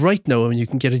it to you right now, and you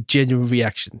can get a genuine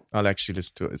reaction. I'll actually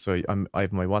listen to it. So I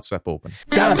have my WhatsApp open.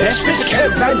 The Best Bits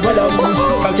Kev and Willem,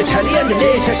 about the telly and the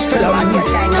latest film.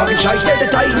 Talking shite, they're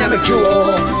the dynamic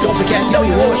duo. Don't forget, now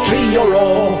you owe us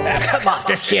 €3. Come off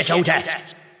the stage,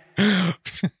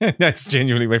 That's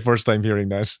genuinely my first time hearing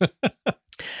that.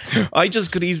 I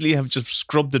just could easily have just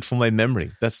scrubbed it from my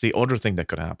memory. That's the other thing that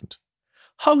could have happened.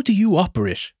 How do you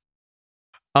operate?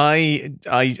 I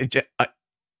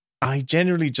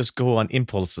generally just go on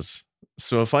impulses.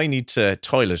 So if I need to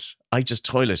toilet, I just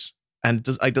toilet. And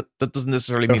that doesn't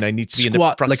necessarily mean I need to be in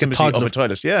the proximity of a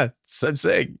toilet. Yeah, that's what I'm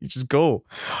saying. You just go.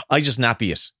 I just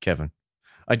nappy it, Kevin.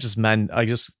 I just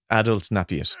adult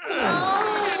nappy it.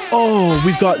 Oh,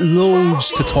 we've got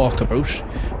loads to talk about.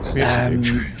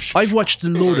 I've watched a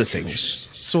load of things.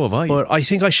 So have I. But I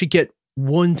think I should get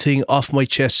one thing off my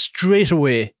chest straight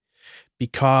away,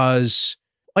 because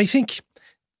I think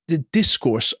the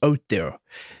discourse out there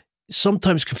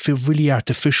sometimes can feel really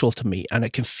artificial to me, and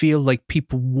it can feel like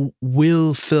people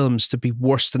will films to be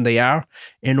worse than they are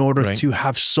in order to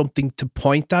have something to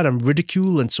point at and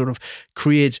ridicule and sort of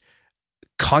create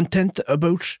content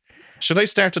about. Should I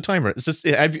start the timer? Is this,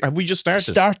 have we just started?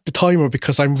 Start the timer,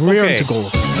 because I'm raring to go.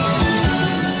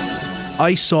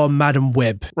 I saw Madam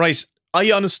Web. Right.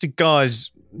 I honest to God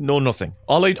know nothing.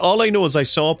 All I know is I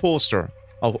saw a poster.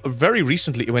 Very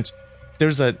recently it went,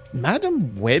 there's a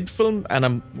Madam Web film,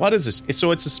 and what is it?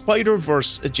 So it's a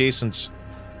Spider-Verse adjacent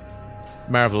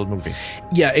Marvel movie.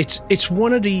 Yeah, it's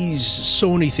one of these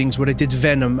Sony things where they did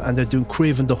Venom and they're doing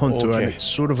Kraven the Hunter, and it's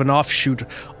sort of an offshoot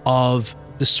of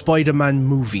the Spider-Man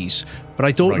movies, but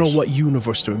I don't know what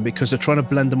universe they're in, because they're trying to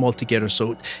blend them all together.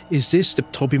 So is this the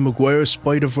Tobey Maguire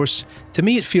Spider-Verse? To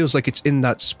me, it feels like it's in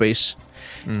that space.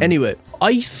 Anyway,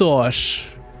 I thought,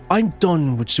 I'm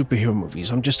done with superhero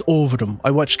movies. I'm just over them. I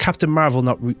watched Captain Marvel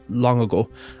not long ago,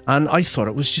 and I thought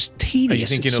it was just tedious. Are you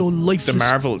thinking it's so lifeless. The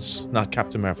Marvels, not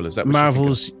Captain Marvel? Is that what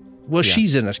Marvel's? Well,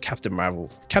 she's in it. Captain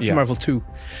Marvel. Captain Marvel 2.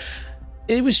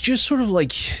 It was just sort of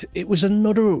like, it was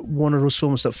another one of those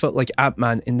films that felt like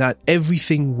Ant-Man, in that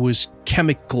everything was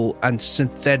chemical and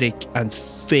synthetic and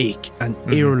fake and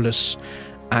airless,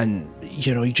 and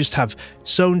you just have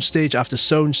soundstage after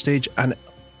soundstage, and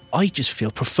I just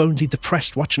feel profoundly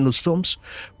depressed watching those films,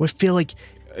 where I feel like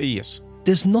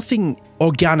there's nothing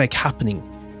organic happening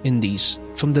in these,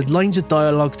 from the lines of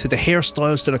dialogue to the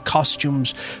hairstyles to the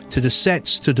costumes to the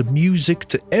sets to the music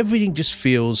to everything. Just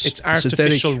feels it's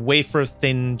artificial, synthetic. wafer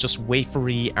thin, just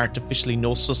wafery, artificially,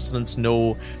 no sustenance,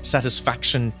 no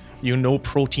satisfaction, no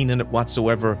protein in it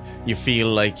whatsoever. You feel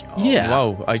like,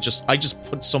 wow, I just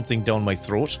put something down my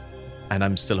throat and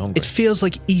I'm still hungry. It feels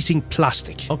like eating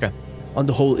plastic. Okay. On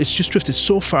the whole, it's just drifted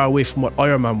so far away from what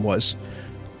Iron Man was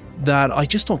that I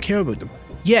just don't care about them.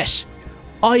 Yet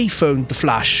I found The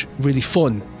Flash really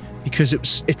fun, because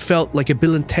it felt like a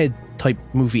Bill and Ted type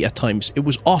movie at times. It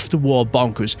was off the wall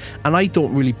bonkers, and I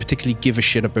don't really particularly give a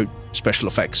shit about special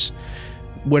effects.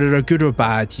 Whether they're good or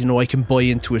bad, I can buy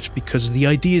into it because of the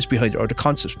ideas behind it or the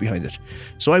concepts behind it.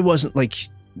 So I wasn't like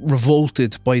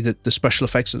revolted by the special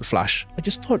effects of The Flash. I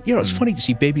just thought, it's funny to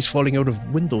see babies falling out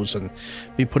of windows and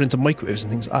being put into microwaves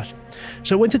and things like that.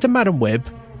 So I went into Madam Web,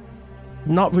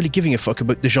 not really giving a fuck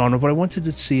about the genre, but I wanted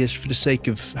to see it for the sake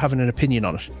of having an opinion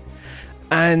on it.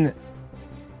 And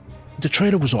the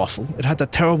trailer was awful. It had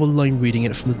that terrible line reading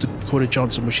in it from Dakota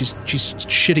Johnson where she's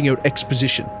shitting out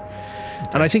exposition.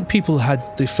 And I think people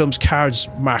had the film's cards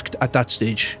marked at that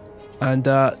stage. And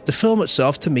the film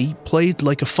itself, to me, played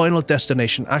like a Final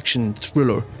Destination action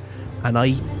thriller. And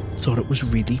I thought it was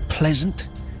really pleasant.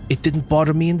 It didn't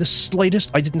bother me in the slightest.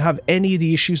 I didn't have any of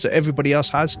the issues that everybody else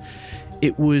has.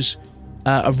 It was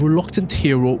a reluctant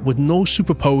hero with no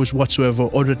superpowers whatsoever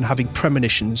other than having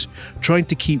premonitions, trying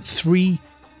to keep 3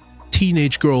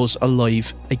 teenage girls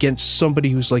alive against somebody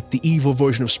who's like the evil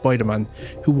version of Spider-Man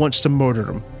who wants to murder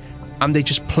them. And they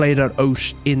just played that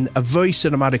out in a very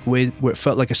cinematic way where it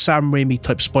felt like a Sam Raimi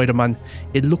type Spider-Man.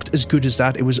 It looked as good as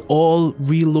that. It was all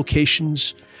real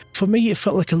locations. For me, it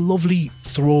felt like a lovely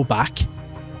throwback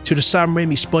to the Sam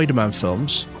Raimi Spider-Man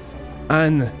films.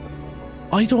 And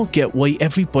I don't get why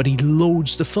everybody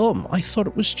loads the film. I thought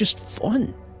it was just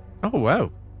fun. Oh,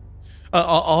 wow.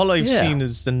 All I've seen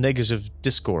is the negative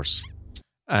discourse.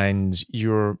 And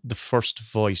you're the first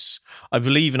voice. I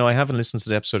believe, I haven't listened to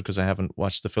the episode because I haven't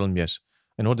watched the film yet.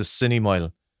 I know the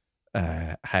Cinemile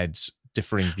had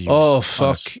differing views. Oh,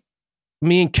 fuck.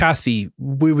 Me and Kathy,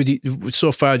 we were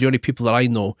so far the only people that I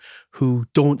know who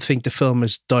don't think the film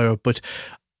is dire, but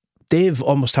Dave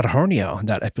almost had a hernia on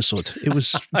that episode. It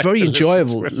was very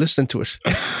enjoyable listening to it.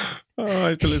 Oh, I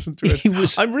have to listen to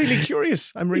it. I'm really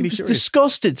curious. He was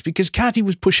disgusted because Kathy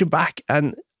was pushing back,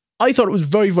 and I thought it was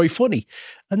very, very funny.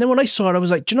 And then when I saw it, I was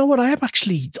like, do you know what? I am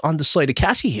actually on the side of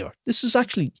Kathy here. This is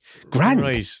actually grand.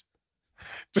 Right.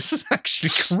 This is actually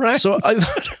grand. So I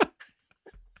thought...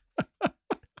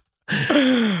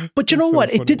 But you know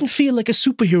what? Funny. It didn't feel like a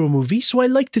superhero movie, so I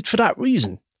liked it for that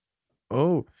reason.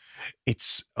 Oh,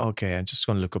 it's okay. I'm just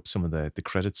going to look up some of the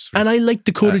credits. And I liked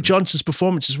Dakota Johnson's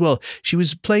performance as well. She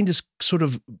was playing this sort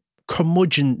of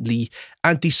curmudgeonly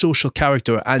antisocial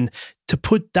character, and to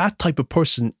put that type of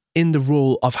person in the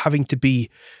role of having to be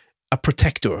a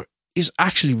protector is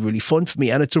actually really fun for me.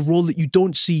 And it's a role that you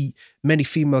don't see many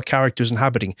female characters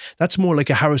inhabiting. That's more like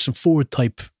a Harrison Ford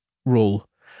type role.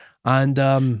 And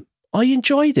I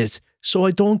enjoyed it. So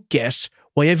I don't get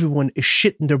why everyone is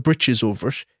shitting their britches over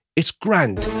it It's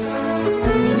grand.